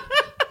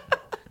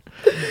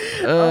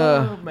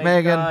 Oh my my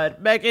Megan. God.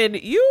 Megan,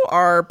 you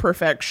are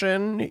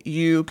perfection.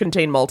 You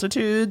contain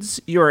multitudes.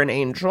 You're an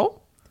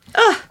angel.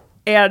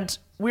 And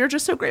we're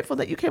just so grateful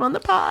that you came on the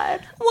pod.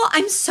 Well,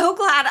 I'm so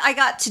glad I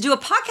got to do a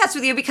podcast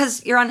with you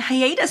because you're on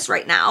hiatus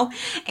right now,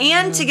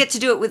 and to get to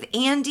do it with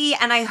Andy.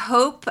 And I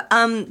hope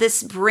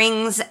this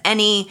brings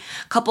any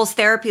couples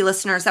therapy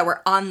listeners that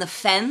were on the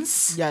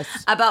fence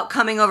about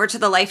coming over to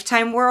the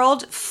Lifetime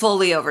world,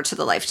 fully over to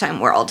the Lifetime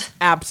world.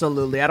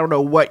 Absolutely. I don't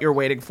know what you're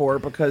waiting for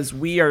because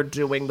we are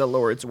doing the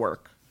Lord's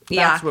work.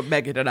 That's what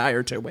Megan and I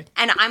are doing.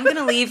 And I'm going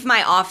to leave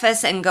my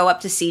office and go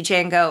up to CJ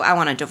and go, I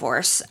want a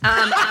divorce.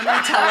 I'm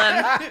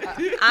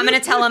going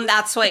to tell him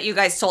that's what you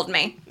guys told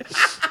me.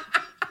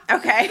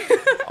 Okay.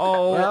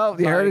 Oh, well,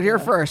 you heard it here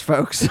first,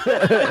 folks.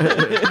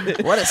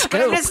 What a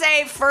scoop. I'm going to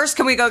say, first,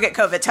 can we go get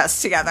COVID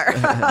tests together?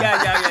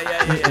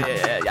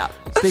 Yeah.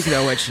 Speaking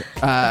of which,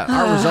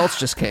 our results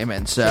just came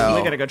in, so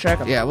we're gonna go check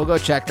them. Yeah, we'll go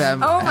check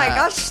them. Oh my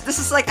gosh, this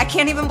is like, I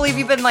can't even believe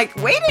you've been like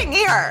waiting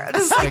here.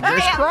 This is like,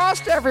 fingers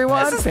crossed,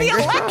 everyone. This is Fingers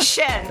the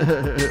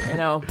election. I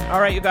know. All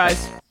right, you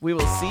guys. We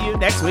will see you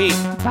next week.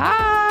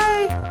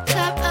 Bye.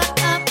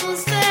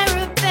 Couples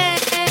therapy.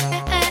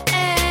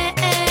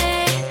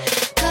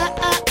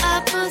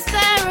 Couples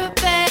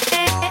therapy.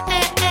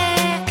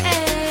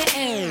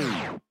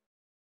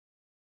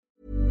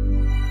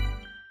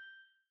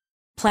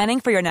 Planning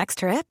for your next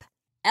trip?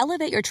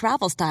 Elevate your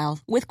travel style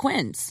with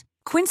Quince.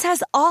 Quince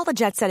has all the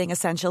jet-setting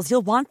essentials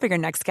you'll want for your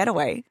next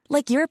getaway,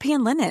 like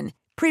European linen,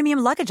 premium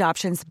luggage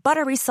options,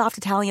 buttery soft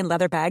Italian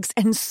leather bags,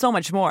 and so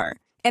much more.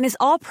 And is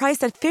all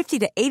priced at 50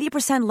 to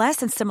 80% less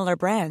than similar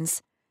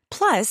brands.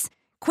 Plus,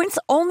 Quince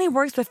only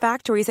works with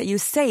factories that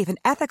use safe and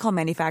ethical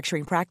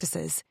manufacturing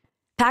practices.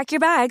 Pack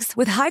your bags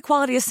with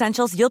high-quality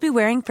essentials you'll be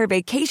wearing for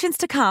vacations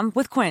to come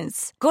with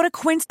Quince. Go to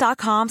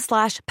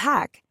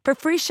quince.com/pack for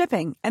free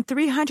shipping and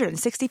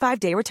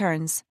 365-day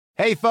returns.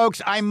 Hey,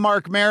 folks, I'm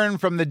Mark Maron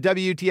from the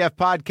WTF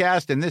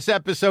Podcast, and this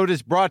episode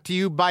is brought to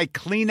you by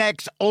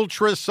Kleenex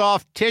Ultra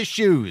Soft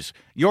Tissues,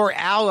 your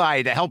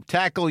ally to help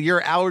tackle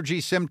your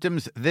allergy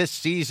symptoms this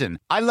season.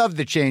 I love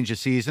the change of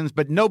seasons,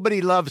 but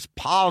nobody loves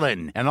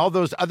pollen and all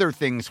those other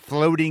things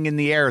floating in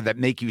the air that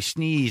make you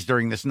sneeze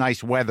during this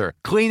nice weather.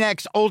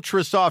 Kleenex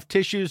Ultra Soft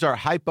Tissues are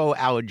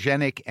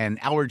hypoallergenic and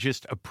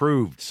allergist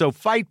approved, so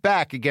fight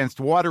back against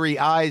watery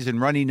eyes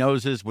and runny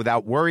noses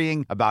without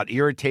worrying about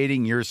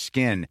irritating your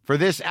skin. For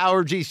this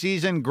allergy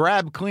season,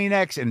 grab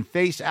Kleenex and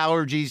face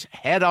allergies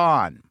head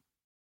on.